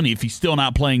now, and if he's still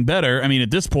not playing better, I mean,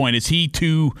 at this point, is he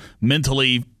too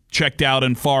mentally checked out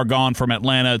and far gone from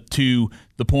Atlanta to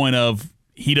the point of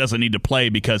he doesn't need to play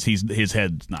because his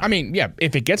head's not. I mean, yeah,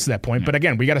 if it gets to that point. But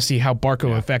again, we got to see how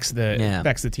Barco affects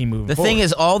the team moving The forward. thing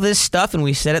is, all this stuff, and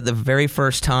we said it the very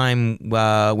first time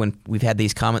when we've had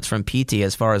these comments from PT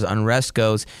as far as unrest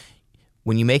goes,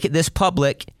 when you make it this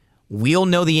public, we'll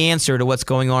know the answer to what's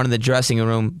going on in the dressing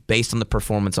room based on the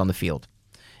performance on the field.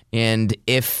 And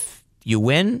if you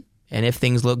win and if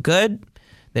things look good,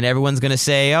 then everyone's going to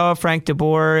say, oh, Frank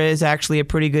DeBoer is actually a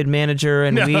pretty good manager,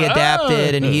 and we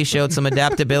adapted, and he showed some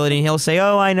adaptability. And he'll say,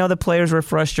 oh, I know the players were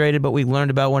frustrated, but we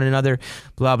learned about one another,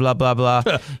 blah, blah, blah, blah.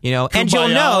 And you'll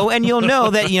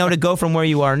know that, to go from where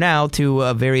you are now to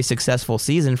a very successful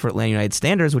season for Atlanta United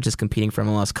standards, which is competing for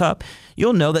MLS Cup,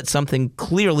 you'll know that something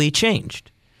clearly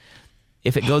changed.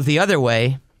 If it goes the other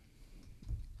way,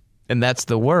 and that's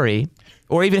the worry,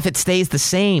 or even if it stays the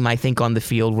same, I think, on the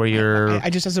field where you're... I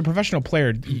just, as a professional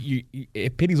player,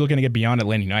 if Pitty's looking to get beyond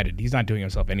Atlanta United, he's not doing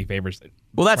himself any favors.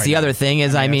 Well, that's the other thing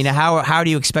is, how do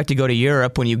you expect to go to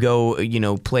Europe when you go,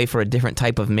 play for a different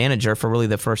type of manager for really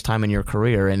the first time in your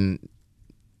career and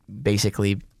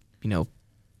basically,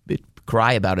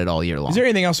 cry about it all year long? Is there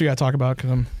anything else we got to talk about?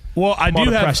 Because I'm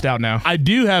pressed out now. I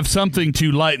do have something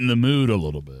to lighten the mood a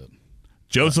little bit.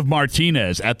 Joseph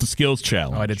Martinez at the Skills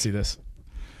Challenge. Oh, I did see this.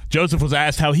 Joseph was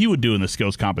asked how he would do in the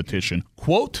skills competition.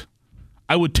 Quote,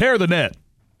 I would tear the net.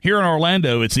 Here in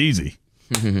Orlando, it's easy.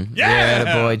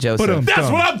 Yeah, boy, Joseph. That's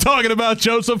what I'm talking about,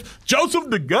 Joseph. Joseph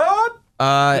the God?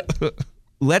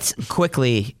 Let's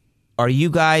quickly, are you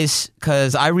guys,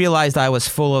 because I realized I was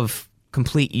full of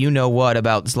complete you-know-what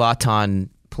about Zlatan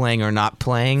playing or not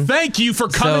playing. Thank you for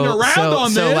coming around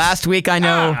on this. So last week, I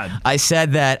know I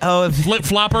said that,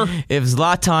 flip-flopper. If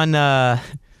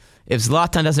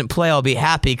Zlatan doesn't play, I'll be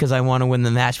happy because I want to win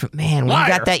the match. But man, when you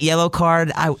got that yellow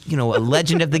card, a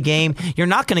legend of the game, you're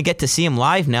not going to get to see him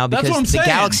live now because the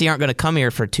Galaxy aren't going to come here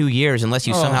for 2 years unless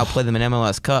you somehow play them in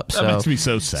MLS Cup. That makes me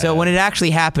so sad. So when it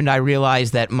actually happened, I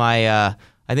realized that I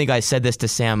think I said this to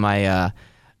Sam, my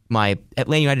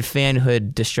Atlanta United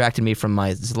fanhood distracted me from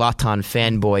my Zlatan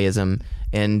fanboyism.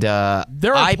 And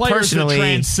there are players that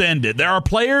transcend it. There are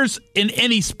players in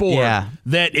any sport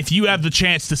that if you have the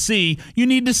chance to see, you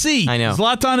need to see. I know.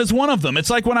 Zlatan is one of them. It's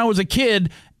like when I was a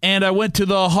kid and I went to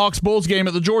the Hawks-Bulls game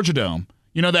at the Georgia Dome.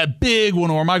 That big one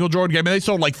or Michael Jordan game. I mean, they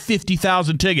sold like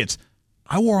 50,000 tickets.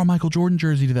 I wore a Michael Jordan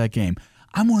jersey to that game.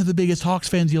 I'm one of the biggest Hawks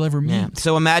fans you'll ever meet. Yeah.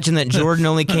 So imagine that Jordan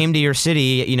only came to your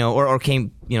city, or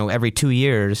came, every 2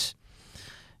 years.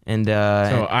 And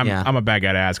I'm a bad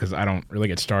guy to ask because I don't really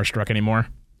get starstruck anymore.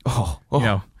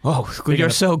 You're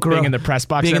so gross. Being in the press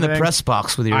box, in the press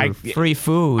box with your free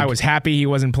food. I was happy he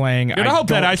wasn't playing. I hope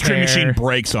that ice cream machine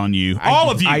breaks on you.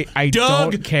 All of you, I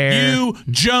Doug, don't care. You,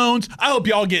 Jones. I hope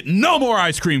y'all get no more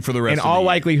ice cream for the rest. In of the all year.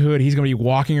 likelihood, he's going to be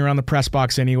walking around the press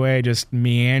box anyway, just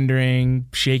meandering,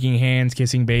 shaking hands,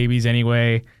 kissing babies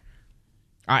anyway.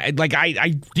 Do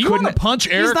you want to punch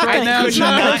Eric right now? He's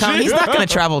not going to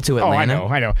travel to Atlanta.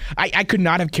 I know. I could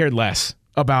not have cared less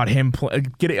about him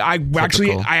getting. I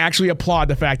actually applaud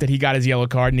the fact that he got his yellow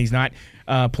card and he's not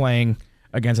playing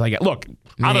against. Look,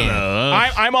 I don't know.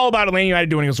 I'm all about Atlanta United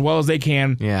doing as well as they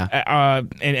can. Yeah.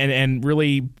 And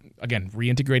really, again,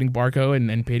 reintegrating Barco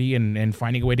and Pitty and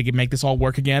finding a way to make this all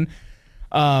work again.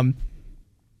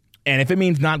 And if it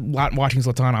means not watching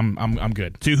Zlatan, I'm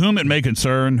good. To whom it may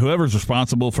concern, whoever's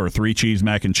responsible for 3 cheese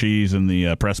mac and cheese in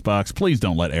the press box, please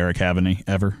don't let Eric have any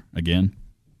ever again.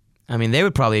 I mean, they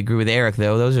would probably agree with Eric,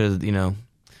 though. Those are,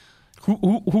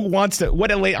 Who wants to?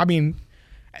 What? I mean,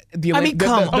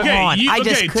 come on. I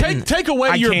just couldn't. Take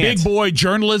away your big boy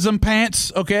journalism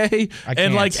pants, okay?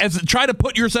 And try to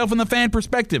put yourself in the fan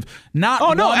perspective.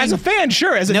 As a fan,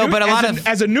 sure. As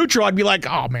a neutral, I'd be like,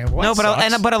 oh man,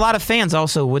 but a lot of fans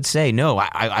also would say, no,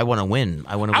 I want to win.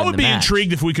 I want to win. I would be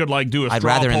intrigued if we could do a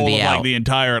straw poll of the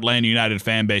entire Atlanta United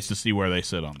fan base to see where they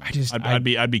sit on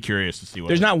that. I'd be curious to see what.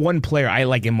 There's not one player I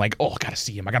like him. I gotta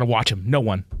see him. I gotta watch him. No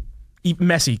one.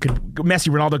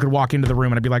 Ronaldo could walk into the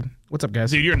room and I'd be like, what's up, guys?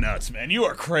 Dude, you're nuts, man. You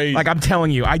are crazy. I'm telling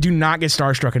you, I do not get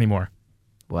starstruck anymore.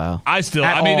 Wow. Here's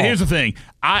the thing.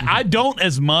 I don't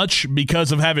as much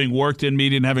because of having worked in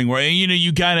media and having worked.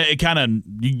 You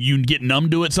get numb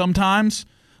to it sometimes,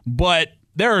 but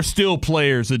there are still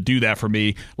players that do that for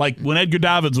me. Like when Edgar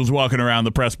Davids was walking around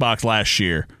the press box last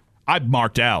year, I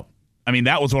marked out. I mean,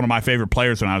 that was one of my favorite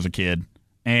players when I was a kid.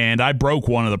 And I broke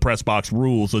one of the press box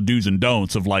rules, the do's and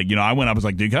don'ts of I was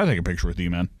like, dude, can I take a picture with you,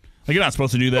 man? You're not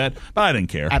supposed to do that. But I didn't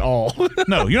care. At all.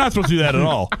 No, you're not supposed to do that at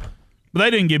all. But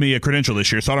they didn't give me a credential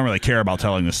this year, so I don't really care about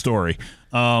telling this story.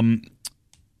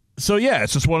 So, yeah,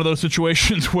 it's just one of those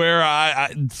situations where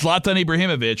Zlatan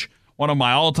Ibrahimovic, one of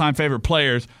my all-time favorite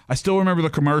players, I still remember the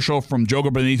commercial from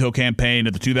Jogo Bonito campaign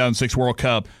at the 2006 World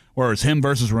Cup where it was him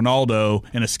versus Ronaldo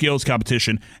in a skills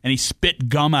competition, and he spit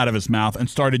gum out of his mouth and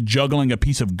started juggling a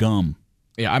piece of gum.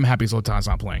 Yeah, I'm happy Zlatan's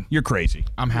not playing. You're crazy.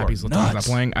 I'm happy Zlatan's not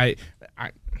playing.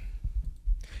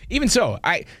 Even so,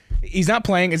 he's not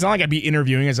playing. It's not like I'd be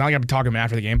interviewing. It's not like I'd be talking to him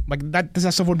after the game. Like that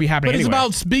stuff would be happening. But it's anyway.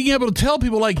 about being able to tell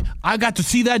people, like, I got to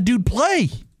see that dude play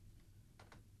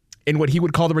in what he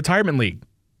would call the retirement league.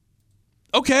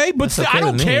 Okay, but okay I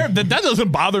don't with me. care. That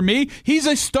doesn't bother me. He's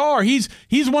a star. He's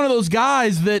one of those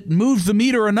guys that moves the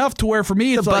meter enough to where for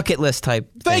me it's a like, bucket list type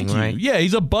thank thing, you. right? Yeah,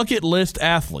 he's a bucket list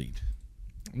athlete.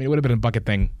 I mean, it would have been a bucket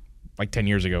thing like 10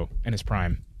 years ago in his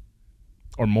prime.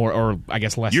 Or more, or I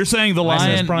guess less. You're saying the less in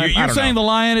his Lion? prime? I You're don't saying know. the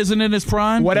Lion isn't in his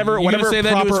prime? Whatever say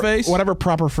that proper, to his face? whatever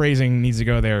proper phrasing needs to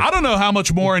go there. I don't know how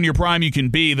much more in your prime you can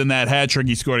be than that hat trick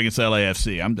he scored against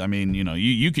LAFC. I mean,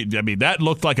 you could. I mean, that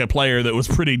looked like a player that was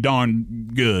pretty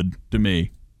darn good to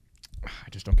me. I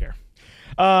just don't care.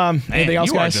 Anything else,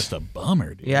 you guys? are just a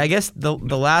bummer, dude. Yeah, I guess the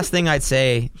last thing I'd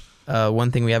say,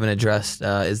 one thing we haven't addressed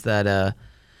is that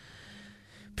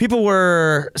people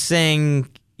were saying,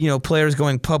 players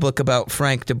going public about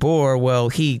Frank de Boer. Well,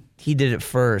 he did it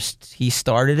first. He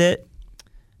started it.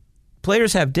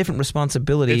 Players have different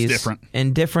responsibilities It's different.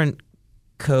 and different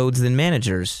codes than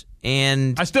managers.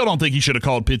 And I still don't think he should have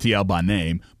called Pitial by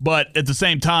name, but at the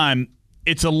same time,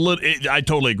 it's a little. I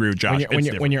totally agree with Josh.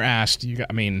 When you're asked,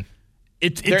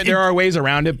 It's there are ways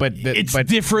around it, but it's but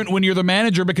different when you're the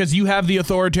manager because you have the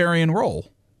authoritarian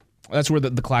role. that's where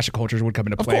the clash of cultures would come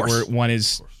into play. course. Where one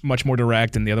is much more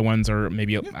direct, and the other ones are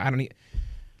maybe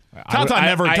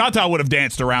Tata would have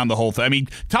danced around the whole thing. I mean,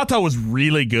 Tata was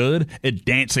really good at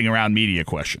dancing around media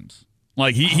questions.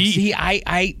 Like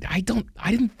I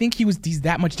didn't think he's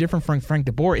that much different from Frank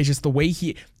de Boer. It's just the way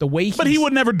he. But he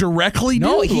would never directly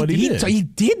do what he did. So he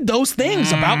did those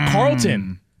things about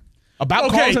Carlton.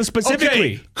 About Carlton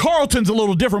specifically. Okay. Carlton's a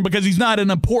little different because he's not an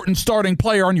important starting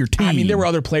player on your team. I mean, there were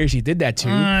other players he did that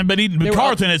to. But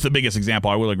Carlton is the biggest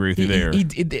example. I will agree with you there.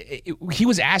 He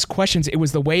was asked questions. It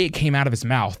was the way it came out of his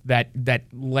mouth that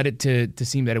led it to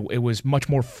seem that it was much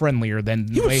more friendlier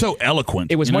than He was so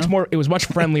eloquent. It was much more. It was much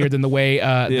friendlier than the way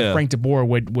Yeah. Frank de Boer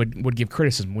would give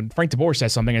criticism. When Frank de Boer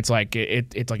says something, it's like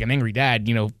it's like an angry dad,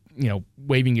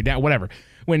 waving you down, whatever.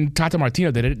 When Tata Martino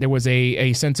did it, there was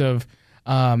a sense of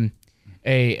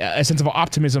a sense of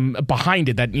optimism behind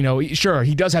it. That sure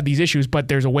he does have these issues, but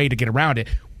there's a way to get around it.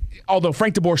 Although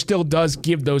Frank de Boer still does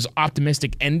give those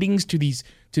optimistic endings to these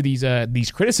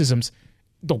criticisms,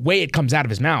 the way it comes out of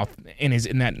his mouth and is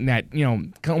in that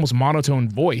almost monotone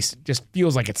voice just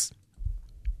feels like it's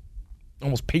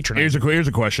almost patronizing. Here's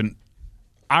a question.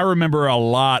 I remember a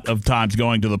lot of times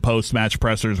going to the post-match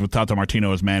pressers with Tata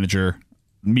Martino as manager,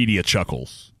 media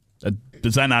chuckles.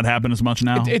 Does that not happen as much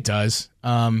now? It does.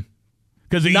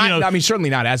 Because certainly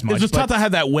not as much. It's just but Tata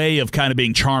had that way of kind of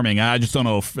being charming. I just don't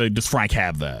know if does Frank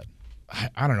have that.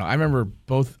 I don't know. I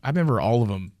remember all of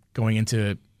them going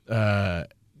into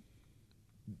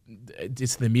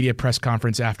it's the media press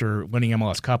conference after winning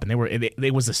MLS Cup, and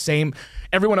they was the same.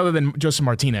 Everyone other than Joseph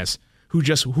Martinez, who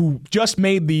just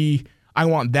made the "I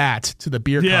want that" to the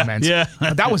beer comments. Yeah,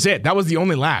 but that was it. That was the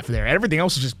only laugh there. Everything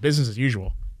else was just business as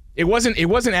usual. It wasn't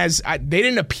as they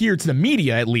didn't appear to the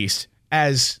media, at least,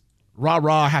 as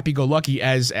rah-rah, happy-go-lucky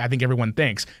as I think everyone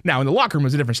thinks. Now, in the locker room, it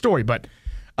was a different story, but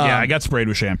I got sprayed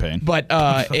with champagne. But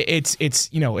it's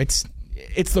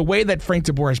the way that Frank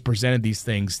de Boer has presented these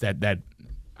things that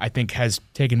I think has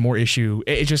taken more issue.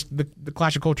 It's just the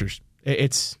clash of cultures.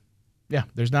 There's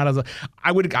not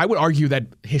I would argue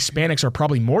that Hispanics are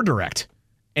probably more direct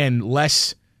and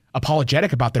less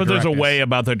apologetic about their directness. But there's a way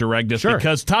about their directness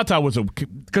because Tata was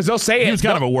because they'll say he was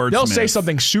kind of a wordsmith. They'll say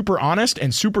something super honest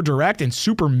and super direct and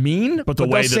super mean, but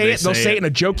way they'll say it in a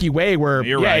jokey way where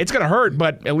right. It's gonna hurt,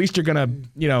 but at least you're gonna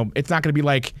it's not gonna be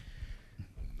like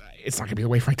it's not gonna be the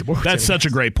way Frank de Boer. That's such a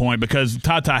great point because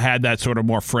Tata had that sort of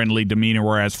more friendly demeanor,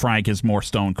 whereas Frank is more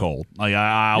stone cold. Like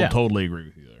I'll totally agree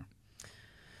with you there.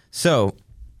 So,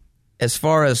 as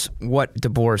far as what de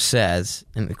Boer says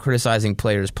and criticizing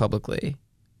players publicly,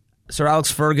 Sir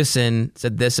Alex Ferguson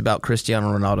said this about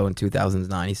Cristiano Ronaldo in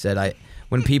 2009. He said,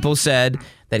 when people said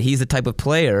that he's the type of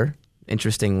player,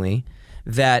 interestingly,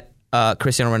 that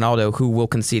Cristiano Ronaldo who will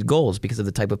concede goals because of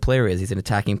the type of player he is. He's an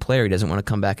attacking player. He doesn't want to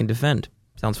come back and defend.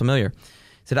 Sounds familiar.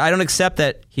 He said, I don't accept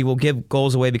that he will give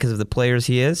goals away because of the players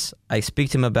he is. I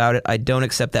speak to him about it. I don't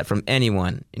accept that from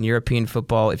anyone. In European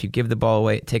football, if you give the ball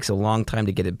away, it takes a long time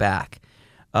to get it back.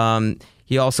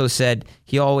 He also said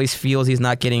he always feels he's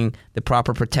not getting the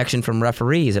proper protection from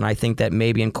referees, and I think that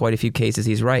maybe in quite a few cases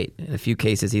he's right. In a few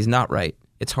cases he's not right.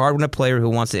 It's hard when a player who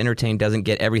wants to entertain doesn't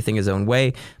get everything his own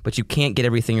way, but you can't get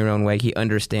everything your own way. He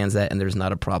understands that, and there's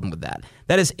not a problem with that.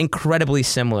 That is incredibly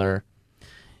similar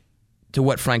to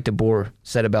what Frank DeBoer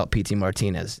said about P.T.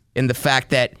 Martinez, in the fact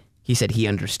that he said he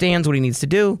understands what he needs to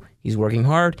do, he's working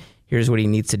hard, here's what he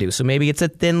needs to do. So maybe it's a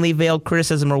thinly veiled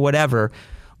criticism or whatever,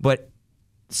 but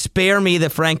spare me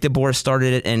that Frank DeBoer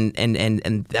started it,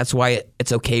 and that's why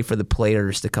it's okay for the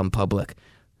players to come public.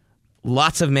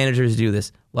 Lots of managers do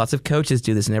this. Lots of coaches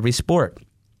do this in every sport.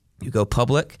 You go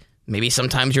public. Maybe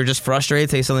sometimes you're just frustrated,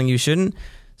 say something you shouldn't.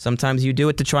 Sometimes you do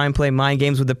it to try and play mind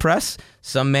games with the press.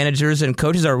 Some managers and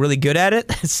coaches are really good at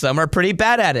it. Some are pretty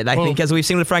bad at it, I think, as we've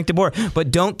seen with Frank DeBoer. But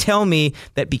don't tell me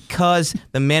that because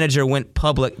the manager went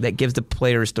public, that gives the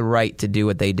players the right to do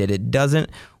what they did. It doesn't.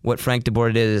 What Frank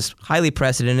DeBoer did is highly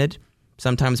precedented,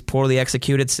 sometimes poorly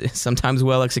executed, sometimes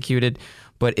well executed.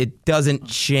 But it doesn't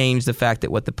change the fact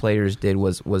that what the players did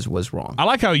was wrong. I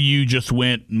like how you just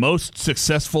went most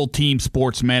successful team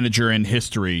sports manager in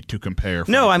history to compare.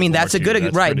 No, I mean that's a good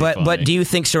that's right. pretty But funny. do you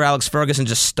think Sir Alex Ferguson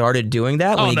just started doing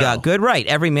that when he got good? Right.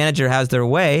 Every manager has their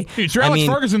way. Dude, Sir Alex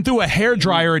Ferguson threw a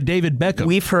hairdryer at David Beckham.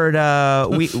 We've heard.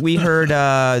 We heard.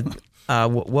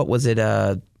 What was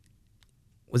it?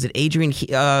 Was it Adrian?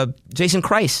 Jason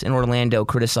Kreis in Orlando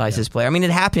criticized his player. I mean,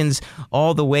 it happens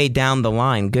all the way down the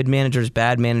line. Good managers,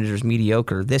 bad managers,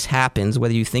 mediocre. This happens,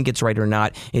 whether you think it's right or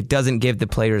not. It doesn't give the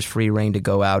players free reign to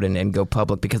go out and go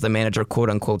public because the manager, quote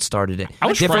unquote, started it.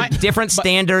 Different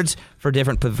standards for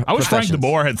different professions. I wish Frank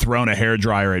DeBoer had thrown a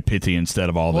hairdryer at Pitti instead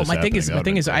of all this. My thing is,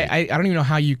 I don't even know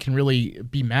how you can really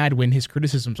be mad when his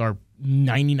criticisms are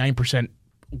 99%.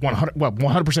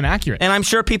 100% accurate. And I'm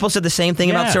sure people said the same thing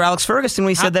about Sir Alex Ferguson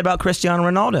when he said that about Cristiano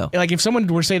Ronaldo. Like, if someone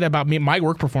were to say that about me, my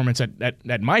work performance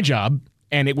at my job,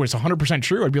 and it was 100%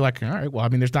 true, I'd be like, all right, well, I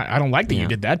mean, I don't like that you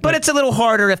did that. But it's a little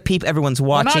harder if everyone's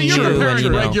watching you. You're comparing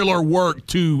and, regular work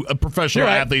to a professional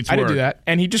athlete's work. I didn't do that,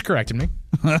 and he just corrected me.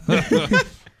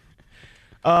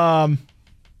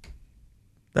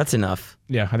 That's enough.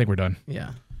 Yeah, I think we're done.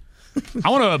 Yeah. I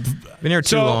want to. Been here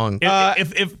too long.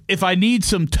 If I need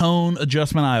some tone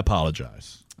adjustment, I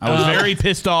apologize. I was very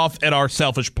pissed off at our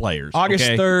selfish players. August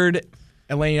 3rd,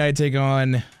 Atlanta United take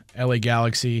on LA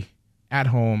Galaxy at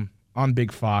home on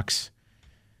Big Fox.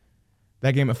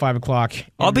 That game at 5 o'clock.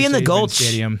 I'll be in the Gulch.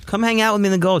 Stadium. Come hang out with me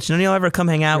in the Gulch. None of y'all ever come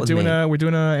hang out with me. We're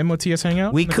doing a MOTS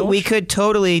hangout. We could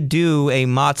totally do a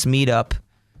Mott's meetup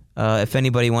if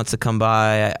anybody wants to come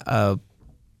by.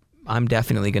 I'm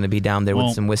definitely going to be down there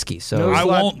with some whiskey. So I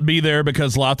won't be there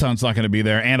because Latan's not going to be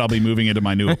there, and I'll be moving into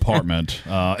my new apartment.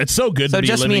 It's so good to be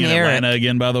living in Atlanta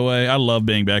again, by the way. I love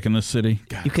being back in this city.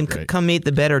 God, you can come meet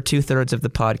the better 2/3 of the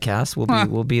podcast.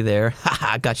 We'll be there.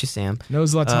 I got you, Sam. No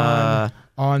Zlatan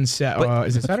on is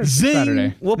it Saturday?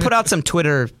 Saturday. We'll put out some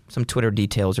Twitter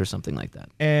details or something like that.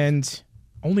 And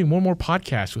only one more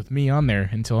podcast with me on there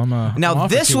until I'm Now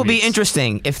this will be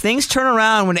interesting. If things turn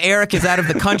around when Eric is out of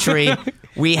the country,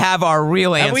 we have our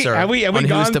real answer have we on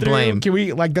who's to blame. Can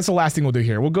we that's the last thing we'll do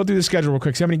here. We'll go through the schedule real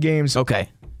quick. See how many games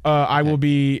I will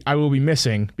be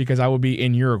missing because I will be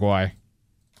in Uruguay.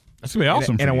 That's gonna be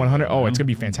awesome. In a 100. Oh, it's gonna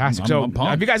be have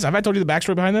I told you the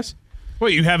backstory behind this?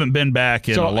 Well, you haven't been back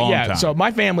in a long time. So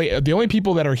my family, the only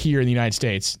people that are here in the United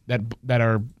States that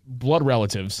are blood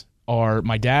relatives are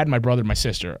my dad, my brother, and my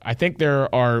sister. I think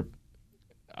there are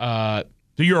the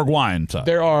Uruguayan side.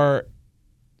 There are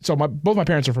both my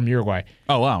parents are from Uruguay.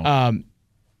 Oh wow.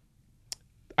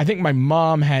 I think my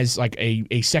mom has like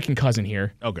a second cousin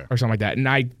here, or something like that, and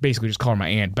I basically just call her my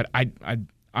aunt. But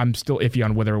I'm still iffy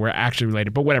on whether we're actually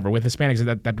related. But whatever, with Hispanics,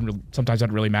 that sometimes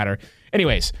doesn't really matter.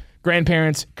 Anyways,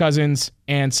 grandparents, cousins,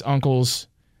 aunts, uncles,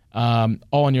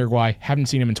 all in Uruguay. Haven't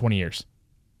seen them in 20 years.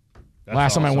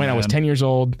 Last time I went, I was 10 years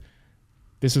old.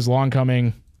 This is long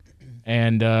coming,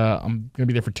 and I'm going to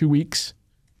be there for 2 weeks.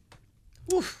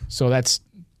 Oof. So that's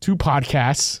 2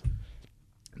 podcasts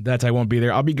that I won't be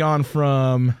there. I'll be gone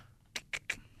from...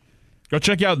 Go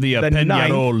check out the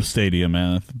Peñarol Stadium,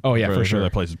 man. Oh, yeah, for sure.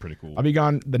 That place is pretty cool. I'll be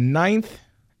gone the 9th.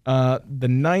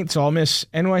 So I'll miss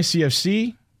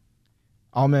NYCFC.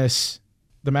 I'll miss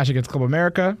the match against Club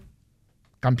America,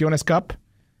 Campeones Cup.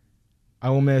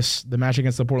 I will miss the match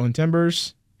against the Portland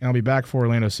Timbers, and I'll be back for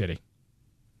Orlando City.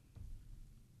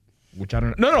 Which I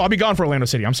don't know. No, I'll be gone for Orlando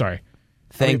City. I'm sorry.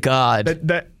 Thank God.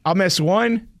 I'll miss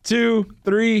 1, 2,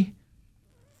 3,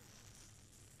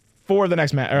 4 the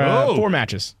next match. 4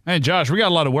 matches. Hey, Josh, we got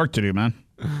a lot of work to do, man.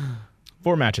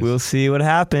 4 matches. We'll see what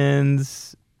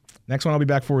happens. Next one I'll be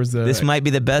back for is This might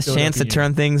be the best chance to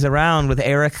turn things around with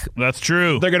Eric. That's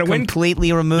true. They're going to win.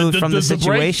 Completely removed from the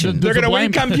situation. They're going to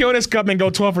win Campeones Cup and go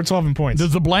 12 for 12 in points.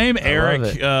 Does the blame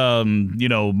Eric,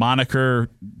 moniker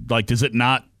Like, does it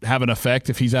not have an effect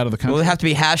if he's out of the country? Well, it have to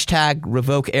be hashtag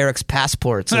revoke Eric's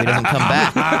passport so he doesn't come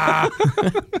back.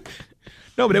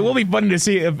 No, but it will be funny to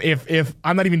see if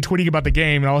I'm not even tweeting about the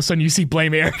game and all of a sudden you see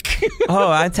blame Eric.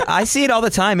 I see it all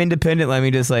the time independently. I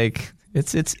mean, just like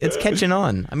it's catching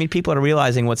on. I mean, people are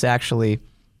realizing what's actually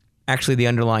the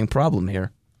underlying problem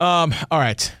here. All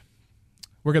right.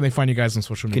 Where can they find you guys on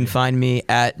social media? You can find me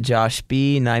at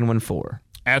JoshB914.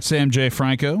 At Sam J.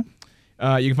 Franco.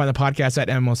 You can find the podcast at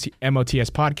MOTS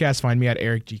Podcast. Find me at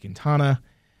Eric G. Quintana.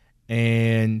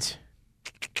 And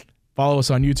follow us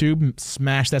on YouTube.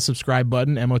 Smash that subscribe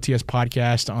button. MOTS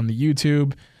Podcast on the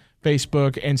YouTube,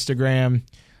 Facebook, Instagram.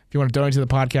 If you want to donate to the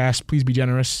podcast, please be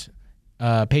generous.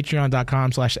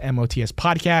 Patreon.com/MOTS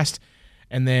Podcast.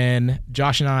 And then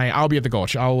Josh and I'll be at the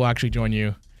Gulch. I will actually join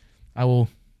you. I will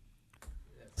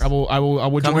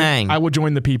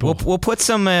join the people. We'll put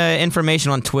some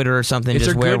information on Twitter or something. Is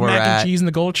just there where good we're mac at. and cheese in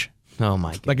the Gulch? Oh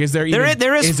my God! Like, is there even,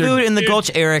 there is food in the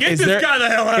Gulch, Eric? Is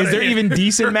there even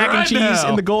decent mac and cheese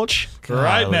in the Gulch?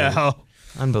 Right now,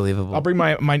 unbelievable. I'll bring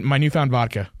my newfound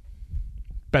vodka.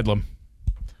 Bedlam.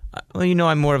 Well,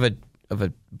 I'm more of a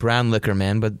brown liquor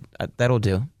man, but that'll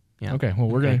do. Yeah. Okay. Well,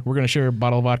 we're gonna share a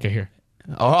bottle of vodka here.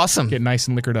 Oh, awesome. Get nice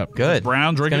and liquored up. Good.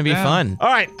 Brown, drink it's gonna be fun. All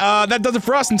right. That does it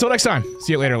for us. Until next time.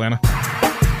 See you later, Atlanta.